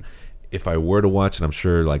 And if I were to watch it, I'm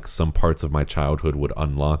sure like some parts of my childhood would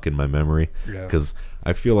unlock in my memory, Yeah. because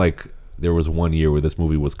I feel like there was one year where this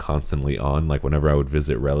movie was constantly on. Like whenever I would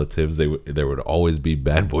visit relatives, there would always be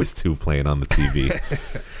Bad Boys 2 playing on the TV.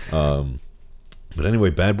 But anyway,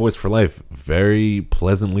 Bad Boys for Life, very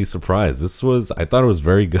pleasantly surprised. I thought it was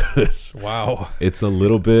very good. Wow. It's a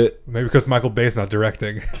little bit, Maybe because Michael Bay's not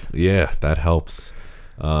directing. yeah, that helps.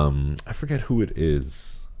 I forget who it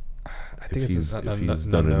is. I think If he's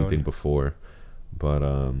done anything before, but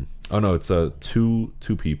it's two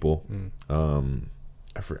people.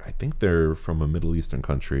 I think they're from a Middle Eastern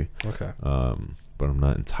country, Okay. but I'm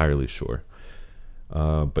not entirely sure.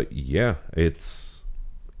 But yeah, it's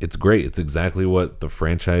great. It's exactly what the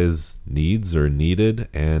franchise needs or needed,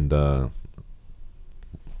 and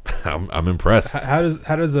I'm impressed. How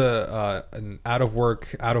does an out of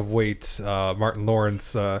work, out of weight Martin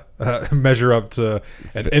Lawrence measure up to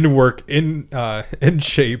an in work, in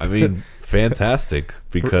shape? I mean, fantastic,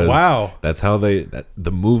 because Wow. that's how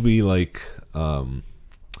the movie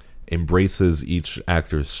embraces each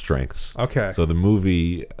actor's strengths. Okay. So the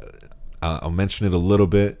movie, I'll mention it a little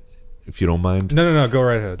bit if you don't mind. No, go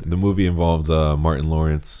right ahead. The movie involves Martin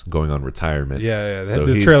Lawrence going on retirement. Yeah. So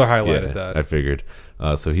The he's- trailer highlighted that. I figured.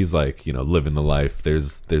 So he's like, living the life.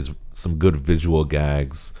 There's some good visual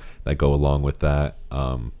gags that go along with that.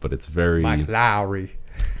 But it's very, Mike Lowry.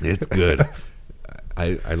 it's good.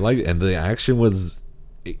 I like it. And the action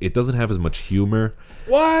it doesn't have as much humor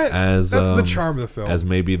What? as That's the charm of the film. as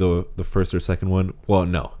maybe the first or second one. Well,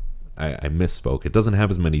 no, I misspoke. It doesn't have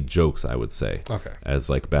as many jokes, I would say, Okay. as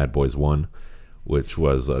like Bad Boys 1, which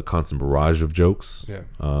was a constant barrage of jokes. Yeah.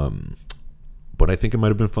 But I think it might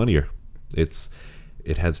have been funnier.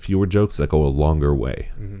 It has fewer jokes that go a longer way,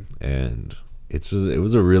 and it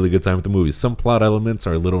was a really good time with the movie. Some plot elements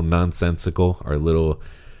are a little nonsensical, are a little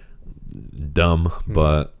dumb,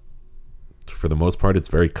 but for the most part, it's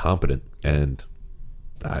very competent, and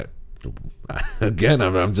again,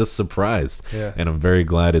 I'm just surprised, Yeah. and I'm very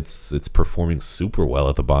glad it's performing super well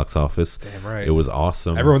at the box office. Damn right. It was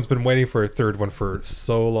awesome. Everyone's been waiting for a third one for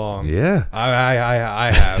so long. Yeah.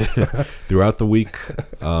 I have. Throughout the week,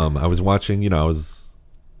 I was watching. I was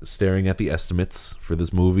staring at the estimates for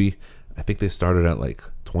this movie. I think they started at like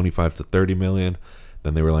 25 to 30 million.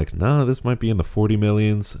 Then they were like, "Nah, this might be in the 40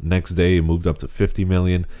 millions." Next day, it moved up to 50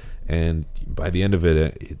 million, and by the end of it,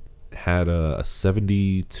 it had a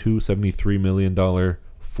 73 million dollar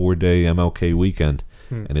 4-day MLK weekend,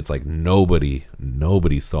 and it's like nobody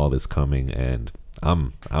saw this coming, and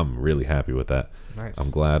I'm really happy with that. Nice. I'm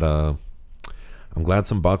glad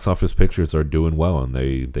some box office pictures are doing well, and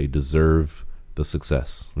they deserve the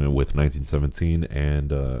success with 1917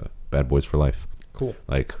 and Bad Boys for Life. Cool.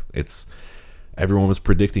 Like, everyone was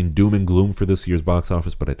predicting doom and gloom for this year's box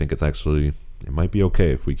office, but I think it might be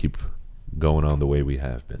okay if we keep going on the way we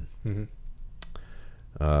have been. Mm-hmm.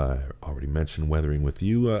 Already mentioned Weathering with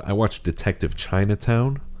You. I watched Detective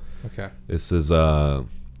Chinatown. Okay. This is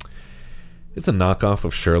it's a knockoff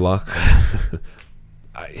of Sherlock.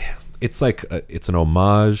 It's an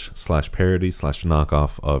homage / parody /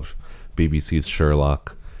 knockoff of BBC's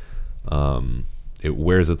Sherlock. It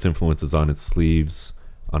wears its influences on its sleeve.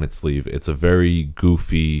 It's a very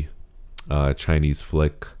goofy Chinese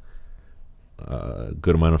flick.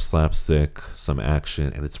 Good amount of slapstick, some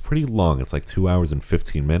action, and it's pretty long. It's like 2 hours and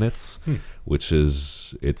 15 minutes, which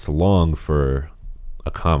it's long for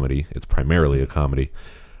a comedy. It's primarily a comedy,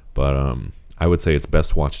 but I would say it's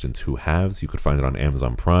best watched in 2 halves. You could find it on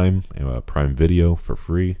Amazon Prime Video for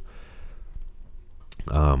free.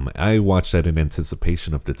 I watched that in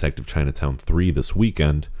anticipation of Detective Chinatown 3 this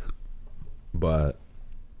weekend, but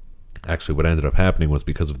actually what ended up happening was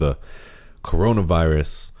because of the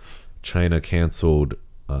coronavirus, China canceled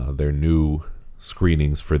their new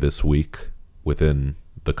screenings for this week within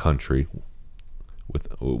the country.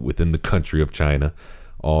 Within the country of China,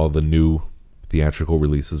 all the new theatrical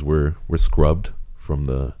releases were scrubbed from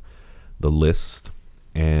the list,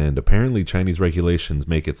 and apparently Chinese regulations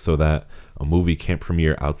make it so that a movie can't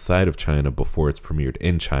premiere outside of China before it's premiered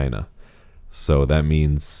in China. So that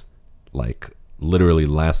means, like, literally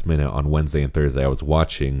last minute on Wednesday and Thursday, I was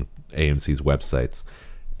watching AMC's websites,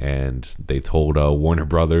 and they told Warner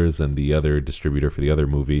Brothers and the other distributor for the other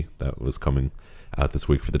movie that was coming out this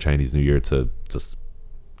week for the Chinese New Year to just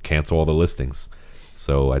cancel all the listings.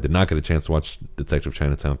 So I did not get a chance to watch Detective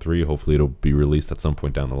Chinatown 3. Hopefully it'll be released at some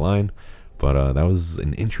point down the line. But that was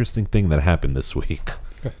an interesting thing that happened this week.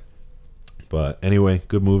 But anyway,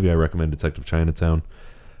 good movie. I recommend Detective Chinatown.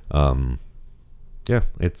 Yeah,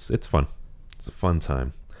 it's fun. It's a fun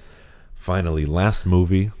time. Finally, last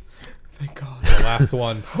movie. Thank God. The last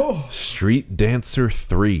one. Street Dancer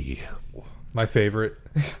 3. My favorite.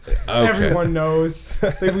 Okay. Everyone knows.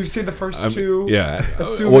 We've seen the first 2. Yeah.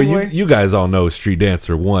 Assumingly. Well, you guys all know Street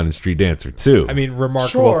Dancer 1 and Street Dancer 2. I mean,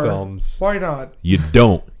 remarkable Sure. films. Why not? You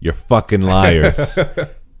don't. You're fucking liars.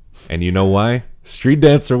 And you know why? Street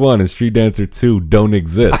Dancer 1 and Street Dancer 2 don't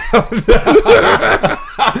exist.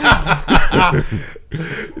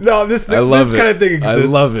 No, this I love this it. kind of thing exists. I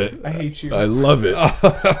love it. I hate you. I love it.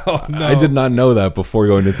 Oh, no. I did not know that before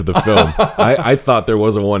going into the film. I thought there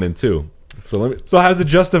was a 1 and 2. So how does it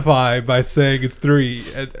justify by saying it's 3?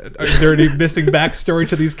 Is there any missing backstory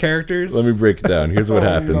to these characters? Let me break it down. Here's what Oh,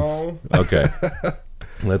 happens. no. Okay.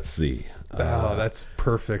 Let's see. Oh, that's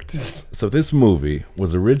perfect. So this movie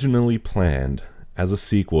was originally planned as a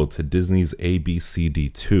sequel to Disney's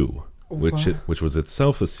ABCD 2, which was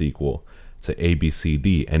itself a sequel to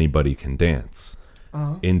ABCD Anybody Can Dance,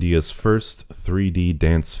 India's first 3D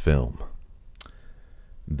dance film.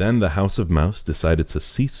 Then the House of Mouse decided to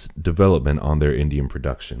cease development on their Indian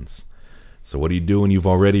productions. So what do you do when you've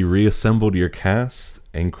already reassembled your cast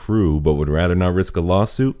and crew but would rather not risk a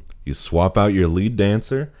lawsuit? You swap out your lead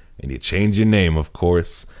dancer and you change your name, of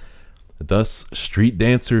course. Thus, Street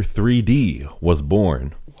Dancer 3D was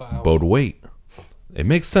born. Wow. But wait, it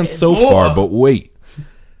makes sense so far, but wait.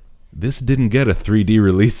 This didn't get a 3D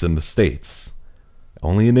release in the States,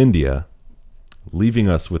 only in India, leaving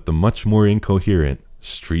us with the much more incoherent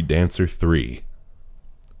Street Dancer 3.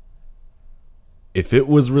 If it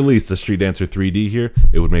was released as Street Dancer 3D here,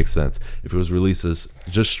 it would make sense. If it was released as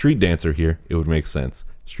just Street Dancer here, it would make sense.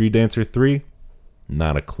 Street Dancer 3,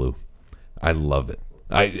 not a clue. I love it.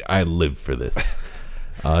 I live for this.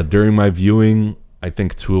 During my viewing, I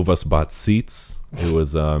think 2 of us bought seats. It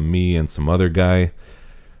was me and some other guy.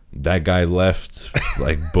 That guy left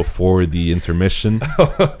like before the intermission.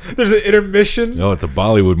 There's an intermission. No, it's a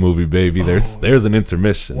Bollywood movie, baby. There's an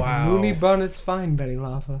intermission. Wow. Mooney Bun is fine, Betty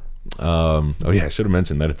Lava. Oh yeah, I should have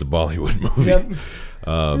mentioned that it's a Bollywood movie.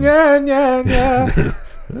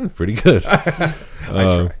 Yep. Pretty good.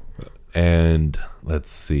 And let's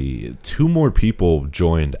see, 2 more people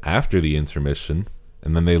joined after the intermission,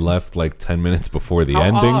 and then they left like 10 minutes before the How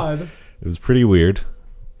ending. odd. It was pretty weird.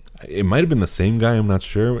 It might have been the same guy, I'm not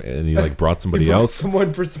sure, and he like brought somebody else.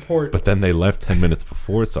 Someone for support. But then they left 10 minutes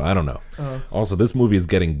before, so I don't know. Also, this movie is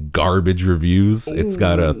getting garbage reviews. It's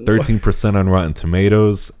got a 13% on Rotten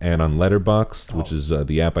Tomatoes and on Letterboxd, which is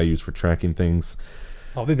the app I use for tracking things.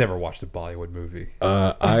 Oh, they never watched a Bollywood movie.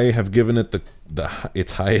 I have given it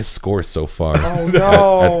its highest score so far. Oh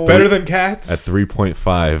no. Better than Cats? At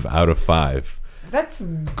 3.5 out of 5. That's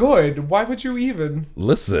good. Why would you even?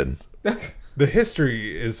 Listen. The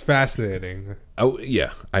history is fascinating. Oh,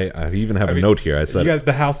 yeah. I even have a note here. I said, You got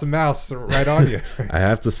the House of Mouse right on you. I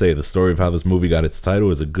have to say, the story of how this movie got its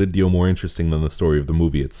title is a good deal more interesting than the story of the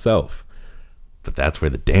movie itself. But that's where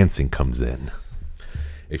the dancing comes in.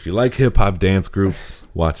 If you like hip-hop dance groups,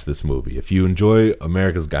 watch this movie. If you enjoy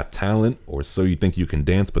America's Got Talent, or So You Think You Can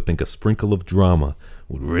Dance but think a sprinkle of drama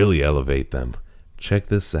would really elevate them, check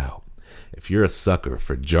this out. If you're a sucker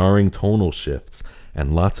for jarring tonal shifts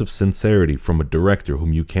and lots of sincerity from a director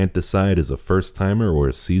whom you can't decide is a first-timer or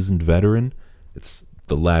a seasoned veteran, it's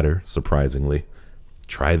the latter, surprisingly.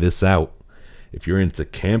 Try this out. If you're into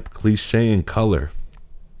camp, cliche, and color,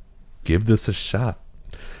 give this a shot.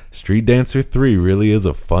 Street Dancer 3 really is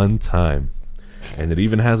a fun time, and it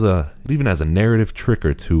even has a narrative trick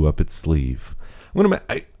or two up its sleeve.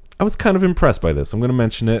 I was kind of impressed by this. I'm going to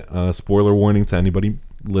mention it. Spoiler warning to anybody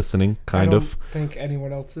listening, I don't think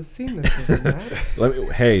anyone else has seen this movie,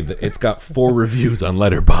 Matt. Hey, it's got 4 reviews on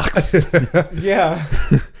Letterboxd. Yeah.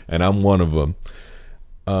 And I'm one of them.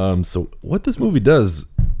 So what this movie does,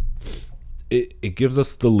 it gives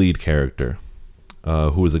us the lead character,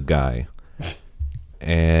 who is a guy,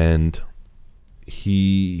 and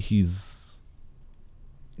he's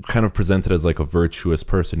kind of presented as like a virtuous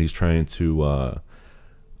person. He's trying to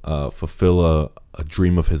fulfill a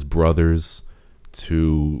dream of his brother's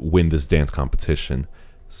to win this dance competition.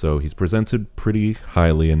 So he's presented pretty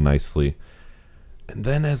highly and nicely. And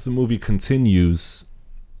then as the movie continues,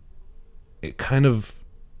 it kind of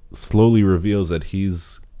slowly reveals that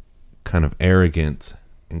he's kind of arrogant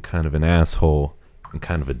and kind of an asshole and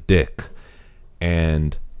kind of a dick.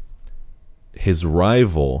 And his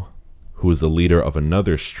rival, who is the leader of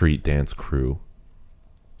another street dance crew,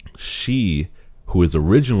 she, who is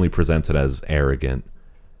originally presented as arrogant,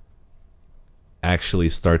 actually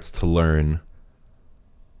starts to learn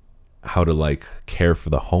how to like care for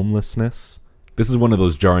the homelessness. This is one of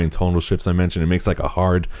those jarring tonal shifts I mentioned. It makes like a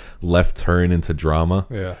hard left turn into drama,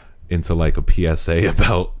 into like a PSA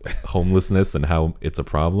about homelessness and how it's a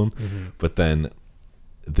problem. Mm-hmm. But then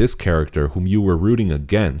this character, whom you were rooting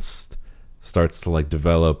against, starts to like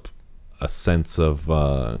develop a sense of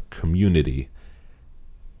community,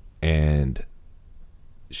 and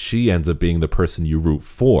she ends up being the person you root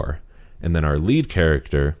for. And then our lead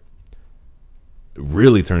character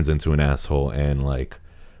really turns into an asshole and like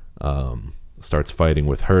starts fighting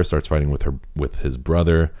with his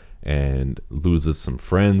brother, and loses some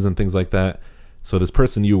friends and things like that. So this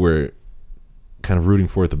person you were kind of rooting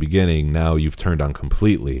for at the beginning, now you've turned on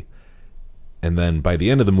completely. And then by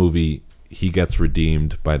the end of the movie, he gets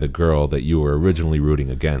redeemed by the girl that you were originally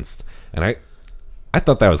rooting against. And I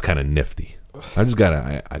thought that was kind of nifty. I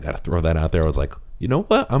gotta throw that out there. I was like, you know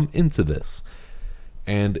what? I'm into this.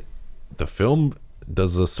 And the film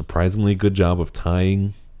does a surprisingly good job of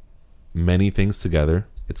tying many things together.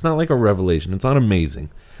 It's not like a revelation. It's not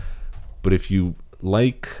amazing. But if you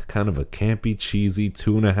like kind of a campy, cheesy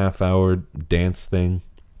 2.5 hour dance thing,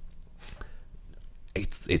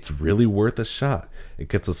 it's really worth a shot. It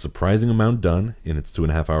gets a surprising amount done in its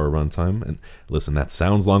 2.5 hour runtime. And listen, that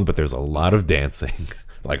sounds long, but there's a lot of dancing.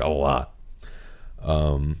 Like a lot.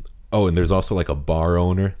 Oh, and there's also like a bar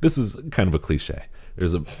owner. This is kind of a cliche.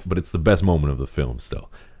 But it's the best moment of the film still.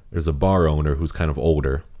 There's a bar owner who's kind of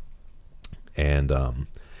older, and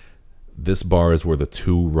this bar is where the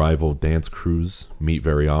 2 rival dance crews meet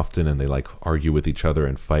very often, and they like argue with each other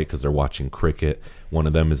and fight because they're watching cricket. One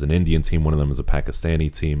of them is an Indian team, one of them is a Pakistani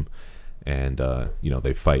team, and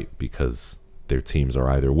they fight because their teams are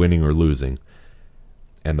either winning or losing.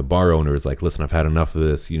 And the bar owner is like, listen, I've had enough of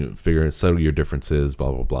this. Settle your differences,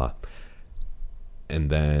 blah, blah, blah.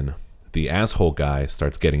 And then the asshole guy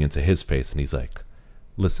starts getting into his face, and he's like,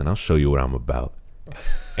 listen, I'll show you what I'm about.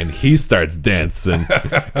 And he starts dancing,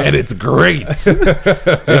 and it's great.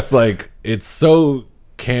 It's like, it's so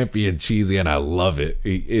campy and cheesy, and I love it.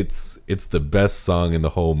 It's the best song in the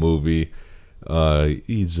whole movie.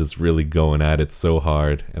 He's just really going at it so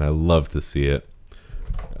hard, and I love to see it.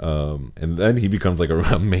 And then he becomes like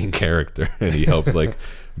a main character, and he helps like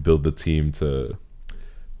build the team to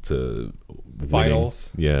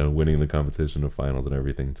Finals. winning the competition of finals and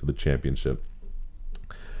everything to the championship.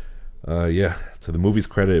 To the movie's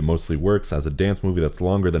credit, it mostly works. As a dance movie that's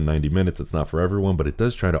longer than 90 minutes, it's not for everyone, but it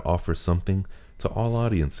does try to offer something to all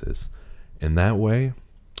audiences. In that way,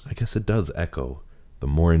 I guess it does echo the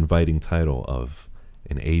more inviting title of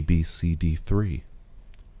an ABCD3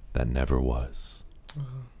 that never was.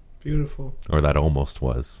 Beautiful. Or that almost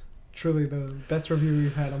was. Truly the best review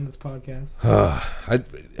we've had on this podcast.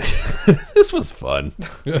 This was fun.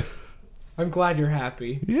 I'm glad you're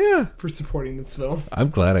happy Yeah. for supporting this film. I'm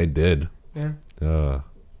glad I did. Yeah.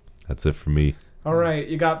 That's it for me. All right,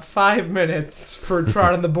 you got 5 minutes for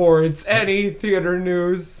Trot on the Boards. Any theater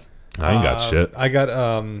news? I ain't got shit. I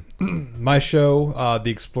got my show, The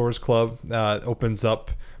Explorers Club, opens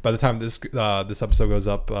up by the time this episode goes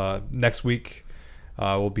up next week.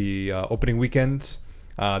 Will be opening weekend.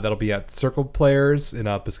 That'll be at Circle Players in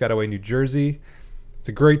Piscataway, New Jersey. It's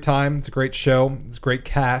a great time. It's a great show. It's a great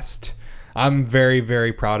cast. I'm very,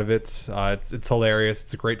 very proud of it. It's hilarious.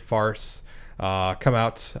 It's a great farce. Come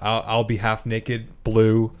out. I'll be half naked,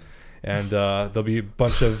 blue, and there'll be a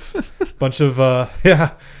bunch of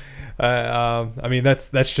yeah. I mean that's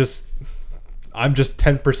just I'm just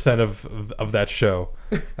 10% of that show.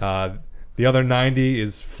 The other 90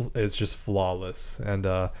 is just flawless, and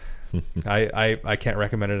I can't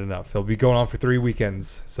recommend it enough. It'll be going on for 3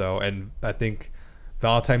 weekends. So, and I think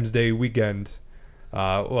Valentine's Day weekend,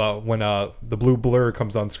 when the Blue Blur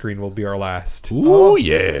comes on screen, will be our last. Ooh,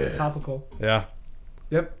 yeah. Topical. Yeah,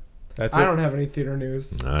 Yep. that's I it. don't have any theater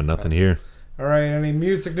news. Nothing here. All right, any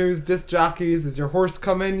music news, disc jockeys? Is your horse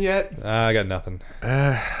come in yet? I got nothing.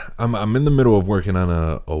 I'm in the middle of working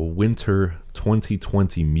on a winter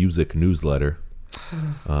 2020 music newsletter.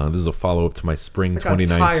 This is a follow-up to my spring I got tired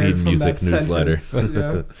 2019 from music that newsletter. sentence.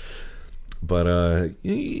 Yeah. But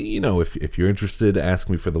if you're interested, ask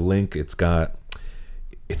me for the link. It's got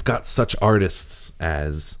such artists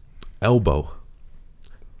as Elbow.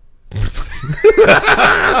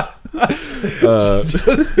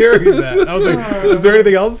 Just hearing that, I was like, is there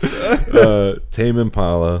anything else? Tame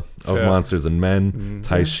Impala of Yeah. Monsters and Men,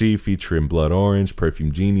 Taishi featuring Blood Orange,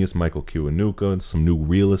 Perfume Genius, Michael Kiwanuka, some new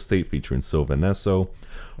Real Estate featuring Sylvanesso,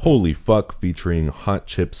 Holy Fuck featuring Hot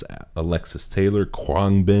Chips Alexis Taylor,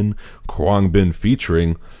 Khruangbin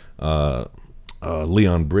featuring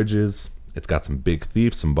Leon Bridges. It's got some Big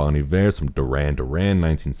Thief, some Bon Iver, some Duran Duran,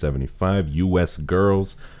 1975, U.S.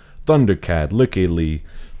 Girls, Thundercat, Licky Lee,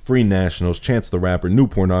 Free Nationals, Chance the Rapper, New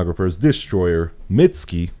Pornographers, Destroyer,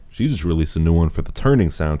 Mitski. She just released a new one for the Turning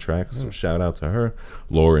soundtrack, so shout out to her.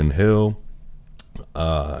 Lauryn Hill,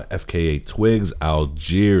 FKA Twigs,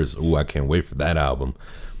 Algiers. Ooh, I can't wait for that album.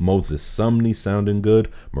 Moses Sumney sounding good.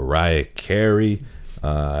 Mariah Carey,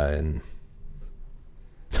 and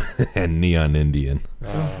Neon Indian.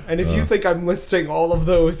 And if you think I'm listing all of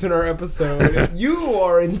those in our episode, you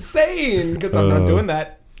are insane because I'm not doing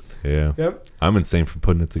that. Yeah. Yep. I'm insane for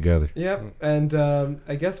putting it together. Yep. And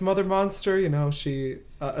I guess Mother Monster, she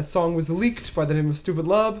a song was leaked by the name of Stupid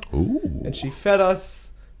Love, Ooh. and she fed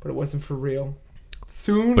us, but it wasn't for real.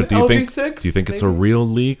 Soon, But do you LG6. think it's a maybe? real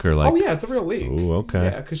leak or like? Oh yeah, it's a real leak. Ooh, okay.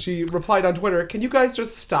 Yeah, because she replied on Twitter, "Can you guys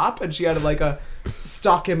just stop?" And she had like a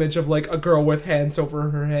stock image of like a girl with hands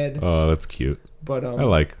over her head. Oh, that's cute. But I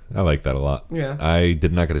like that a lot. Yeah. I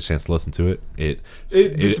did not get a chance to listen to it. It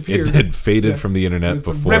disappeared. It had faded Yeah. from the It internet was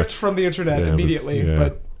before. ripped from the internet Yeah, it was- immediately. yeah.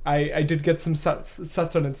 But I did get some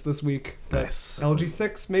sustenance this week. But Nice.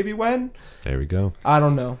 LG6, maybe when? There we go. I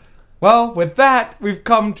don't know. Well, with that, we've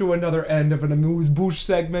come to another end of an amuse-bouche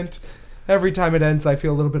segment. Every time it ends, I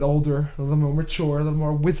feel a little bit older, a little more mature, a little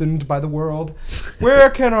more wizened by the world. Where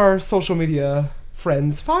can our social media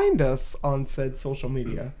friends find us on said social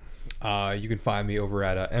media? You can find me over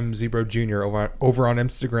at MZebro Jr. over on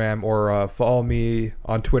Instagram, or follow me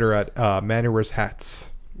on Twitter at Manuers Hats.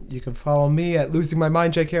 You can follow me at Losing My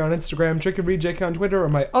Mind JK on Instagram, Drink and Read JK on Twitter, or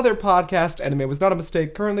my other podcast, Anime Was Not a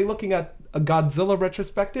Mistake, currently looking at a Godzilla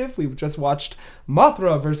retrospective. We've just watched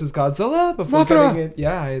Mothra versus Godzilla. Before Mothra! getting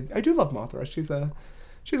in, I do love Mothra. She's a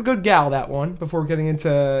good gal, that one. Before getting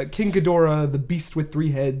into King Ghidorah, the Beast with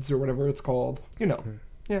 3 Heads, or whatever it's called.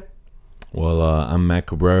 Yeah. Well, I'm Matt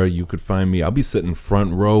Cabrera. You could find me. I'll be sitting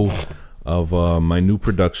front row of my new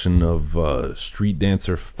production of Street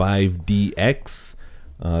Dancer 5DX.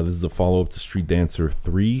 This is a follow-up to Street Dancer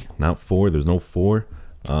 3, not 4. There's no 4.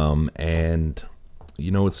 And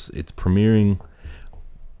it's premiering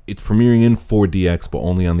in 4DX, but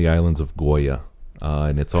only on the islands of Goya.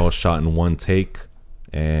 and it's all shot in one take,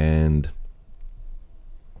 and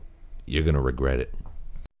you're gonna regret it.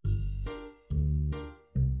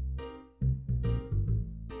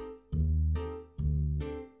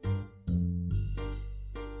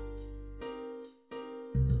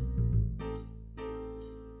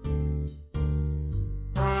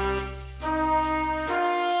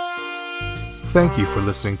 Thank you for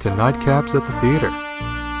listening to Nightcaps at the Theater.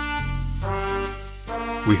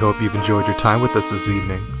 We hope you've enjoyed your time with us this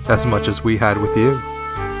evening as much as we had with you.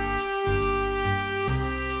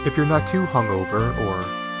 If you're not too hungover or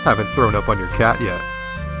haven't thrown up on your cat yet,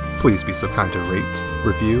 please be so kind to rate,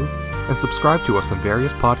 review, and subscribe to us on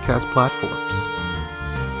various podcast platforms.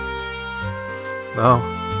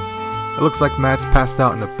 Oh, it looks like Matt's passed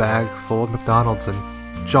out in a bag full of McDonald's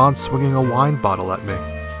and John's swinging a wine bottle at me.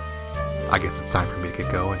 I guess it's time for me to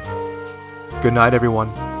get going. Good night, everyone,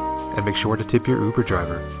 and make sure to tip your Uber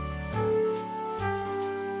driver.